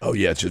gear. Oh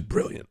yeah, it's just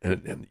brilliant,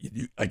 and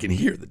I can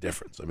hear the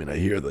difference. I mean, I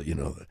hear the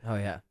Oh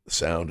yeah. the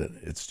sound, and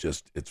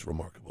it's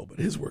remarkable. But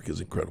his work is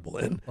incredible,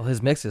 and Well,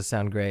 his mixes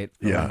sound great.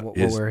 From Yeah, what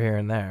his- we're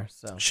hearing there.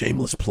 So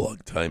shameless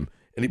plug time.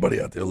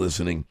 Anybody out there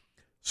listening,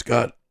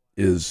 Scott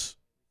is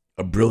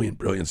a brilliant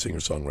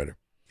singer-songwriter.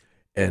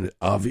 And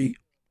Avi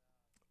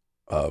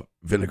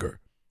Vinegar,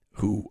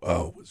 who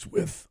was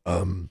with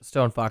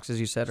Stone Foxes,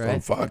 you said, Stone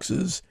right?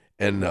 Foxes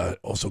and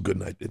also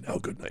Goodnight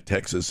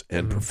Texas,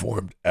 and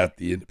performed at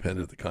the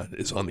Independent of the Con,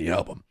 is on the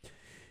album.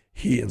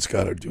 He and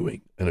Scott are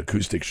doing an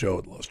acoustic show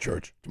at Lost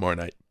Church tomorrow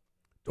night.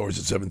 Doors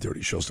at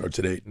 7:30. Show starts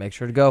at 8. Make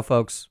sure to go,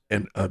 folks.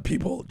 And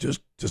people,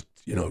 just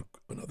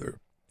another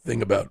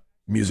thing about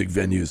music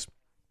venues.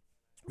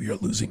 We are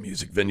losing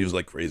music venues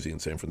like crazy in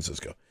San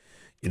Francisco.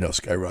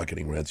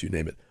 Skyrocketing rents, you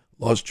name it.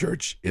 Lost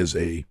Church is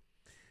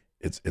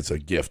it's a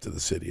gift to the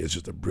city. It's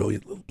just a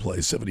brilliant little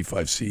place,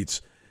 75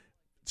 seats.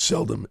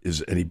 Seldom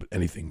is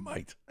anything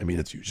mic'd. I mean,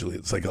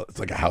 it's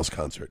like a house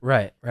concert.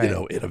 Right.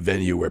 In a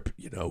venue where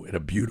in a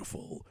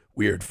beautiful,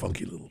 weird,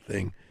 funky little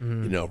thing.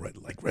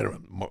 Right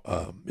around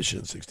Mission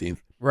and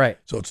 16th. Right.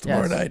 So it's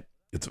tomorrow Yes. night.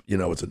 It's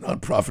it's a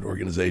nonprofit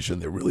organization.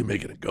 They're really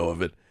making a go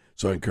of it.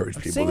 So I encourage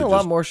I'm people seeing to a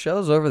lot more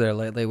shows over there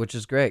lately, which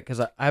is great because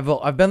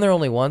I've been there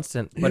only once,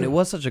 but Yeah. it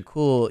was such a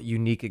cool,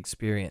 unique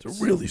experience. It's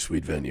a really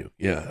sweet venue.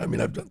 Yeah, I mean,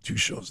 I've done 2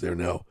 shows there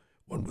now.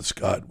 One with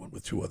Scott, one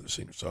with 2 other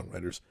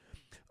singer-songwriters.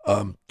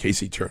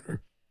 Casey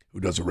Turner, who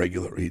does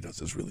he does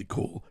this really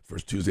cool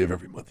first Tuesday of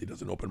every month. He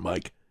does an open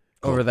mic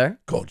Over there?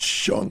 called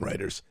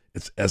Shongwriters.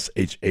 It's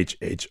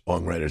SHHH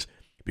Songwriters,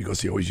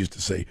 because he always used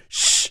to say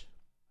shh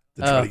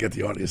to try to get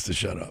the audience to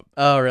shut up.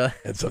 Oh, really?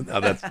 And so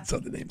now so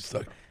the name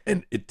stuck.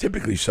 And it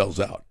typically sells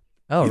out.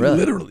 Oh, You really?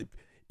 Literally,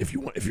 if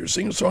you're a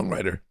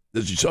singer-songwriter,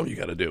 this is something you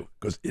got to do,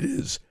 because it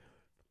is,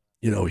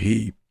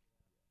 he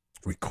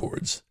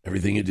records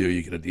everything you do.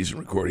 You get a decent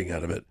recording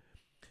out of it.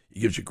 He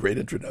gives you a great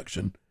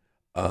introduction.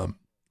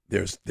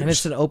 There's And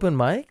it's an open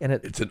mic, and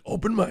it's an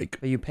open mic.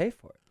 but you pay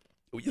for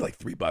it. You like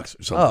 $3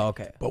 or something. Oh,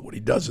 okay. But what he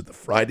does is the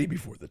Friday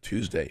before the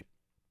Tuesday,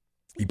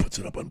 he puts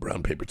it up on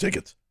brown paper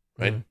tickets,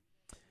 right? Mhm.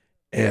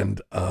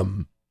 And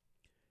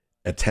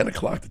at 10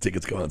 o'clock, the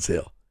tickets go on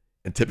sale.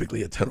 And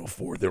typically at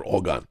 10:04, they're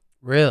all gone.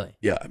 Really?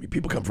 Yeah, I mean,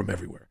 people come from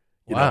everywhere.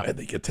 Wow. And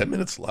they get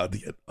 10-minute slot. They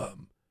get a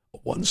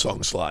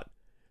 1-song slot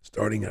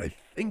starting at,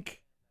 I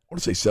want to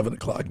say 7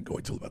 o'clock and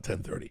going till about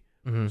 10:30.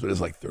 Mhm. So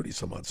there's like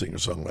 30-some-odd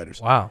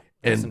singer-songwriters. Wow.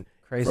 That's And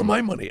crazy. for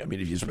my money, I mean,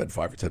 if you spend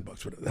 $5 or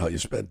 $10, whatever the hell you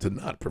spend to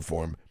not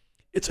perform,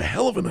 it's a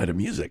hell of a night of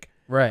music.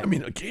 Right. I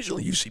mean,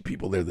 occasionally you see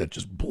people there that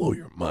just blow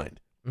your mind,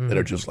 Mhm. that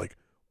are just like,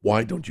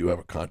 why don't you have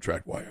a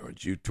contract? Why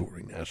aren't you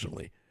touring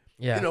nationally?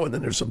 Yeah. And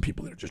then there's some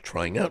people that are just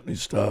trying out new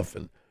stuff,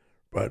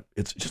 but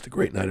it's just a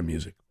great night of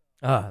music.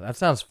 That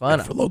sounds fun.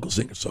 And for local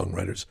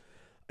singer-songwriters,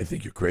 I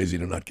think you're crazy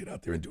to not get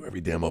out there and do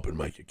every damn open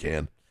mic you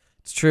can.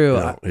 It's true.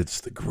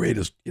 It's the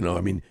greatest.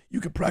 I mean,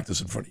 you could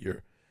practice in front of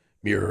your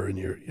mirror in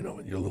your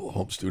little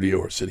home studio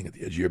or sitting at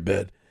the edge of your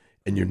bed,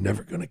 and you're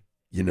never gonna,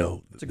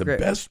 the great-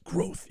 best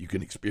growth you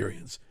can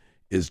experience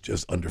is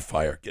just under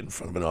fire, get in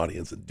front of an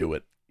audience and do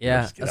it.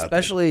 Yeah, Just get out there.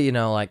 especially,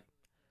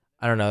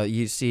 I don't know,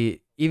 you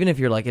see, even if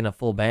you're like in a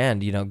full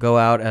band, go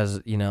out as,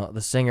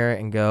 the singer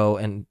and go,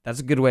 and that's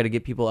a good way to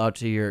get people out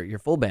to your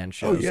full band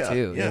shows yeah,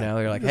 too. yeah.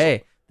 You're like, Because-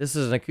 hey, this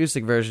is an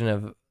acoustic version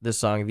of this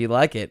song. If you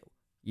like it,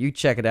 you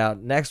check it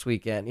out next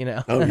weekend,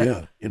 Oh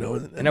yeah,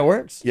 and it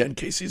works. Yeah, and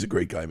Casey's a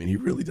great guy. I mean, he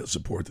really does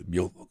support the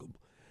local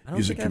I don't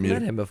music think I've community.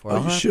 met him before. Oh,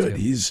 I'll you have should. to.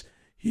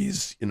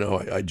 He's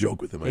I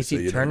joke with him. I say,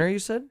 AC Turner, you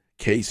said?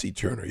 Casey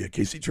Turner, yeah,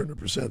 Casey Turner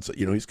Presents.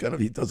 He's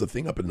he does a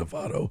thing up in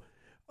Novato,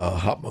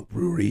 Hot Monk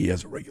Brewery. He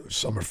has a regular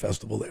summer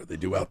festival there. They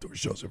do outdoor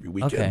shows every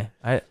weekend.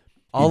 Okay.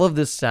 All of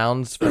this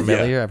sounds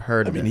familiar. Yeah. I've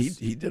heard I mean, this.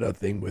 he did a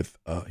thing with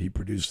he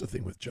produced a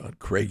thing with John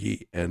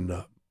Craigie and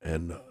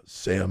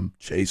Sam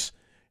Chase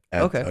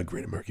at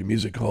Great American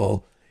Music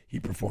Hall. He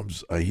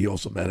performs. He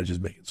also manages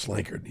Megan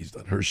Slankard, and he's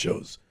done her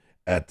shows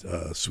at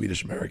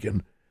Swedish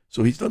American.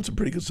 So he's done some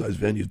pretty good sized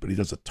venues, but he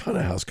does a ton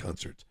of house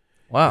concerts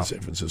in San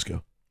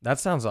Francisco. That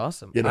sounds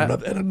awesome. And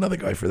another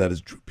guy for that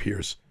is Drew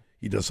Pierce.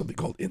 He does something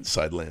called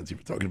Inside Lands. You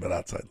were talking about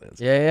Outside Lands.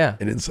 Yeah.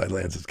 And Inside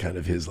Lands is kind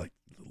of his like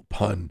little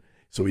pun.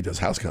 So he does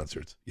house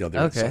concerts. They're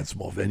inside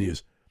small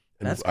venues.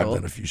 And That's I've cool.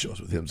 done a few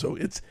shows with him. So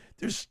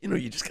there's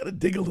you just got to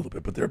dig a little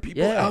bit. But there are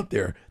people Yeah. out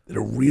there that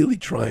are really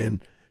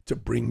trying to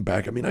bring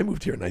back. I mean, I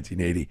moved here in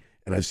 1980,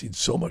 and I've seen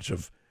so much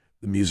of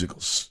the musical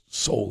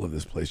soul of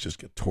this place just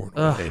get torn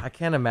away. I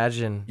can't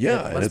imagine. Yeah,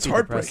 It and must it's be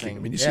heartbreaking. depressing. I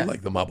mean, you Yeah. see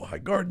like the Marble High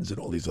Gardens and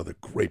all these other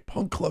great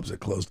punk clubs that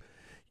closed,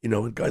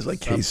 and guys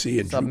like Casey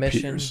and Drew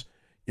Submission. Pierce,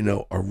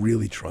 are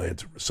really trying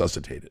to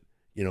resuscitate it.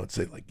 And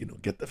say like,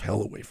 get the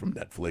hell away from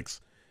Netflix.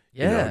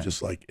 Yeah.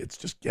 Just like, it's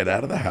just get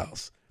out of the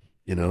house,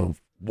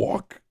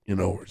 walk,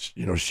 or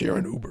share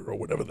an Uber or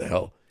whatever the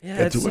hell. Yeah,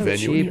 Get it's to a so venue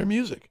cheap. and hear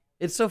music.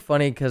 It's so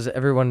funny because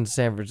everyone in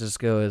San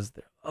Francisco is,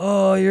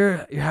 oh,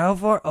 you're how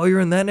far? Oh, you're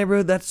in that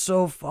neighborhood? That's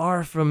so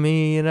far from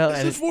me, This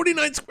and is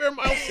 49 square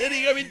mile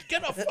city. I mean,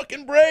 get a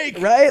fucking break.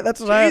 right? That's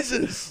what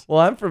Jesus. Well,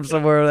 I'm from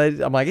somewhere.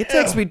 I'm like, it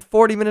takes me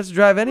 40 minutes to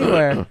drive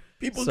anywhere.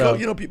 People So-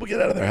 go, people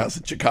get out of their house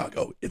in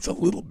Chicago. It's a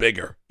little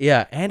bigger.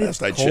 Yeah, and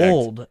Last I it's checked.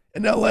 cold.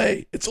 In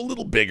LA, it's a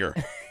little bigger.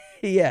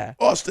 Yeah,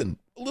 Austin,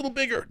 a little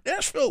bigger.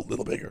 Nashville, a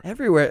little bigger.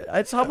 everywhere.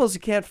 It's almost you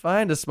can't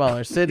find a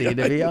smaller city,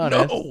 to be I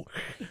honest. know.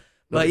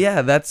 But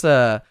yeah, that's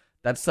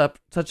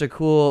such a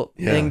cool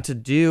Yeah. thing to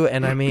do,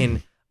 and I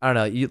mean, I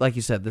don't know. Like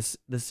you said,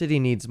 the city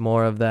needs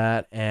more of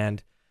that,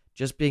 and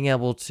just being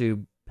able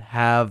to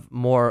have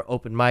more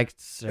open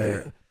mics.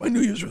 Or, My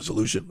New Year's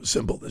resolution was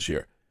simple this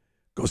year: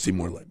 go see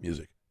more live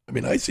music. I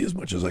mean, I see as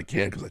much as I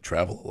can because I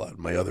travel a lot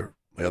in my other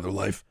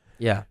life.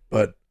 yeah,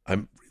 But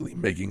I'm really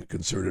making a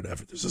concerted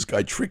effort. There's this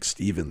guy Trick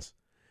Stevens,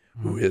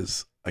 who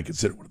is, I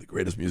consider, one of the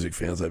greatest music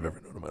fans I've ever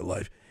known in my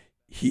life.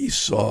 He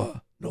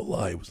saw, no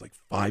lie, it was like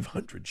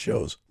 500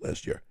 shows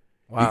last year.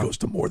 Wow. He goes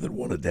to more than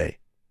one a day.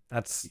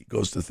 that's He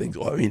goes to things.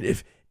 Well, I mean,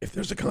 if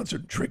there's a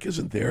concert and Trick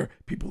isn't there,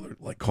 people are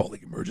like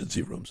calling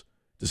emergency rooms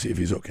to see if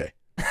he's okay.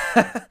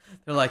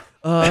 they're like,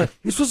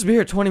 he's supposed to be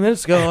here 20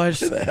 minutes ago. I What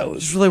the hell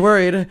is just really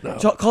worried. No.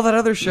 Call that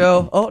other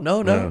show. Oh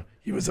no. No,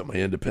 he was at my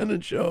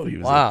independent show. He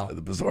was Wow. at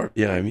the Bazaar.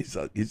 Yeah, I mean,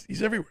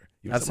 he's everywhere.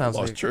 He was That at sounds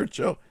my Lost like- Church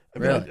show. I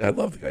mean, Really? I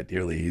love the guy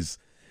dearly. He's,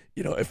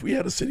 if we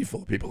had a city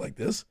full of people like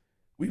this,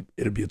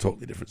 it'd be a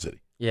totally different city.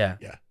 Yeah,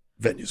 Yeah,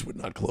 venues would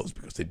not close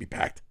because they'd be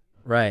packed.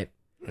 right.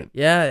 Right.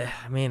 Yeah,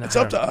 I mean, It's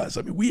I up don't to know. us.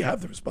 I mean, we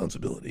have the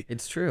responsibility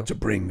It's true. to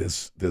bring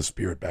this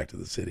spirit back to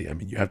the city. I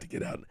mean, you have to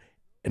get out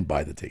and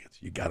buy the tickets.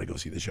 You got to go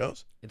see the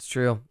shows. It's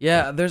true.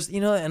 Yeah, there's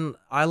and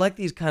I like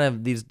these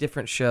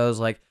different shows.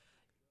 Like,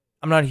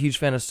 I'm not a huge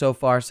fan of So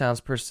Far Sounds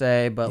per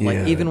se, but like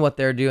Yeah. even what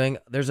they're doing,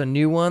 there's a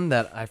new one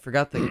that I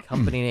forgot the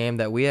company name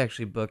that we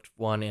actually booked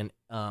one in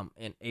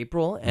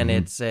April, and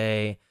Mm-hmm.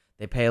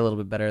 they pay a little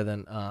bit better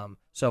than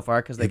So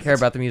Far because they Yeah, care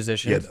about the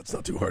musicians. Yeah, that's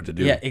not too hard to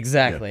do. Yeah,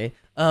 exactly.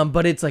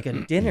 But it's like a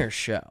dinner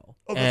show.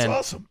 Oh, that's And-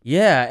 awesome.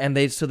 Yeah, and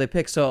they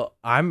pick. So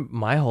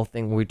my whole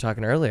thing when we were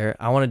talking earlier,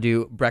 I want to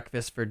do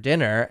breakfast for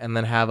dinner and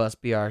then have us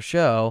be our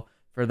show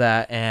for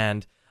that.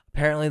 And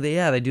apparently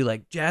they do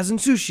like jazz and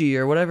sushi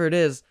or whatever it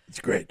is.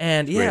 It's great.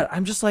 And It's yeah, great.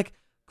 I'm just like,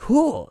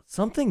 cool,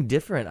 something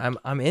different.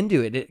 I'm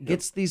into it. It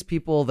gets these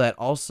people that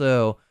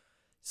also.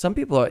 Some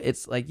people are.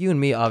 It's like you and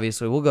me.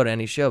 Obviously, we'll go to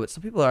any show, but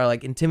some people are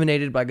like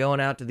intimidated by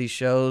going out to these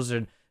shows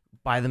or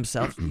by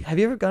themselves. Have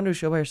you ever gone to a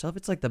show by yourself?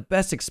 It's like the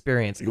best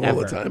experience I go ever.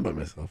 all the time by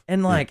myself.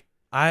 And like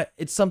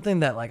it's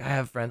something that like I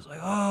have friends like,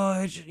 oh,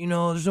 there's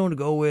no one to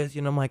go with.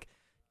 I'm like,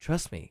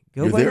 trust me,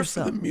 go You're by there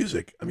yourself. for the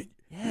music. I mean,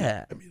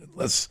 Yeah. I mean,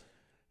 unless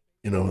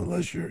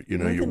you're You you're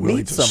can willing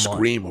meet to someone.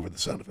 scream over the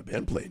sound of a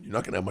band playing, you're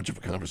not going to have much of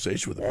a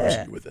conversation with the Yeah.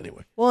 person you're with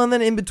anyway. Well, and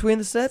then in between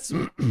the sets,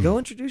 go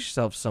introduce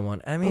yourself to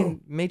someone. I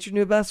mean, meet your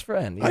new best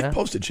friend. You I know?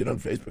 posted shit on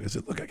Facebook. I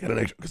said, look, I got an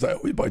extra, because I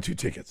always buy 2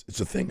 tickets.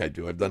 It's a thing I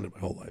do. I've done it my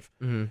whole life.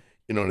 Mhm.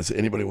 And I said,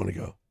 anybody want to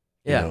go?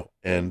 Yeah.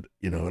 And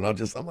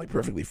I'm like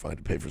perfectly fine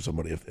to pay for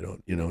somebody if they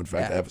don't. In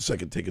fact, Yeah. I have a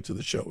second ticket to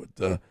the show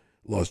at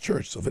Lost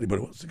Church. So if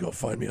anybody wants to go,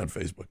 find me on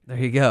Facebook. There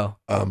you go.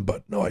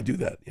 But no, I do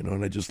that,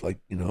 and I just like,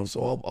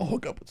 so I'll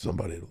hook up with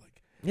somebody to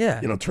like,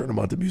 Yeah. turn them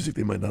on to music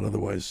they might not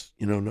otherwise,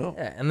 know.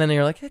 Yeah. And then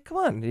you're like, hey, come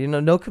on,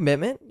 no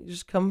commitment. You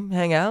just come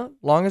hang out,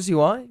 long as you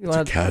want. You It's a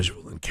want.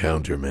 casual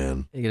encounter,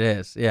 man. It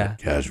is. Yeah.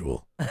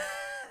 Casual.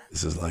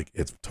 This is like,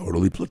 it's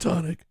totally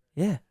platonic.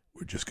 Yeah.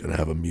 We're just going to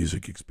have a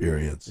music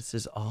experience. This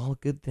is all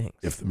good things.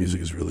 If the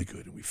music is really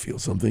good and we feel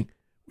something,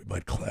 we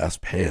might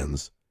clasp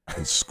hands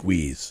and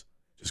squeeze.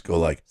 Just go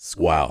like,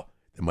 wow.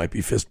 There might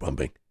be fist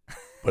bumping,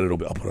 but I'll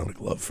put on a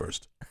glove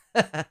first.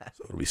 So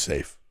it'll be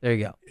safe. There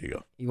you go. Here you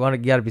go. You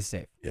got to be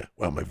safe. Yeah.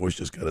 Wow, my voice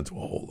just got into a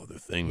whole other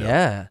thing now.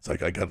 Yeah. It's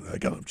like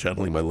I'm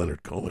channeling my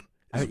Leonard Cohen.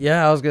 I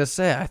was gonna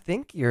say, I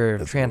think you're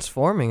That's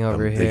transforming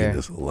over I'm here. digging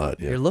this a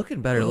lot. Yeah. You're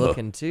looking better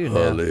looking too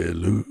now.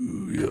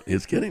 Hallelujah.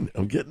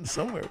 I'm getting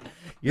somewhere.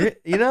 You're,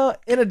 in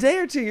a day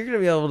or two, you're gonna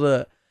be able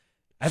to.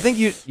 I think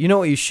you know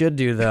what you should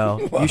do though.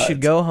 You What?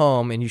 should go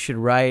home and you should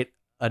write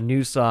a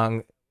new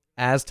song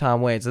as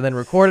Tom Waits and then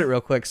record it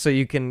real quick so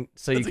you can.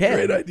 That's a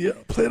great idea.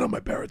 I'll play it on my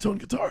baritone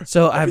guitar.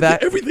 So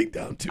everything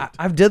down to it.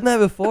 I've done that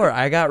before.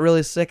 I got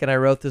really sick and I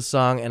wrote this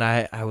song and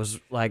I was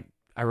like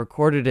I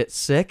recorded it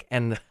sick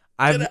and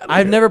outta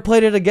I've here. never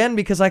played it again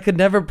because I could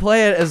never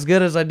play it as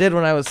good as I did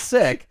when I was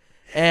sick.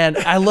 And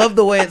I love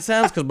the way it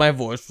sounds because my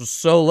voice was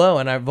so low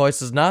and our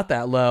voice is not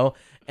that low.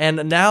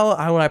 And now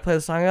when I play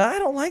the song, I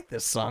don't like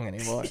this song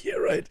anymore. Yeah,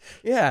 right.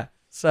 Yeah.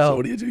 So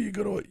what do? You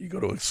go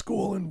to a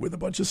school and with a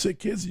bunch of sick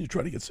kids and you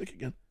try to get sick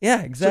again.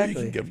 Yeah, exactly.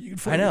 So you can I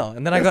find know.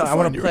 And then you have I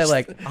want find to play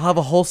yours. I'll have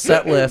a whole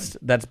set list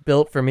that's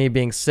built for me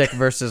being sick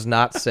versus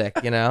not sick,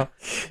 You gotta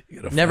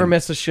Never find-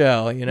 miss a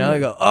show, You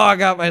go, oh, I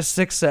got my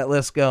sick set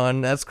list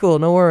going. That's cool.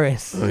 No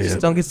worries. Oh, yeah. Just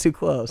don't get too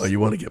close. Oh,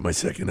 you want to get my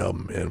second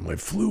album, man? My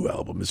Flu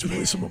album is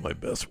really some of my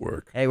best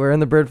work. Hey, we're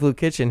in the Bird Flu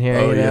Kitchen here.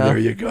 Oh you yeah, know? there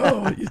you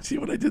go. You see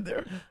what I did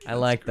there? I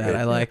like that.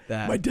 I like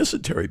that. My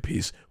dysentery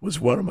piece was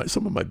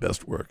some of my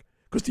best work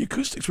because the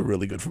acoustics were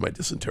really good for my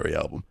dysentery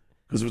album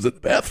because it was in the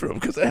bathroom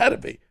because it had to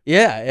be.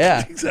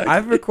 Yeah. Exactly.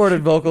 I've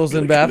recorded vocals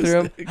in Good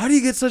bathroom. acoustics. How do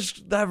you get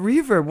such that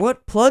reverb?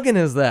 What plugin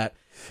is that?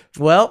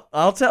 Well,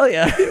 I'll tell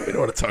you. We don't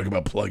want to talk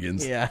about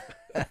plugins. Yeah.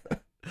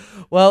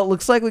 Well, it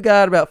looks like we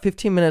got about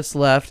 15 minutes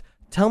left.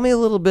 Tell me a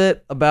little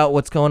bit about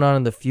what's going on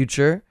in the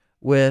future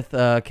with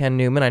Ken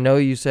Newman. I know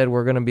you said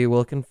we're going to be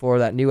looking for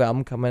that new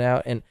album coming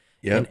out in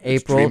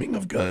April. Dreaming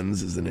of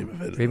Guns is the name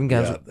of it. Dreaming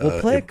Guns. Yeah,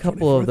 We'll play a April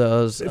couple of 24th.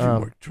 those. A few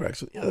more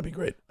tracks. Yeah, that'd be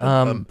great.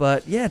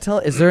 But yeah,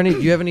 is there any?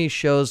 Do you have any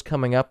shows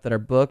coming up that are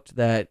booked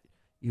that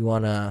you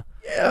wanna?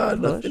 Yeah, push?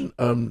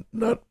 nothing.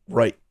 Not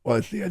right. Well,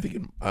 I think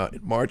in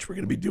March we're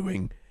going to be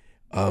doing.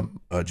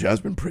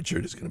 Jasmine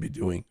Pritchard is going to be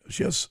doing.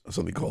 She has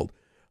something called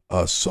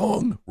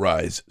Song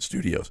Rise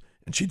Studios,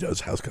 and she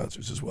does house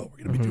concerts as well.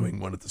 We're going to be doing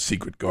one at the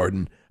Secret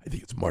Garden. I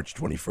think it's March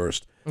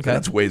 21st. Okay.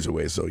 That's ways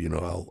away, so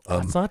I'll.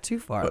 It's not too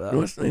far but,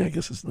 though. I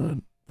guess it's not.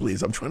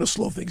 Please, I'm trying to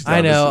slow things down.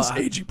 I know. This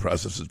aging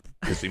process is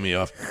pissing me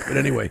off. But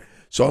anyway,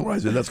 Song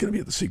Rise, and that's going to be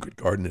at the Secret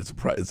Garden. It's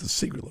a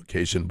secret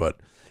location, but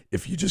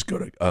if you just go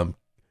to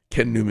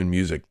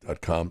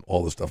KenNewmanMusic.com,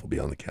 all the stuff will be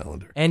on the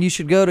calendar. And you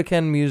should go to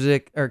Ken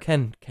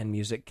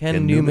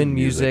Newman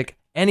Music.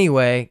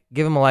 Anyway,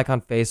 give him a like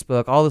on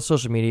Facebook, all the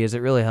social medias. It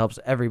really helps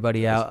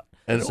everybody out.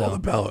 And So- all the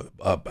balance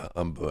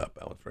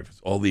breakfast,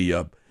 all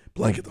the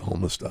Blanket the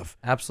Homeless stuff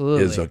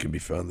Absolutely. can be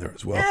found there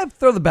as well. Yeah,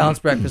 throw the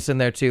balanced breakfast in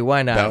there too.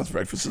 Why not? Balanced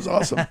breakfast is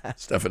awesome.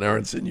 Stefan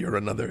Aronson, you're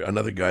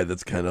another guy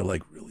that's kind of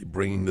like really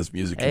bringing this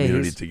music Hey,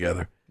 community he's-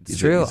 together. It's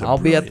true. I'll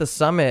be at the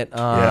summit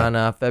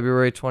on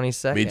February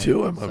 22nd. Me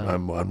too. I'm So-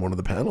 on one of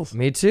the panels.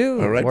 Me too.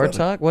 All right, We're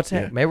brother. talking.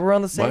 Yeah. Maybe we're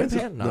on the same Mine's,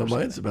 panel. no,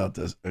 mine's about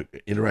this,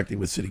 interacting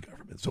with city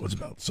government. So it's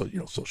about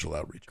social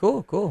outreach.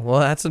 Cool. Well,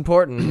 that's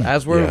important,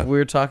 as we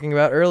were talking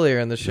about earlier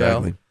in the show.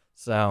 Exactly.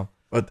 So.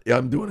 But yeah,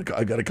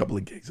 I got a couple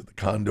of gigs at the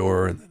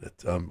Condor and then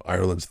at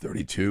Ireland's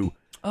 32.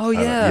 Oh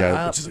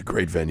yeah. Which is a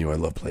great venue. I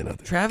love playing out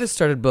there. Travis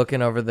started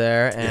booking over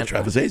there, and Yeah,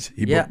 Travis Hayes.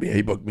 He Yeah. booked me.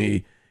 He booked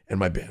me and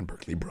my band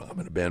Berkeley Brom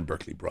and a band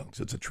Berkeley Bronx.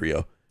 It's a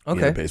trio. Me and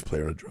Okay. a bass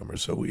player and a drummer.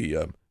 So we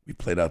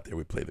played out there.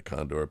 We played the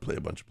Condor. Play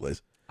a bunch of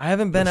places. I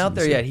haven't been Listen out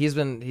there to yet. He's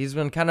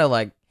been kind of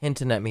like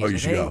hinting at me. Oh,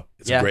 He's you like, should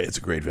 "Hey." go. It's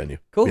a great venue.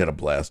 Cool. We had a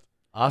blast.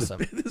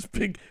 Awesome. This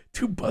big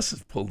 2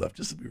 buses pulled up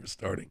just as we were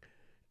starting.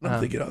 And I'm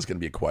thinking, it's going to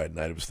be a quiet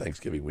night. It was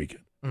Thanksgiving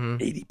weekend.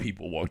 80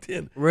 people walked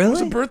in. It was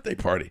Really? a birthday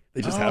party.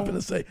 They just happened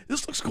to say,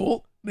 this looks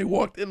cool. And they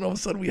walked in, and all of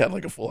a sudden, we had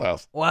like a full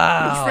house.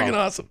 Wow. It was freaking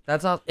awesome.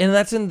 That's awesome. And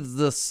that's in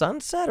the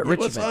Sunset or Yeah,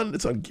 well, Richmond?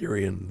 it's on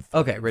Geary and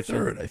Okay,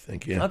 Richmond. 3rd, I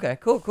think. Yeah. Okay,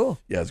 cool.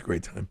 Yeah, it's a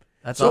great time.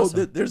 That's so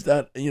awesome. there's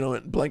that,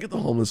 and Blanket the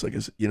Homeless, I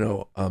guess,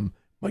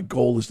 my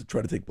goal is to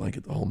try to take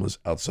Blanket the Homeless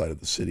outside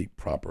of the city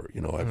proper.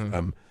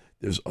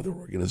 There's other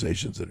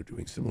organizations that are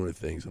doing similar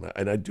things,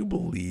 and I do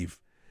believe,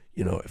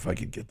 if I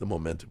could get the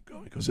momentum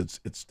going, because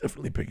it's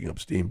definitely picking up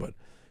steam. But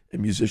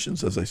and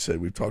musicians, as I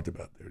said, we've talked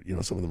about,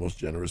 they're some of the most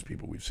generous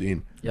people we've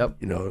seen. Yep.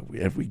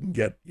 If we can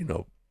get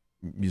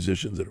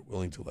musicians that are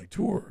willing to like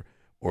tour,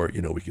 or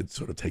we could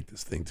sort of take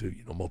this thing to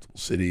multiple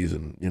cities,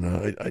 and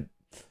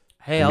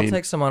Hey, I'll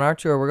take some on our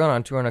tour. We're going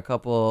on tour in a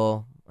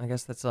couple. I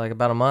guess that's like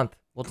about a month.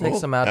 We'll take Cool.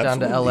 some out down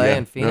to Absolutely. LA Yeah.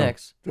 and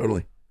Phoenix. No,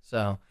 totally.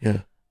 So Yeah.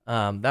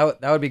 that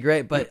would be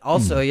great. But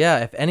also,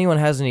 if anyone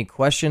has any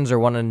questions or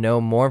want to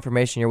know more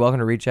information, you're welcome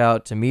to reach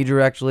out to me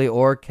directly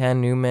or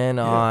Ken Newman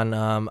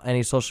on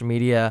any social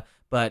media.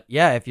 But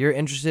yeah, if you're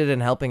interested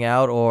in helping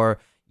out, or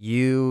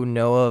you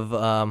know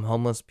of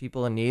homeless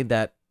people in need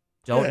that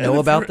don't And know if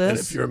about you're- and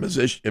this, if you're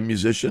a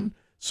musician,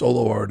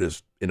 solo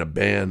artist in a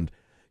band,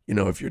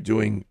 if you're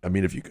doing,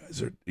 if you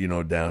guys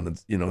are, down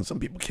and, some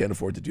people can't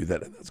afford to do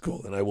that, and that's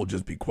cool. And I will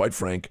just be quite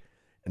frank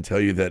and tell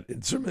you that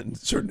in certain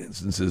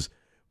instances,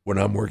 when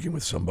I'm working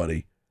with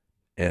somebody,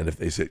 and if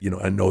they say,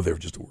 I know they're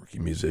just a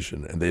working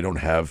musician and they don't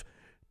have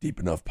deep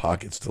enough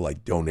pockets to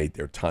like donate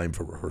their time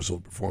for rehearsal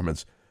and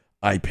performance,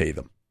 I pay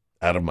them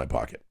out of my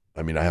pocket.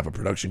 I have a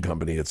production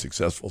company that's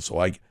successful, so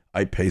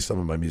I pay some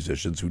of my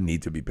musicians who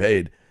need to be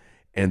paid,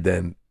 and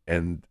then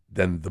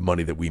the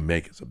money that we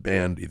make as a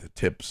band, either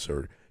tips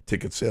or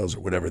ticket sales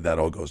or whatever, that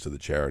all goes to the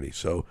charity.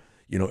 So,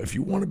 if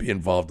you want to be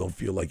involved, don't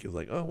feel like you're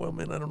like, oh, well,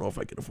 man, I don't know if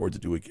I can afford to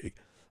do a gig.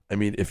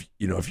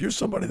 If you're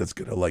somebody that's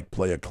going to like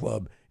play a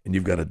club and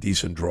you've got a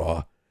decent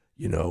draw,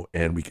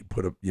 and we could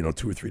put up,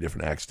 2 or 3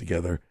 different acts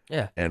together.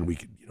 Yeah. And we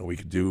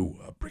could do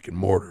brick and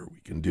mortar.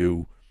 We can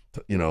do,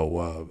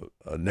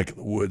 Neck of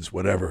the Woods,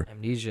 whatever.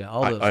 Amnesia,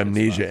 all those. good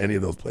Amnesia, spots. any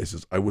of those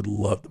places. I would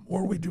love, the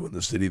more we do in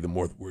the city, the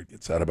more the word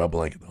gets out about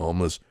Blanket the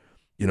Homeless.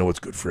 It's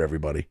good for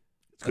everybody.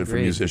 It's good for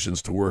Agreed.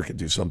 musicians to work and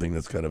do something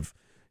that's kind of,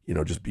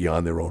 just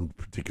beyond their own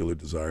particular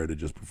desire to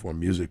just perform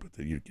music, but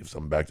that you give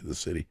something back to the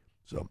city.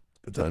 So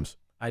good times.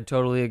 I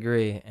totally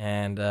agree,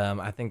 and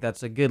I think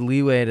that's a good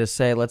leeway to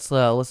say let's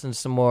listen to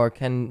some more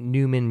Ken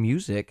Newman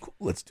music. Cool,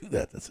 let's do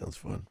that. That sounds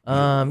fun.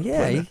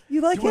 Yeah,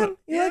 you like him?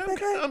 You like that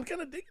guy? I'm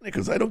kind of digging it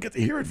because I don't get to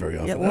hear it very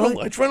often. Yeah,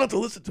 well, I try not to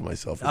listen to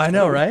myself. I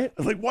know, right?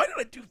 I was like, why did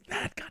I do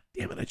that? God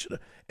damn it! I should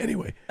have.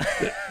 Anyway,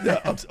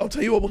 I'll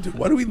tell you what we'll do.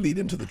 Why don't we lead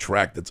into the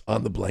track that's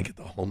on the Blanket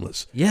the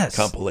Homeless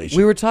compilation?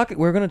 We were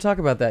going to talk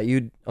about that.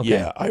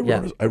 Yeah, I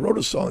wrote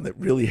a song that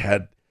really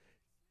had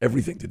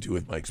everything to do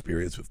with my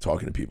experience with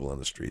talking to people on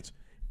the streets.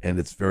 And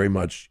it's very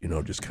much,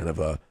 just kind of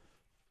a,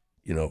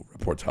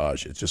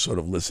 reportage. It's just sort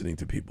of listening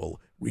to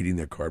people, reading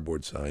their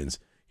cardboard signs,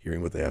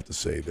 hearing what they have to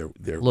say.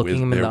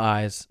 Looking them in the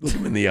eyes.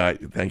 Looking in the eye.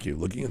 Thank you.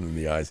 Looking them in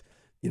the eyes.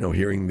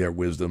 Hearing their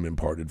wisdom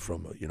imparted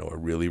from, a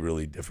really,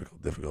 really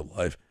difficult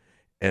life.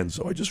 And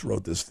so I just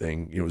wrote this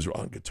thing. It was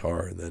on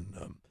guitar, and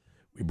then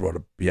we brought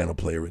a piano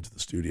player into the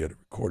studio to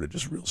record it.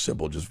 Just real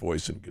simple, just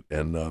voice and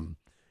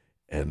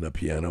a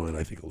piano, and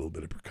I think a little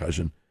bit of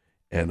percussion.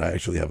 And I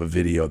actually have a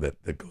video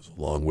that goes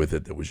along with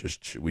it that we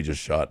just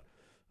shot.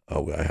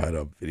 I had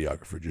a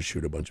videographer just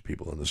shoot a bunch of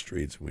people on the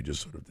streets, and we just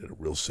sort of did a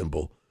real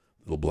simple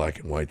little black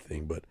and white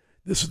thing. But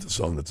this is the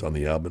song that's on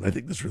the album, and I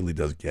think this really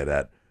does get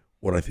at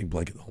what I think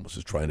Blanket the Homeless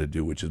is trying to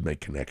do, which is make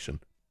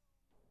connection.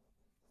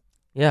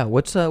 Yeah,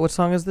 what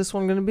song is this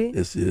one going to be?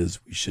 This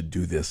is We Should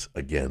Do This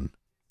Again.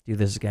 Do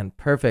this again.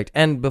 Perfect.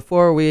 And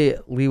before we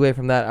leeway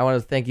from that, I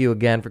want to thank you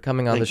again for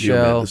coming on the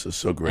show. Man. This is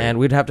so great. And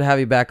we'd have to have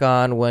you back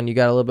on when you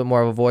got a little bit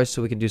more of a voice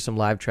so we can do some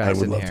live tracks. I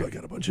would in love here. to. I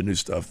got a bunch of new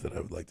stuff that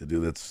I would like to do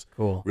that's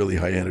cool, really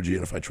high energy.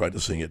 And if I tried to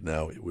sing it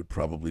now, it would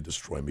probably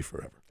destroy me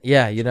forever.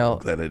 Yeah, I'm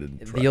glad I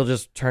didn't try. You'll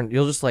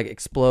just like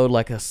explode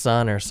like a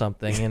sun or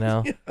something,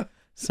 Yeah.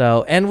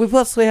 So, and we've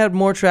also had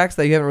more tracks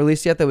that you haven't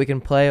released yet that we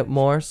can play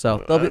more.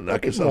 So there'll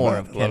be more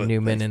of Ken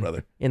Newman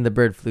in the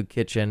Bird Flu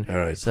Kitchen. All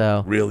right.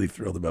 So really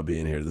thrilled about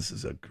being here. This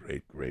is a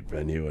great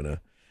venue and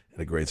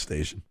a great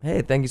station.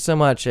 Hey, thank you so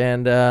much.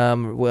 And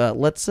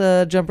let's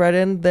jump right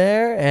in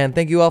there. And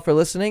thank you all for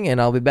listening. And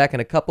I'll be back in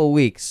a couple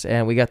weeks.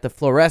 And we got the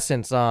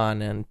Fluorescence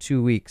on in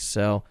 2 weeks.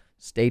 So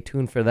stay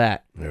tuned for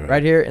that.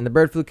 Right here in the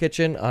Bird Flu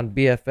Kitchen on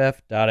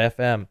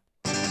BFF.FM.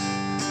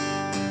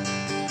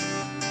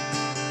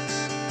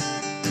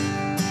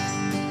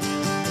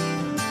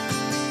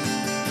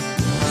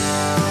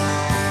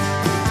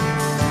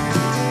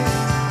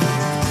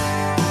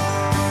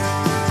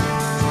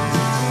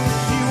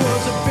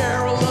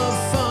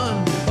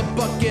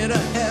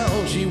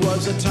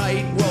 A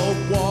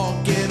tightrope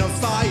walk in a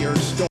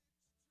firestorm.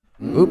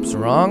 Oops,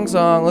 wrong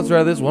song. Let's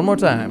try this one more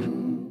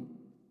time.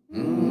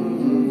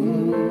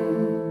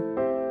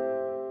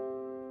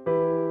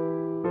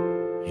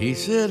 He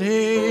said,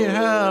 hey,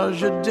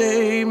 how's your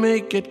day?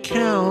 Make it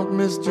count,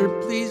 mister,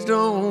 please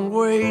don't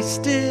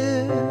waste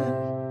it.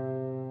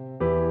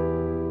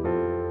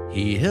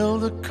 He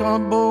held a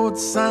cardboard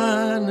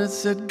sign that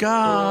said,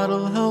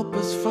 God'll help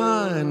us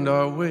find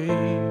our way.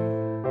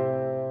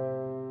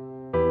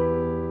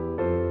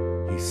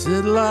 He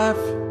said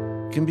life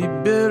can be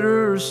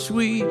bitter or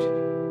sweet,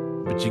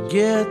 but you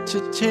get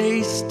to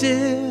taste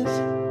it.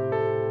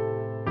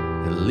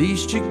 At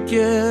least you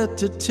get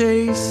to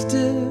taste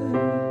it.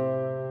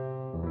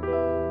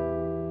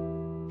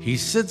 He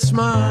said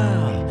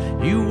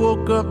smile, you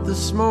woke up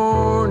this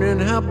morning,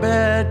 how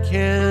bad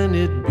can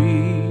it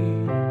be?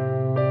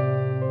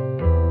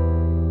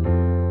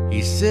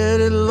 He said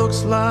it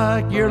looks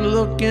like you're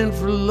looking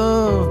for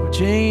love, but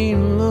you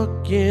ain't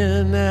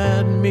looking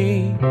at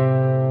me.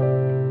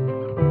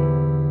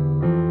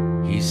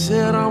 He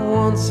said I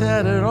once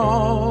had it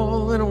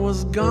all and it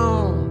was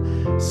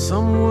gone.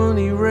 Someone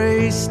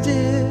erased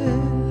it.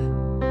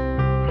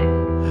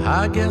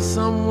 I guess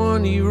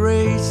someone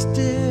erased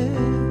it.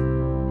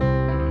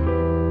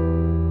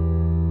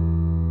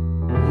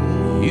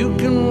 You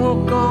can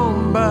walk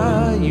on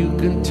by, you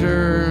can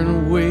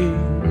turn away.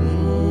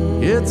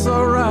 It's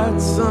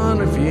alright,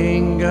 son, if you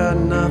ain't got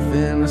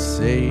nothing to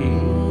say.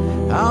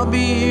 I'll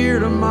be here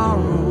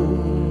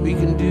tomorrow, we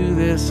can do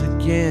this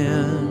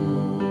again.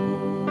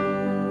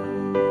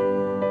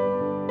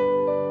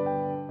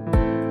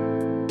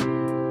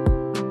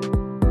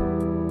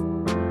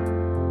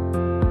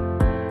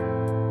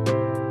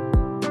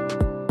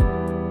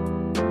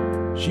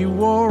 She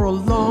wore a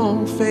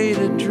long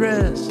faded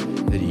dress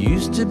that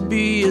used to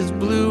be as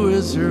blue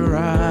as her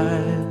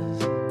eyes.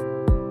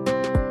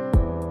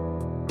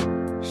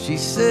 She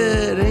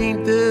said,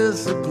 ain't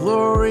this a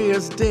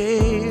glorious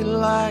day?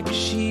 Like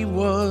she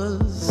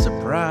was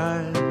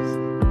surprised.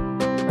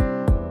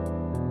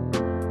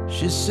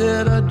 She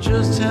said, I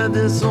just had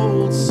this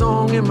old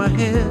song in my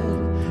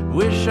head.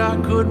 Wish I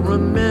could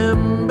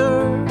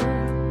remember.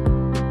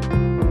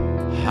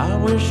 I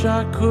wish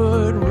I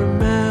could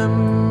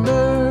remember.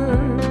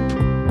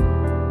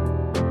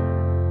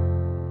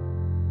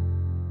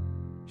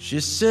 She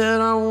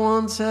said, I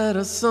once had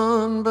a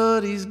son,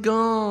 but he's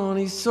gone,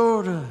 he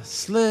sorta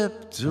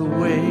slipped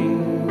away.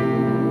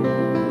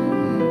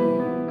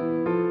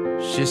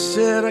 She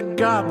said, I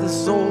got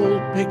this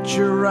old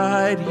picture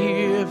right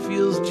here,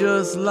 feels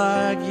just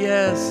like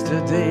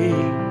yesterday.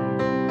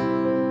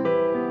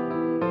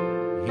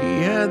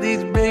 He had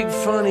these big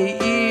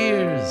funny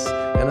ears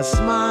and a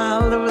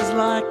smile that was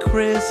like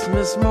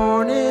Christmas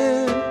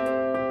morning.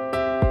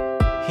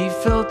 He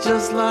felt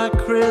just like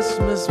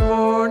Christmas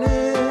morning.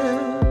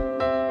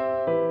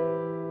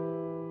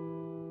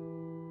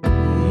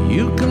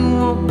 You can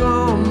walk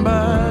on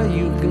by,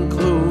 you can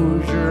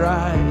close your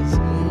eyes,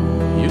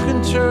 you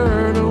can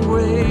turn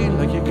away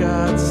like you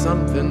got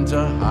something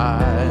to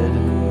hide.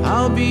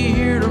 I'll be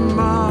here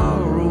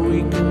tomorrow,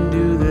 we can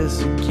do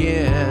this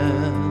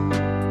again.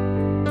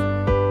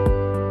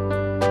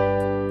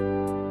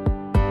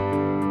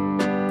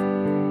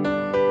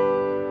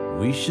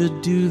 We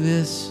should do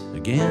this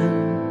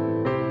again.